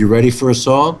 You ready for a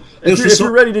song? If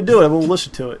you're ready to do it, we'll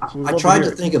listen to it. I tried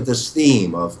to think of this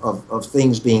theme of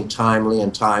things being timely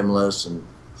and timeless, and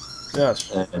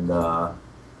yes, and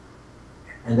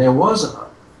there was,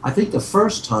 I think the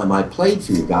first time I played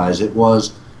for you guys, it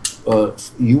was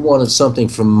you wanted something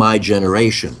from my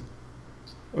generation.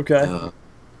 Okay.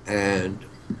 And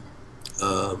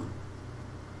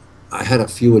I had a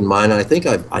few in mind. I think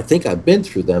I've been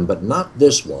through them, but not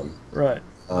this one. Right.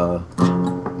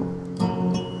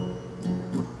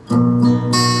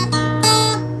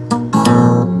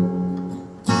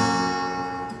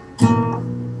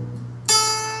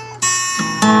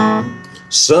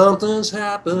 Something's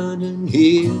happening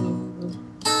here.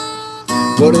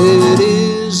 What it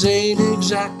is ain't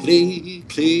exactly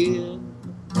clear.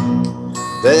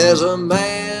 There's a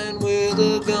man with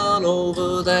a gun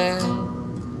over there.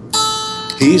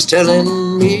 He's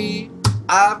telling me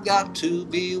I've got to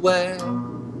beware.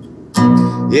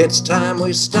 It's time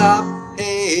we stop.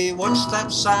 Hey, what's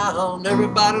that sound?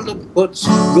 Everybody look what's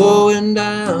going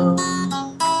down.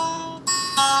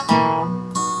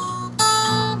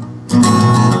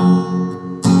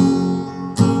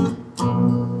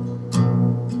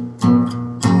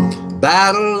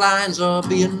 Battle lines are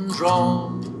being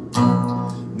drawn.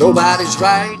 Nobody's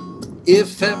right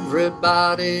if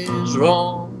everybody's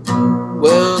wrong.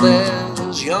 Well,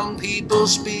 there's young people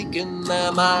speaking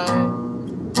their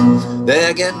mind.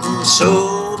 They're getting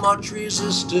so much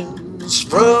resistance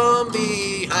from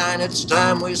behind. It's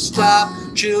time we stop.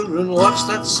 Children, what's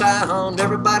that sound?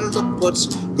 Everybody look what's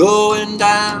going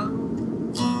down.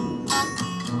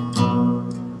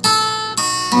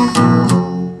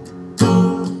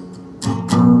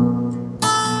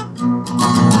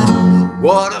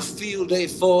 What a field day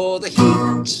for the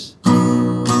heat.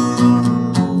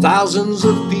 Thousands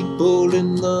of people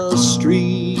in the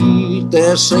street.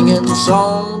 They're singing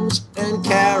songs and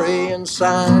carrying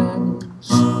signs.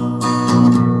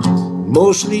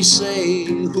 Mostly say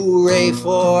hooray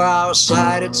for our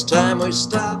side. It's time we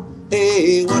stop.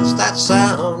 Hey, what's that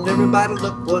sound? Everybody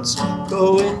look what's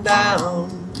going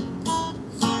down.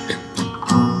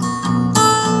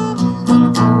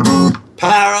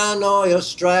 Paranoia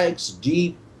strikes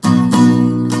deep.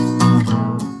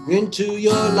 Into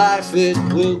your life it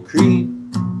will creep.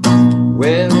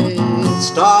 Well, it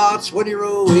starts when you're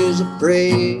always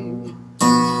afraid.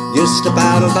 You step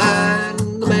out of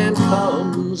line, the man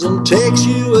comes and takes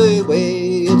you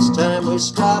away. It's time we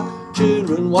stop.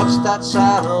 Children, what's that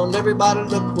sound? Everybody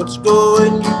look what's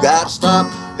going. You gotta stop.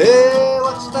 Hey,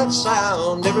 what's that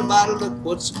sound? Everybody look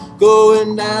what's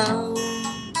going down.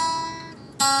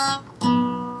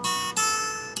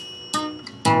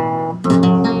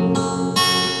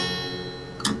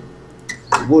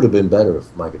 It would have been better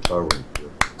if my guitar went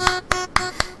through.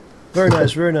 Very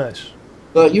nice, very nice.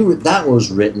 But that was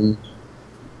written,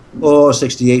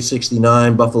 68,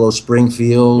 69, Buffalo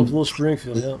Springfield. Buffalo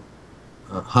Springfield, yeah.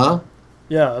 Huh?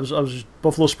 Yeah, I was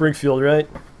Buffalo Springfield, right?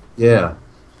 Yeah.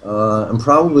 And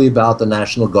probably about the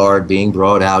National Guard being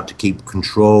brought out to keep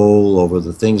control over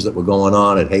the things that were going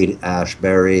on at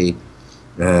Haight-Ashbury.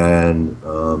 And,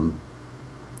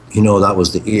 you know, that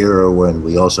was the era when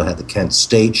we also had the Kent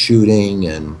State shooting.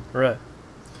 And right.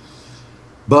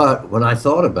 But when I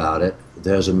thought about it,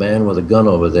 there's a man with a gun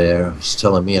over there. He's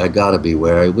telling me I got to be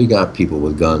wary. We got people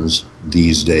with guns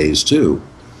these days, too.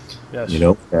 Yes. You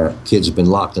know, kids have been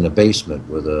locked in a basement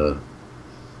with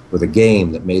a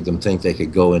game that made them think they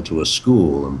could go into a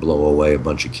school and blow away a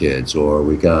bunch of kids. Or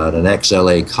we got an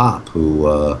ex-LA cop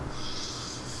who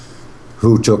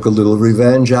took a little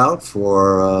revenge out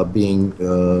for being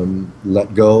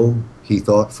let go, he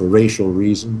thought, for racial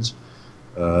reasons.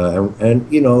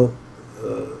 And you know,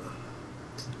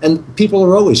 and people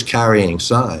are always carrying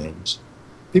signs.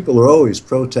 People are always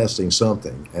protesting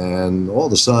something, and all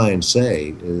the signs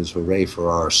say is hooray for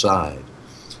our side.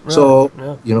 Right. So,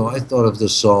 yeah. You know, I thought of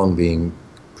this song being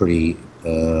pretty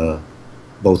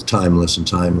both timeless and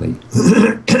timely.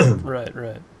 Right,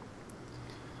 right.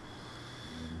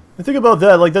 I think about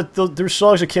that, like there's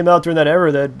songs that came out during that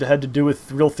era that had to do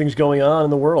with real things going on in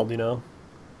the world, you know.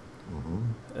 Mm-hmm.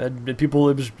 And people,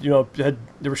 it was, you know,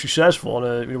 they were successful,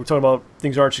 and you know, we're talking about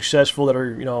things aren't successful that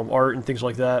are, you know, art and things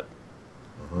like that.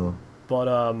 Uh-huh.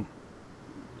 But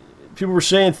people were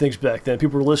saying things back then.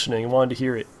 People were listening and wanted to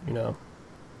hear it, you know.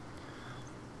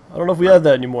 I don't know if we have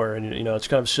that anymore, and you know, it's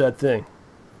kind of a sad thing.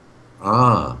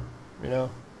 Ah. You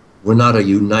know. We're not a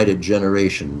united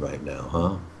generation right now,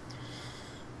 huh?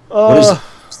 What is it?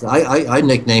 I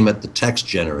nickname it the text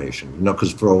generation, you know,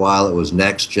 because for a while it was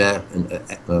Next Gen,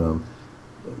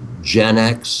 Gen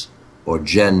X or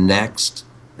Gen Next,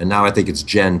 and now I think it's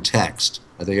Gen Text.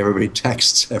 I think everybody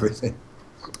texts everything.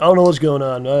 I don't know what's going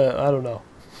on. I don't know.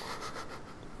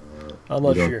 I'm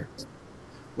not sure.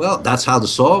 Well, that's how the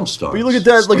song starts. But you look at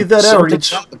that era. It's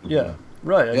happening. yeah,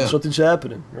 right. Yeah. Something's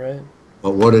happening, right?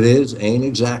 But what it is ain't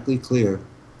exactly clear.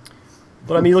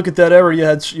 But I mean, look at that era. You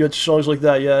had songs like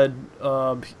that. You had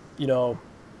you know,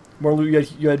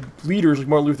 you had leaders like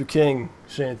Martin Luther King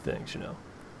saying things. You know,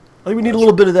 I think we need a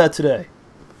little bit of that today.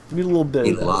 We need a little bit.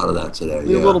 Need a lot of that today.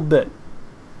 We need a little bit.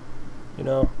 You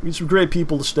know, we need some great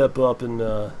people to step up and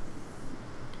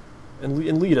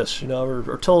lead us. You know,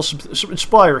 or tell us,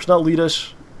 inspire us, not lead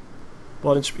us,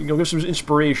 but give some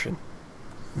inspiration,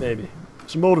 maybe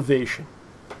some motivation,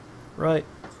 right?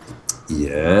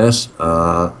 Yes.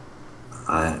 I'm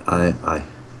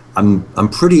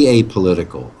pretty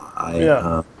apolitical.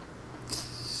 I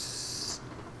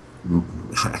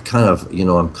kind of,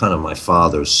 I'm kind of my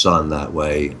father's son that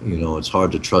way. It's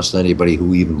hard to trust anybody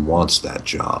who even wants that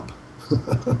job,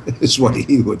 is what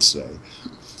he would say.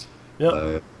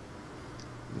 Yeah.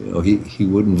 He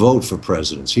wouldn't vote for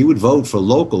presidents. He would vote for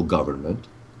local government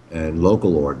and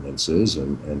local ordinances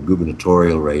and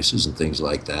gubernatorial races and things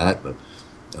like that. But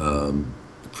the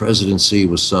presidency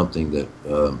was something that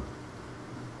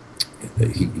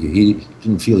he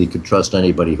didn't feel he could trust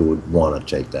anybody who would want to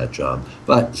take that job.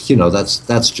 But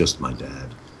that's just my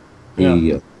dad.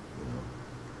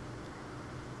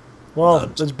 Well,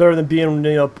 that's better than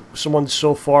being someone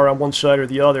so far on one side or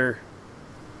the other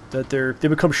that they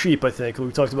become sheep. I think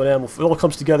we talked about animal. It all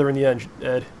comes together in the end,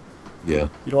 Ed. Yeah.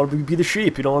 You don't want to be the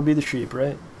sheep. You don't want to be the sheep,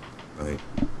 right? Right.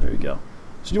 There you go.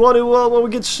 So you want to we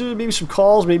get maybe some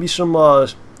calls, maybe some.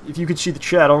 If you could see the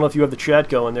chat, I don't know if you have the chat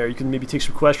going there. You can maybe take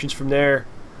some questions from there.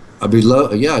 I'd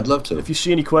love to. If you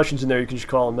see any questions in there, you can just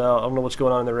call them out. I don't know what's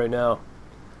going on in there right now,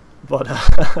 but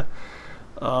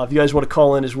if you guys want to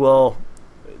call in as well,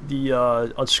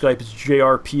 on Skype it's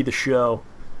JRP the show,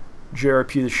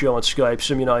 JRP the show on Skype.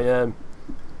 Simeon IM.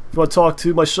 If you want to talk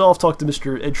to myself, talk to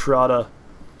Mr. Ed Trotta,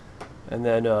 and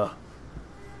then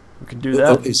we can do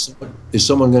that. Is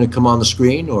someone going to come on the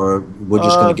screen, or we're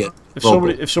just going to get?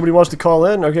 If somebody wants to call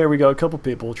in, okay, we got a couple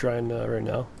people trying right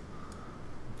now.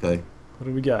 Okay. What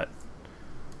do we got?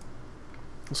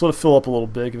 Let's let it fill up a little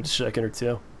bit. Give it a second or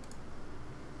two.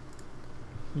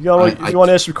 If you want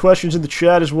to ask some questions in the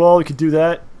chat as well, you could do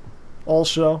that.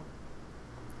 Also,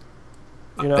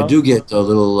 I do get a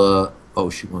little.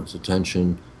 She wants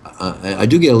attention. I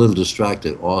do get a little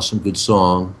distracted. Awesome, good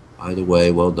song. Either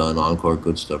way, well done. Encore,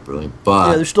 good stuff, brilliant. But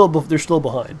yeah, they're still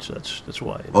behind. So that's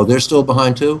why. Oh, they're still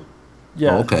behind too.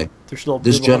 Yeah. Oh, okay.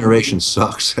 This generation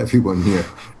sucks. Everyone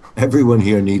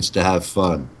here needs to have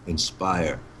fun,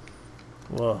 inspire.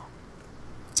 Wow.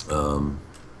 All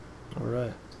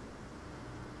right.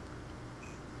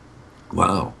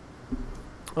 Wow.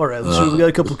 All right. Let's see. We got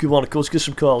a couple people on it. Let's get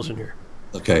some calls in here.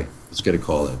 Okay. Let's get a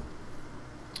call in.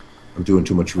 I'm doing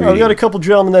too much reading. We got a couple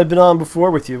gentlemen that have been on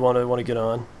before with you. Want to get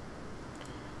on.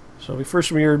 So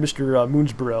first we hear Mr.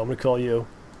 Moonsboro. I'm going to call you.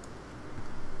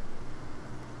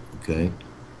 Okay.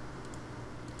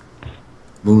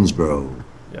 Moonsboro.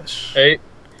 Yes. Hey.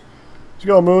 How's it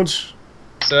going, Moons?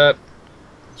 What's up?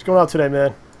 What's going on today,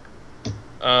 man?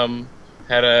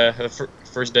 Had a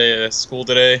first day of school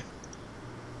today.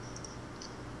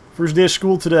 First day of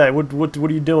school today. What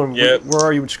are you doing? Yep. Where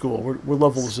are you in school? What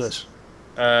level is this?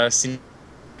 Senior.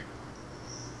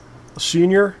 A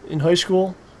senior in high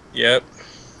school? Yep.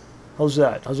 How's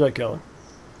that going?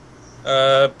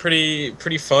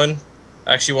 Pretty fun.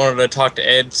 I actually wanted to talk to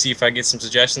Ed, see if I get some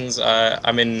suggestions.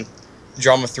 I'm in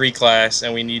Drama 3 class,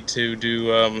 and we need to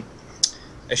do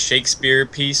a Shakespeare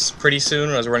piece pretty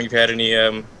soon. I was wondering if you had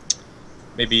any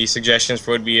maybe suggestions for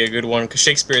what would be a good one, because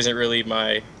Shakespeare isn't really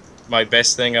my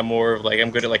best thing. I'm more of I'm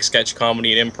good at sketch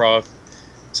comedy and improv,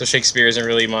 so Shakespeare isn't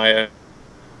really my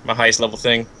highest level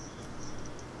thing.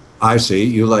 I see.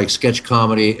 You like sketch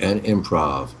comedy and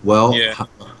improv. Well, yeah.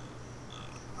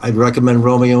 I'd recommend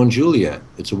Romeo and Juliet.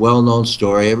 It's a well-known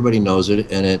story. Everybody knows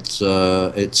it, and it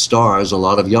stars a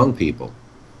lot of young people,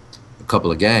 a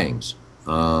couple of gangs.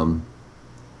 And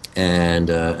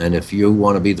if you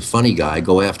want to be the funny guy,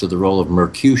 go after the role of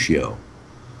Mercutio.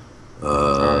 He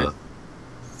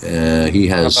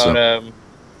has. How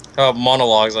about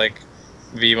monologues?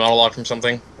 Maybe a monologue from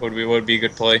something would be a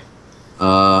good play.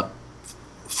 For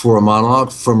a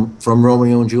monologue from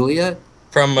Romeo and Juliet.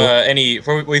 From what do you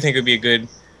think would be a good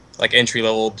entry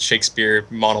level Shakespeare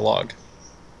monologue?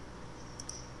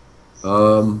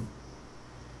 Well,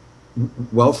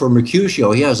 for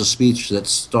Mercutio, he has a speech that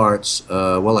starts,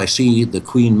 well, I see the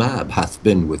Queen Mab hath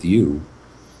been with you.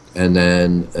 And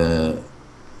then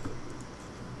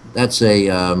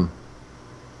that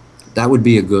would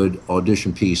be a good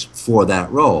audition piece for that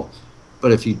role.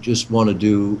 but if you just want to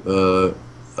do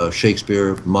a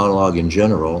Shakespeare monologue in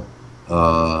general,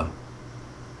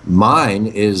 mine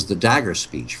is the dagger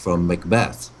speech from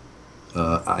Macbeth.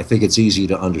 I think it's easy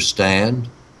to understand.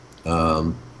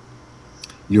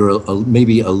 You're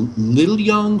maybe a little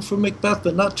young for Macbeth,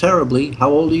 but not terribly. How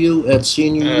old are you at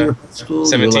senior year of high school?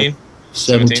 17. Like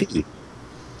 17.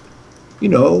 You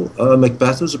know,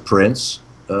 Macbeth was a prince,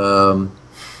 and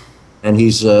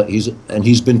he's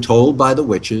been told by the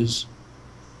witches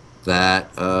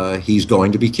that he's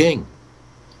going to be king.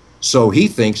 So he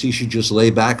thinks he should just lay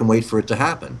back and wait for it to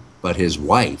happen. But his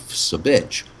wife's a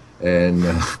bitch, and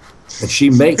she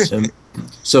makes him.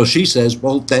 So she says,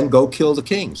 "Well, then go kill the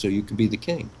king, so you can be the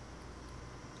king."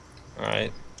 All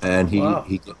right. And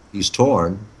he's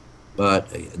torn, but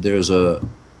there's a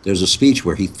speech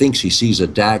where he thinks he sees a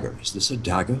dagger. Is this a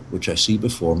dagger which I see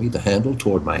before me, the handle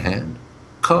toward my hand?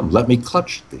 Come, let me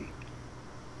clutch thee.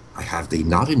 I have thee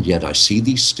not, and yet I see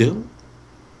thee still.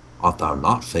 Art thou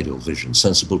not, fatal vision,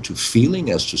 sensible to feeling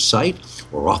as to sight,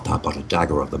 or art thou but a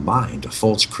dagger of the mind, a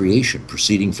false creation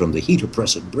proceeding from the heat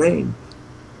oppressed brain?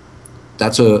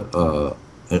 That's a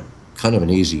kind of an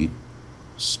easy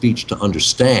speech to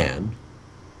understand,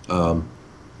 but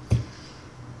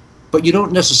you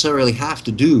don't necessarily have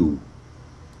to do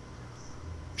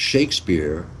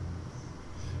Shakespeare.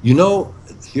 You know,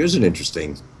 here's an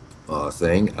interesting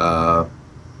thing.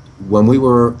 When we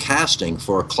were casting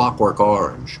for A Clockwork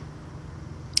Orange,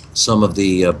 some of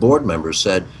the board members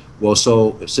said, well,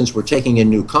 so since we're taking in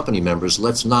new company members,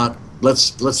 let's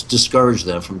discourage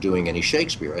them from doing any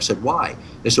Shakespeare. I said, why?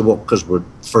 They said, well, because we're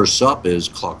first up is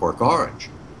Clockwork Orange.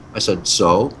 I said,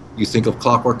 so you think of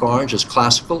Clockwork Orange as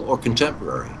classical or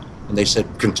contemporary? And they said,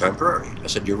 contemporary. I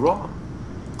said, you're wrong.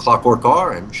 Clockwork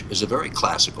Orange is a very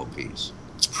classical piece.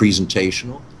 It's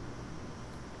presentational.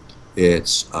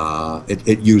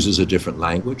 It uses a different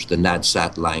language, the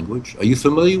Nadsat language. Are you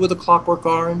familiar with A Clockwork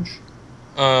Orange?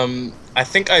 I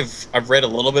think I've read a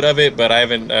little bit of it, but I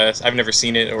haven't. I've never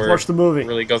seen it or watch the movie.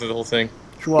 Really go through the whole thing.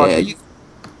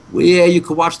 You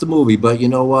could watch the movie, but you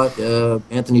know what?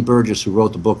 Anthony Burgess, who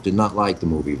wrote the book, did not like the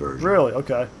movie version. Really?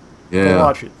 Okay. Yeah. Go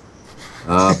watch it.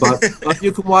 But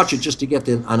you can watch it just to get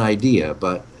an idea.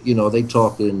 But you know, they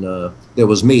talk in. There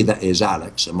was me, that is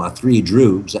Alex, and my three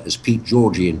droogs, that is Pete,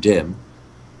 Georgie, and Dim.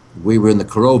 We were in the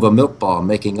Korova milk bar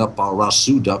making up our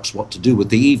rasu ducks what to do with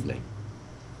the evening.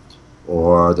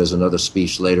 Or there's another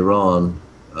speech later on.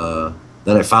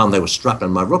 Then I found they were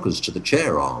strapping my rookers to the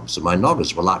chair arms, and my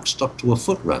noggers were like stuck to a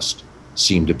footrest.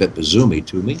 Seemed a bit bazoomy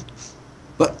to me.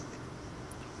 But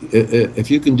if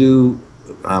you can do,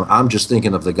 I'm just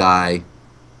thinking of the guy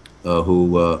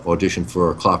who auditioned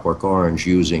for Clockwork Orange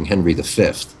using Henry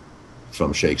V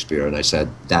from Shakespeare, and I said,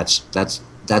 that's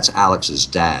Alex's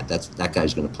dad. That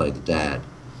guy's going to play the dad.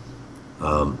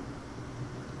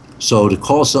 So to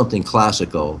call something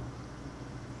classical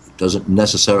doesn't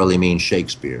necessarily mean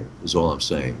Shakespeare, is all I'm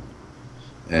saying.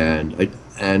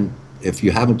 And if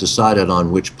you haven't decided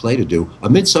on which play to do, A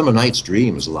Midsummer Night's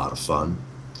Dream is a lot of fun,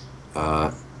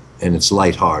 and it's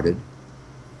lighthearted.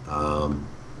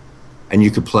 And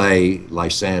you could play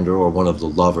Lysander or one of the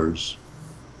lovers.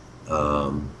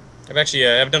 I've actually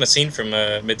I've done a scene from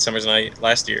Midsummer's Night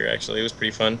last year. Actually, it was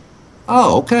pretty fun.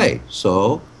 Oh, okay.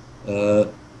 So,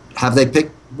 have they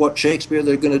picked what Shakespeare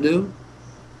they're going to do?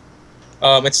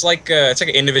 It's like an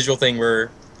individual thing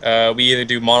where we either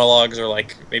do monologues or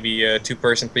like maybe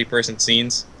 2-person, 3-person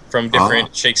scenes from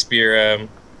different Shakespeare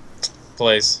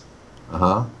plays.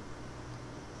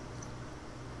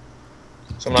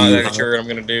 So I'm not exactly sure what I'm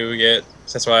gonna do yet.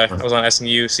 So that's why I was on asking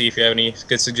you, see if you have any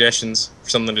good suggestions for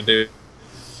something to do.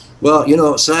 Well, you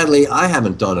know, sadly, I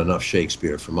haven't done enough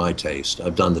Shakespeare for my taste.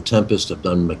 I've done The Tempest, I've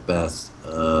done Macbeth,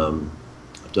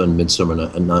 I've done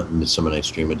not Midsummer Night's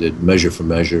Dream. I did Measure for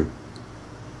Measure.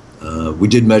 We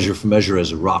did Measure for Measure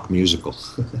as a rock musical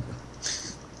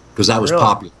because that was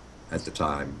popular at the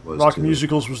time. Rock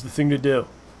musicals was the thing to do.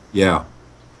 Yeah.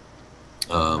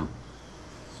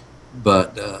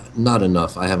 But not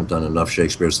enough. I haven't done enough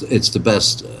Shakespeare. It's the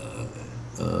best.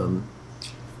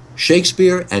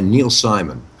 Shakespeare and Neil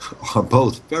Simon are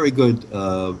both very good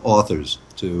authors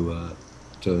to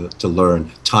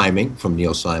learn timing from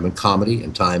Neil Simon, comedy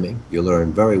and timing. You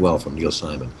learn very well from Neil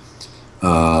Simon.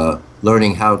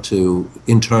 Learning how to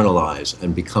internalize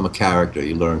and become a character,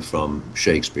 you learn from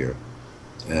Shakespeare.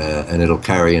 And it'll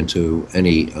carry into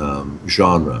any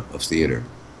genre of theater.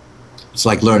 It's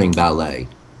like learning ballet.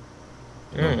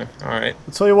 All right.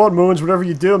 I'll tell you what, Moons, whatever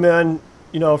you do, man,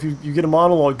 you know, if you get a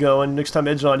monologue going, next time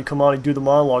Ed's on, you come on and do the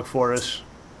monologue for us.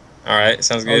 All right,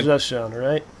 sounds good. How does that sound, all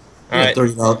right? All right.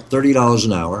 $30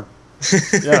 an hour.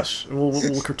 Yes,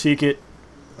 we'll critique it.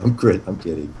 I'm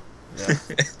kidding. Yeah.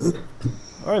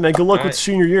 All right, man. Good luck All with right.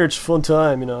 senior year. It's a fun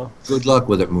time, you know. Good luck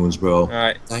with it, Moons, bro. All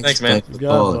right. Thanks, man. Thanks for You got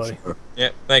it, calling. buddy. Sure. Yeah,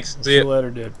 thanks. See See you you. later,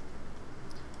 dude.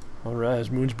 All right, it's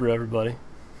Moonsboro, everybody.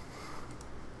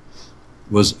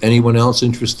 Was anyone else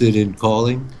interested in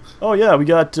calling? Oh yeah, we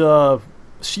got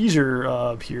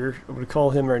Caesar here. I'm gonna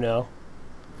call him right now.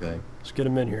 Okay. Let's get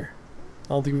him in here. I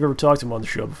don't think we've ever talked to him on the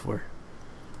show before.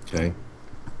 Okay.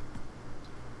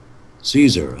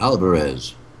 Caesar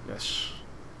Alvarez. Yes.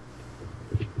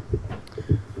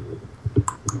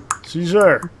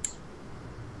 Caesar.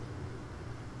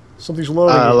 Something's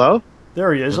loading. Hello?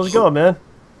 There he is. How's it going, man?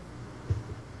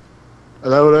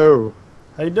 Hello.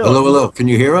 How you doing? Hello, hello. Can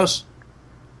you hear us?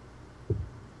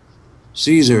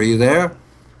 Caesar, are you there?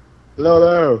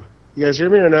 Hello. You guys hear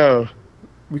me or no?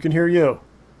 We can hear you.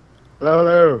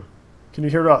 Hello. Can you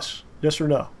hear us? Yes or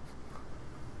no?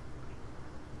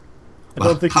 I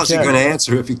don't think How's you he can. going to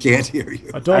answer if he can't hear you?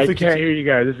 I don't I think can't you hear you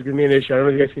guys. This is going to be an issue. I don't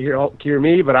know if you guys can hear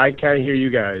me, but I can't hear you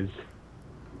guys.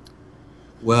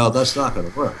 Well, that's not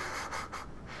going to work.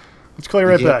 Let's call you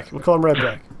right Yeah. back. We'll call him right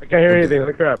back. I can't hear anything.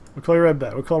 Holy crap. We'll call you right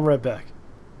back. We'll call him right back.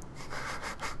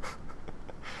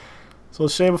 So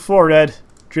let's say before, Ed.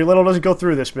 Jay Leno doesn't go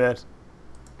through this, man.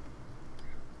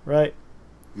 Right?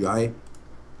 You all right?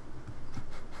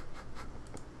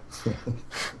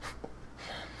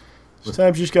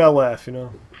 Sometimes you just gotta laugh, you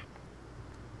know?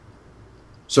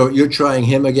 So you're trying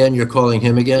him again? You're calling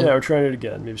him again? Yeah, we're trying it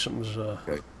again. Maybe something was,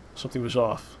 Okay. something was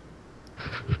off.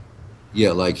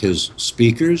 Yeah, like his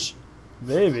speakers?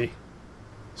 Maybe.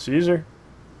 Caesar?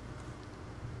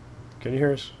 Can you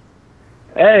hear us?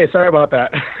 Hey, sorry about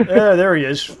that. Yeah, there he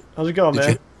is. How's it going, Did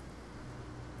man? you-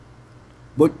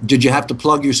 What, did you have to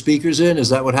plug your speakers in? Is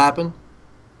that what happened?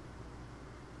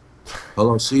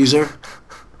 Hello, Caesar?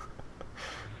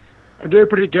 I'm doing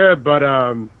pretty good, but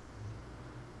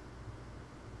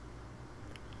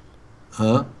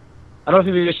Huh? I don't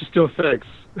think the issue's still fixed.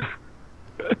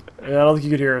 Yeah, I don't think you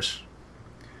could hear us.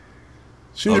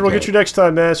 Caesar, we'll Okay. get you next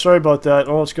time, man. Sorry about that. I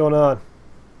don't know what's going on.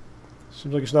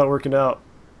 Seems like it's not working out.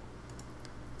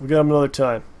 We'll get him another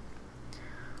time.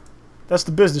 That's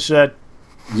the business, Ed.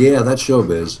 Yeah, that's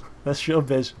showbiz. That's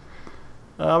showbiz.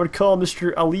 I would call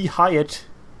Mr. Ali Hyatt.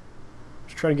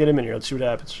 Just trying to get him in here. Let's see what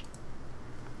happens.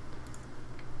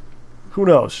 Who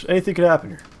knows? Anything could happen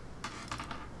here.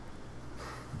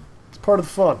 It's part of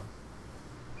the fun.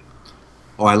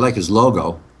 Oh, I like his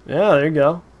logo. Yeah, there you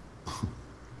go.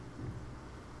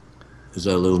 Is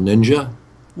that a little ninja?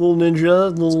 Little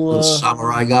ninja, Little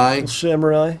samurai guy? little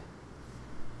samurai.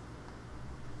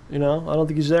 You know, I don't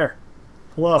think he's there.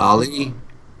 Hello. Ali?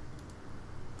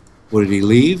 What, did he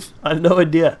leave? I have no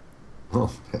idea.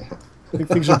 Oh, man. I think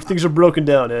things are broken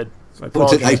down, Ed. I Well,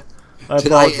 did apologize.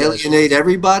 did I apologize. alienate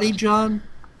everybody, John?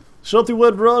 Something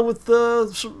went wrong with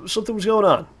something was going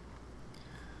on.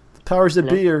 The powers that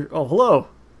be are. Oh, hello.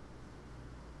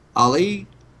 Ali?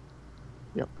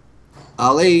 Yep.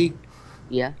 Ali?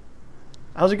 Yeah.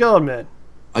 How's it going, man?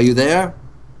 Are you there?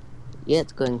 Yeah,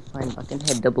 it's going fine. I can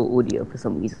hear double audio for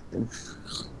some reason.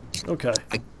 Okay.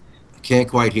 I can't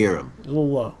quite hear him. A little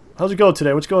low. How's it going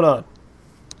today? What's going on?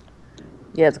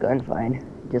 Yeah, it's going fine.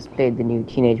 Just played the new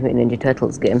Teenage Mutant Ninja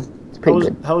Turtles game. It's pretty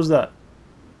good. How was that?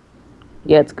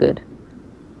 Yeah, it's good.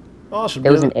 Awesome.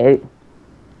 There was dude. an area.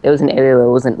 There was an area where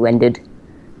it wasn't rendered,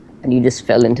 and you just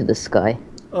fell into the sky.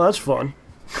 Oh, that's fun.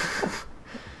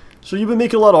 So you've been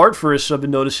making a lot of art for us, I've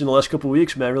been noticing the last couple of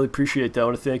weeks, man. I really appreciate that. I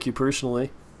want to thank you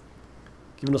personally.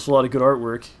 Giving us a lot of good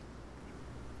artwork.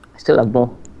 I still have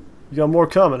more. You got more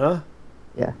coming, huh?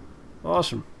 Yeah,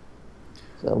 Awesome.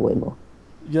 so way more.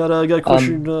 You got a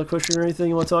question, question or anything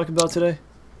you want to talk about today?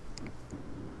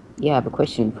 Yeah, I have a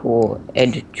question for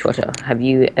Ed Trotta. Have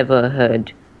you ever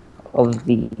heard of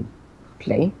the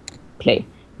play, The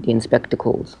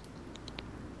Inspectacles?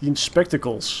 The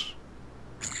Inspectacles.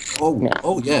 Oh, Yeah.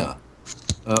 oh yeah.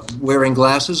 Wearing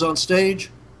glasses on stage?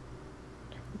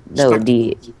 No,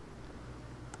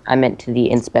 I meant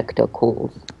the Inspector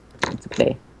Calls. It's a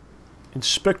play.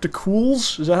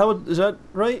 Inspectacles? Is that how is that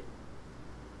right?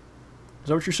 Is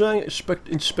that what you're saying?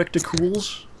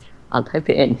 Inspectacles? I'll type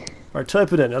it in. Alright,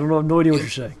 type it in. I don't know, I have no idea what you're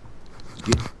saying.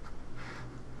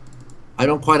 I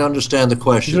don't quite understand the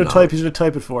question. He's gonna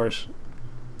type it for us.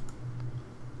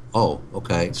 Oh,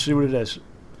 okay. Let's see what it is.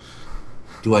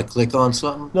 Do I click on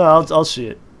something? No, I'll see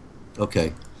it.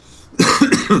 Okay.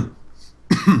 Did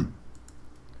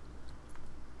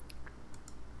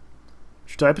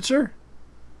you type it, sir?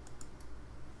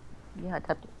 Yeah, I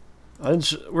typed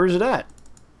it. Where's it at?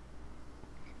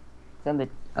 Send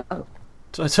it. Oh,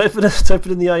 So I type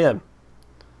it in the IM.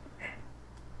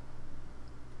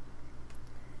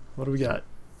 What do we got?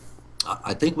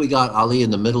 I think we got Ali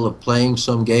in the middle of playing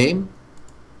some game.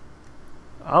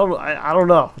 I don't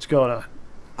know what's going on.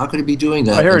 How could he be doing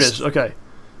that? Oh, here it is. Okay.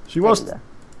 So he wants.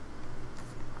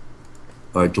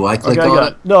 All right, do I click Okay, I on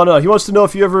got it? it. No, he wants to know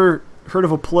if you ever heard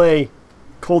of a play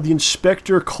called The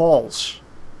Inspector Calls.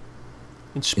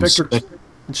 Inspector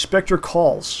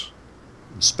Calls.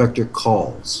 Inspector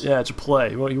Calls. Yeah, it's a play.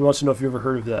 He wants to know if you ever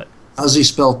heard of that. How does he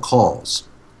spell calls?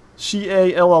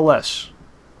 C-A-L-L-S.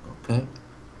 Okay.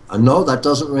 No, that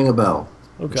doesn't ring a bell.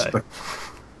 Okay.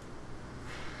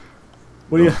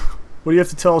 What do you have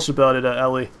to tell us about it,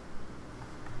 Ali?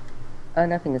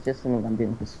 Nothing. It's just something I'm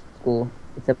doing for school.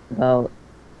 It's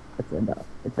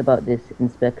about this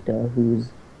inspector who's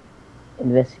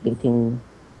investigating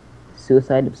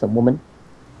suicide of some woman.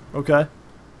 Okay.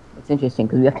 It's interesting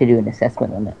because we have to do an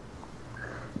assessment on it.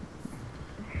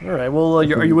 All right. Well, are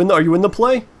you in the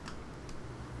play?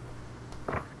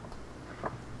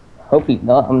 Hopefully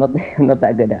not. I'm not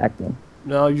that good at acting.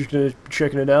 No, you're just gonna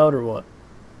checking it out or what?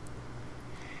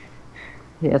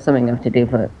 Yeah, it's something I have to do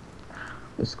for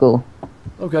school.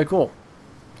 Okay, cool.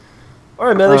 All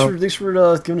right, man. Thanks for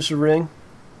giving us a ring.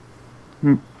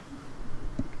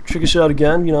 Check us out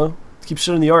again. Keep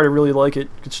sending the art. I really like it.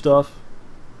 Good stuff.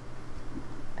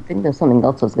 I think there's something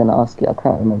else I was gonna ask you. I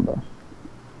can't remember.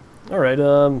 All right.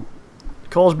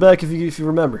 Call us back if you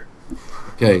remember.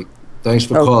 Okay. Thanks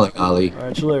for calling, Ali. All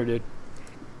right. See you later, dude.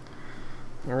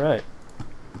 All right.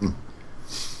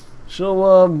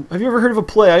 So, have you ever heard of a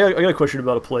play? I got a question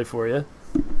about a play for you.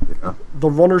 Yeah. The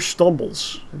Runner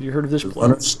Stumbles. Have you heard of this play?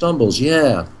 Runner Stumbles,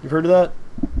 yeah. You've heard of that?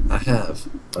 I have.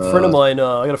 A friend of mine,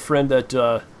 I got a friend that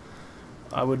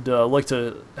I would like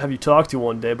to have you talk to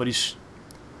one day, but he's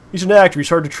an actor. He's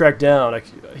hard to track down. I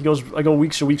go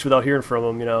weeks and weeks without hearing from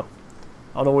him. I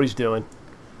don't know what he's doing.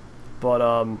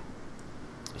 But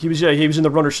he was in the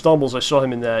Runner Stumbles. I saw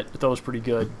him in that. I thought it was pretty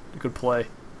good. A good play.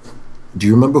 Do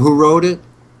you remember who wrote it?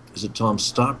 Is it Tom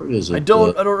Stoppard? Is it? I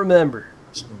don't remember.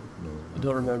 No. I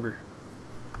don't remember.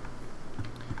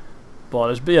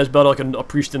 But it's about like a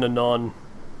priest and a nun,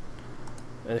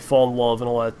 and they fall in love and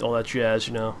all that jazz,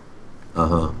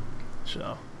 Uh-huh.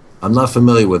 So. I'm not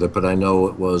familiar with it, but I know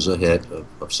it was a hit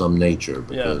of some nature.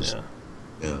 Because,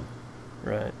 yeah.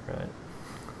 Right.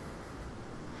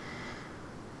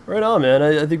 Right on, man.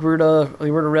 I think we're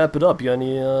gonna wrap it up. You got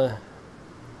any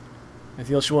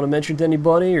anything else you want to mention to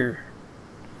anybody, or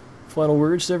final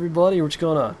words to everybody, or what's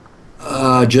going on?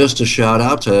 Just a shout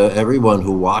out to everyone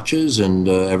who watches and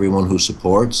everyone who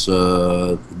supports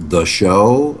the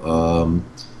show,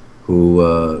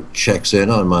 who checks in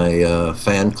on my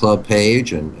fan club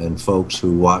page, and folks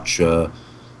who watch the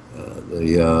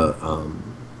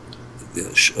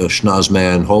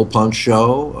Schnozman Hole Punch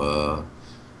show,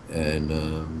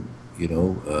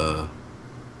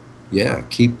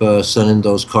 keep sending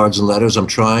those cards and letters. I'm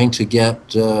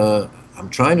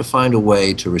trying to find a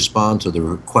way to respond to the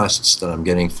requests that I'm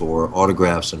getting for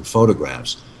autographs and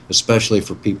photographs, especially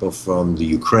for people from the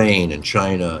Ukraine and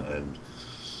China and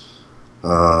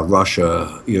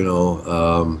Russia.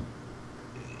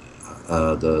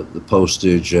 The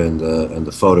postage and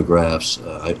the photographs.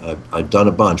 I've done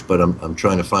a bunch, but I'm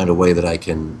trying to find a way that I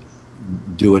can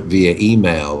do it via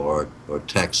email or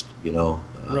text.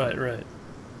 Right.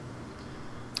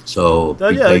 So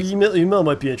email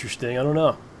might be interesting. I don't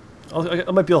know.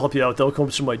 I might be able to help you out. They'll come up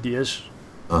with some ideas.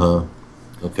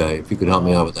 Okay, if you could help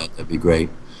me out with that, that'd be great.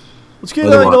 Let's get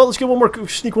let's get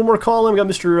sneak one more call in. We got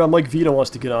Mr. Mike Vito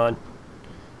wants to get on,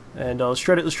 and let's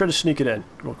try to sneak it in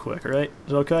real quick. All right,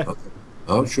 is that okay?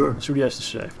 Oh, sure. Let's see what he has to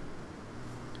say.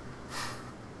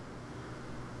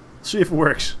 See if it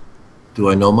works. Do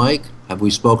I know Mike? Have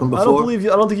we spoken before? I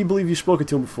don't think you believe you've spoken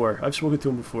to him before. I've spoken to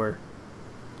him before.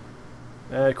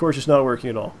 And of course, it's not working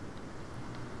at all.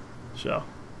 So.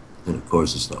 And of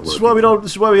course, it's not working.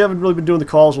 This is why we haven't really been doing the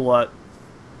calls a lot.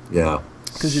 Yeah.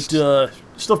 Because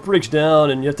stuff breaks down,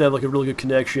 and you have to have like a really good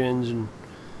connections, and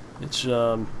it's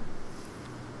I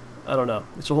don't know.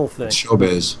 It's a whole thing. It's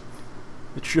showbiz.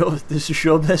 This is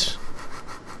showbiz.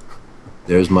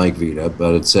 There's Mike Vita,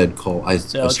 but it said call.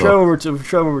 Try one more time.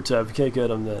 If you can't get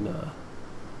him, then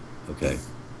okay.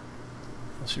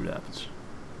 Let's see what happens.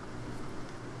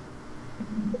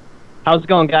 How's it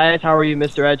going, guys? How are you,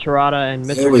 Mr. Ed Trotta and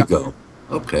Mr. There we go.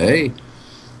 Okay.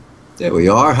 There we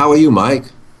are. How are you,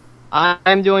 Mike?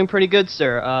 I'm doing pretty good,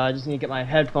 sir. I just need to get my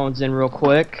headphones in real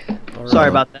quick. Right. Sorry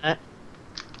about that.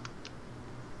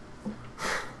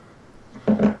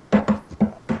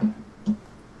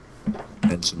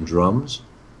 And some drums.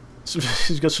 So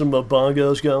he's got some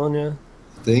bongos going, yeah?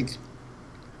 I think.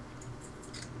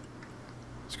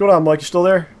 What's going on, Mike? You still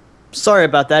there? Sorry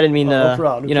about that. I didn't mean no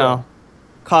problem,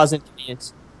 cause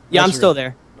inconvenience. Yeah, I'm That's still right.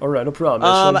 there. All right, no problem.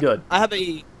 That sounds good.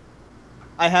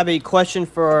 I have a question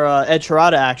for Ed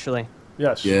Trotta, actually.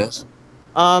 Yes. Yes.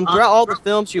 Throughout all the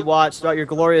films you watched throughout your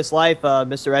glorious life,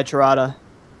 Mr. Ed Trotta,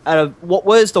 out of what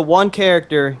is the one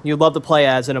character you'd love to play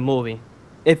as in a movie,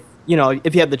 if you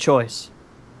had the choice?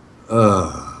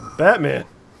 Batman.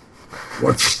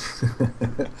 What?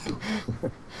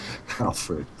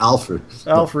 Alfred.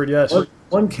 Alfred, yes.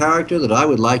 One character that I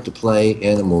would like to play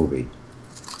in a movie.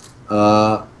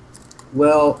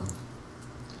 Well,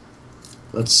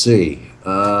 let's see.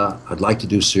 I'd like to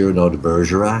do Cyrano de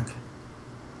Bergerac.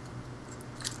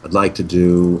 I'd like to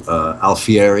do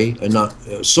Alfieri, not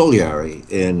Solieri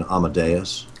in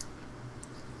Amadeus.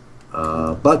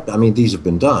 But I mean, these have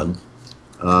been done.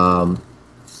 I'd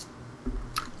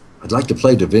like to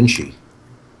play Da Vinci.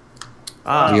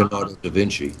 Leonardo da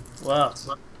Vinci. Wow.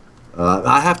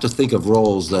 I have to think of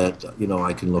roles that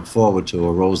I can look forward to,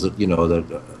 or roles that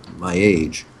that my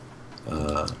age.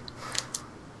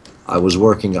 I've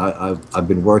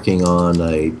been working on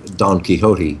a Don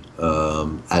Quixote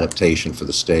adaptation for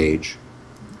the stage.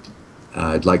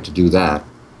 I'd like to do that.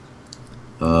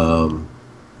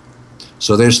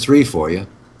 So there's 3 for you: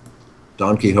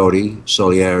 Don Quixote,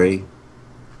 Solieri,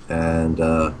 and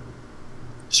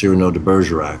Cyrano de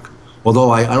Bergerac.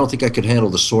 Although I don't think I could handle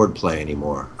the sword play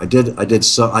anymore. I did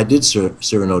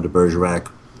Cyrano de Bergerac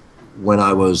when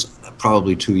I was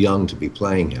probably too young to be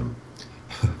playing him.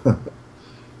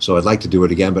 So I'd like to do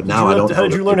it again, but now I don't know. How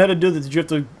did you learn how to do that? Did you have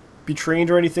to be trained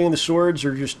or anything in the swords,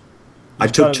 or just? I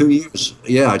took 2 years.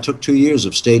 Yeah, I took 2 years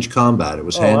of stage combat. It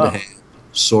was hand to hand,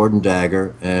 sword and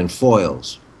dagger, and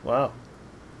foils. Wow.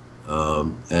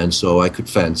 And so I could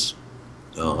fence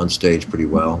on stage pretty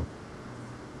well.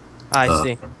 I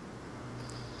see.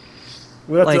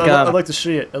 I'd like to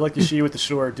see it. I'd like to see you with the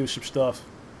sword do some stuff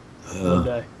one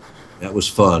day. That was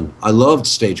fun. I loved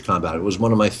stage combat. It was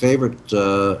one of my favorite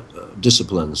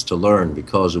disciplines to learn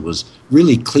because it was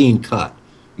really clean cut.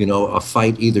 A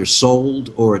fight either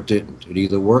sold or it didn't. It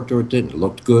either worked or it didn't. It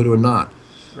looked good or not.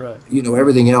 Right.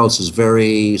 Everything else is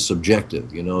very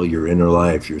subjective. Your inner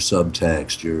life, your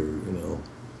subtext,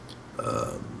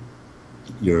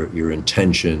 your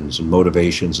intentions and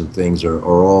motivations and things are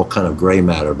all kind of gray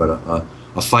matter. But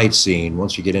a fight scene,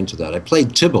 once you get into that. I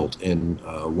played Tybalt in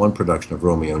one production of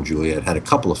Romeo and Juliet. Had a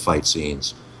couple of fight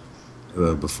scenes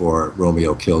before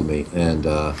Romeo killed me, and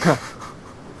it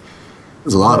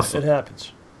was a lot of fun. It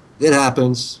happens. It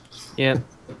happens. Yeah.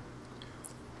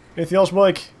 Anything else,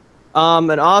 Mike?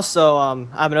 And also, I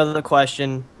have another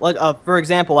question. For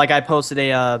example, I posted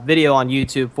a video on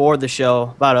YouTube for the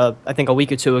show about I think a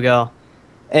week or 2 ago.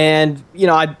 And,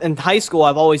 in high school,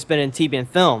 I've always been in TV and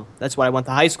film. That's what I went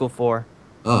to high school for.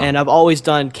 Oh. And I've always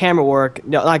done camera work,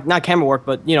 not camera work,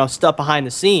 but, stuff behind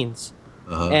the scenes.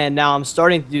 And now I'm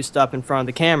starting to do stuff in front of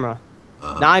the camera.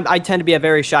 Now, I tend to be a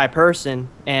very shy person,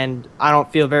 and I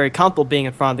don't feel very comfortable being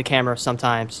in front of the camera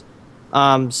sometimes.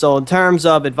 So in terms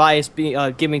of advice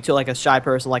giving to a shy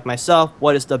person like myself,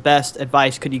 what is the best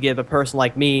advice could you give a person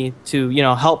like me to,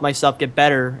 help myself get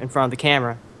better in front of the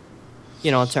camera?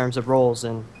 In terms of roles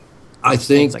and I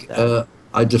think things like that.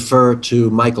 I defer to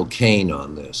Michael Caine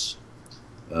on this.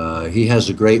 He has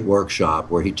a great workshop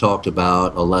where he talked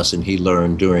about a lesson he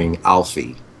learned during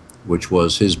Alfie, which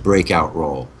was his breakout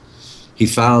role. He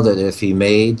found that if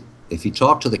he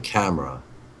talked to the camera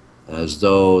as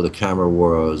though the camera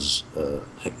was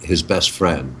his best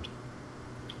friend,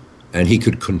 and he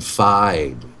could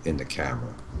confide in the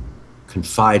camera.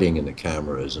 Confiding in the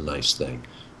camera is a nice thing,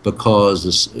 because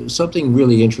there's something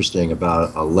really interesting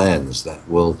about a lens that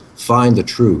will find the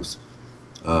truth,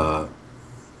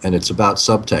 and it's about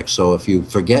subtext. So if you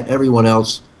forget everyone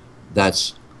else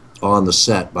that's on the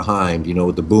set behind,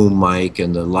 with the boom mic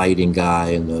and the lighting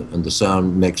guy and the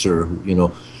sound mixer,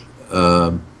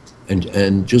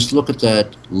 and just look at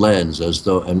that lens as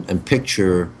though and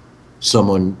picture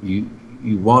someone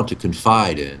you want to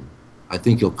confide in, I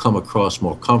think you'll come across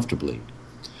more comfortably.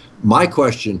 My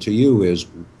question to you is,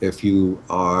 if you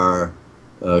are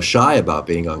shy about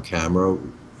being on camera,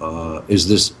 is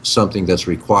this something that's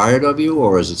required of you,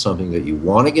 or is it something that you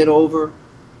want to get over?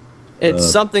 It's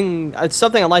something I'd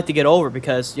like to get over,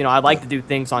 because I like to do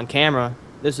things on camera.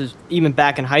 This is even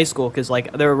back in high school, because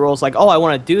there were roles like, oh, I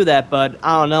want to do that, but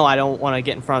I don't know, I don't want to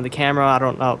get in front of the camera. I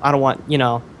don't know, I don't want,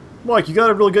 Mike, you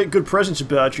got a really good presence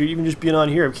about you. Even just being on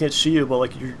here, we can't see you,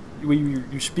 but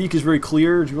your speak is very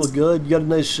clear. It's really good. You got a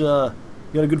nice, you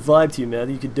got a good vibe to you, man.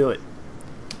 You could do it.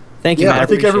 Thank you, yeah, man. I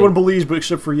think everyone believes, but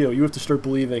except for you. You have to start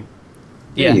believing.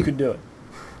 Yeah, you can do it.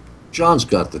 John's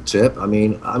got the tip. I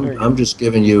mean, I'm just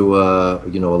giving you, a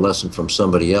lesson from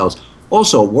somebody else.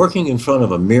 Also, working in front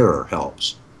of a mirror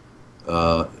helps.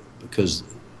 because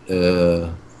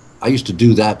I used to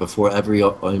do that before every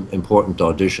important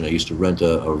audition. I used to rent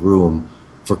a room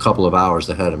for a couple of hours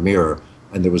that had a mirror,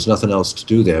 and there was nothing else to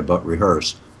do there but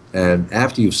rehearse. And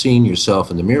after you've seen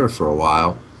yourself in the mirror for a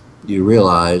while, you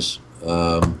realize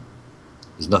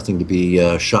there's nothing to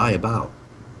be shy about.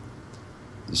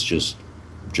 It's just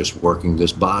working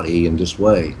this body in this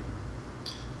way.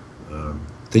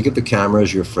 Think of the camera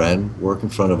as your friend, work in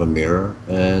front of a mirror,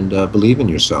 and believe in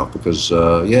yourself, because,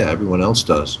 yeah, everyone else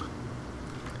does.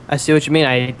 I see what you mean.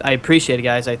 I appreciate it,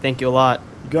 guys. I thank you a lot.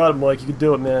 You got it, Mike. You can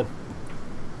do it, man.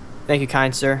 Thank you,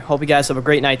 kind sir. Hope you guys have a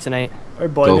great night tonight. All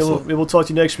right, buddy. Maybe we'll talk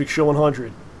to you next week, show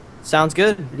 100. Sounds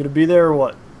good. You're going to be there or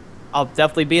what? I'll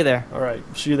definitely be there. All right.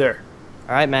 See you there.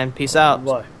 All right, man. Peace out.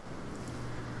 Bye.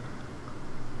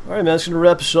 All right, man. That's going to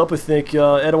wrap us up, I think.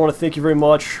 Ed, I want to thank you very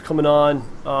much for coming on,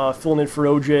 filling in for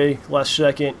OJ last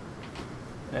second,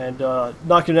 and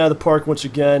knocking it out of the park once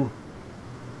again,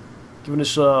 giving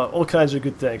us all kinds of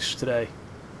good things today.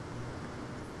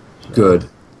 So, good.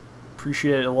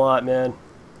 Appreciate it a lot, man.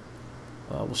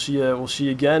 We'll see you. We'll see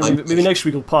you again. Maybe next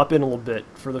week we'll pop in a little bit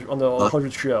on the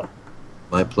 100th show.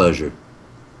 My pleasure.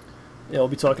 Yeah, we'll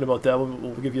be talking about that.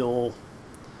 We'll give you a little.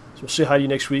 So we'll say hi to you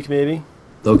next week, maybe.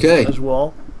 Okay. As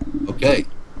well. Okay.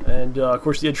 And of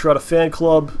course, the Trotta fan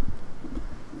club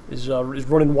is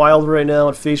running wild right now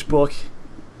on Facebook.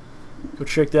 Go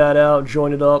check that out.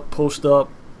 Join it up. Post up.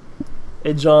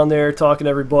 Ed's on there talking to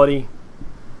everybody.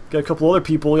 Got a couple other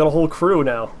people. We got a whole crew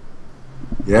now.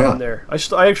 Yeah. On there.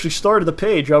 I actually started the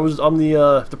page. I'm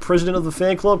the president of the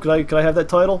fan club. Could I have that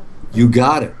title? You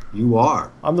got it. You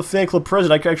are. I'm the fan club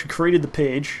president. I actually created the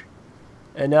page.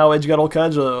 And now Ed's got all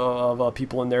kinds of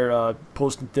people in there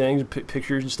posting things,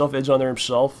 pictures and stuff. Ed's on there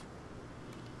himself.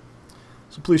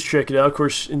 So please check it out. Of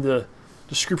course, in the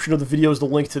description of the video is the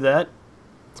link to that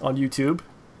on YouTube.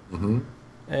 Mm-hmm.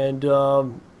 And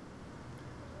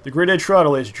the great Ed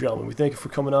Trotta, ladies and gentlemen. We thank you for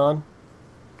coming on.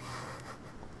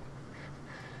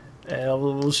 And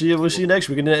we'll see you next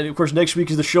week. And then, of course, next week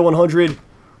is the show 100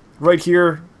 right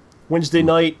here, Wednesday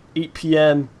night, 8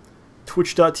 p.m.,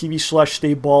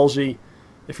 twitch.tv/StayBallsy.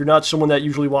 If you're not someone that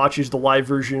usually watches the live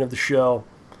version of the show,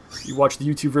 you watch the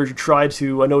YouTube version, try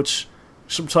to. I know it's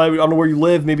sometime, I don't know where you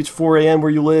live, maybe it's 4 a.m.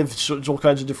 where you live, so there's all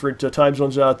kinds of different time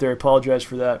zones out there. I apologize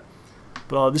for that.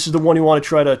 But this is the one you want to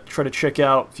try to check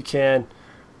out if you can.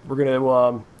 We're going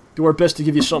to do our best to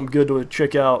give you something good to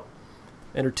check out,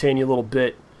 entertain you a little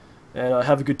bit, and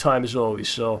have a good time as always.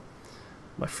 So,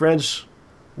 my friends,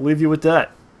 we'll leave you with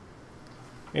that.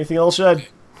 Anything else, Ed?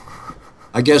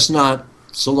 I guess not.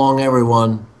 So long,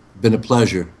 everyone. Been a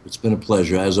pleasure. It's been a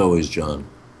pleasure, as always, John.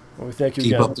 Well, we thank you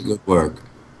Keep again. up the good work.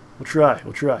 We'll try.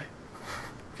 We'll try.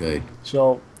 Okay.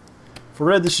 So,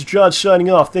 for Ed, this is John signing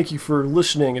off. Thank you for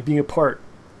listening and being a part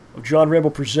of John Rambo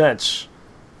Presents,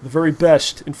 the very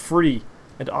best in free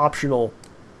and optional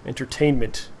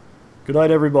entertainment. Good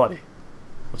night, everybody.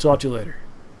 I'll talk to you later.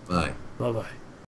 Bye. Bye-bye.